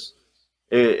 it was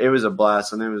a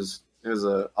blast, and it was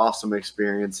an awesome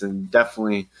experience, and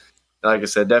definitely, like I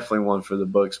said, definitely one for the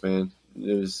books, man.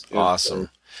 It was awesome.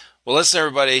 Well, listen,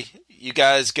 everybody, you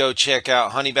guys go check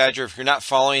out Honey Badger. If you're not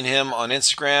following him on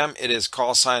Instagram, it is #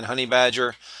 Honey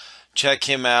Badger. Check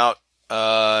him out,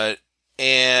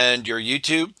 and your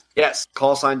YouTube. Yes,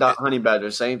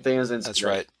 #honeybadger. Same thing as Instagram. That's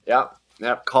right. Yep.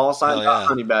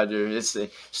 #honeybadger. It's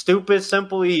stupid,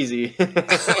 simple, easy.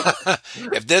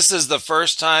 If this is the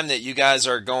first time that you guys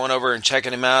are going over and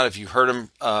checking him out, if you heard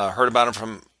about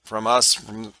him from us,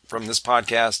 from this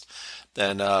podcast,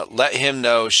 then let him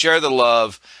know. Share the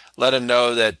love. Let him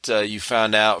know that you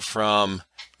found out from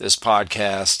this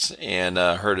podcast and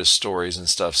heard his stories and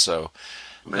stuff. So,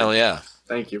 hell yeah.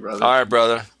 Thank you, brother. All right,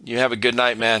 brother. You have a good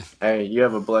night, man. Hey, you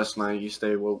have a blessed night. You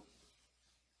stay woke.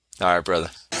 All right,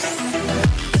 brother.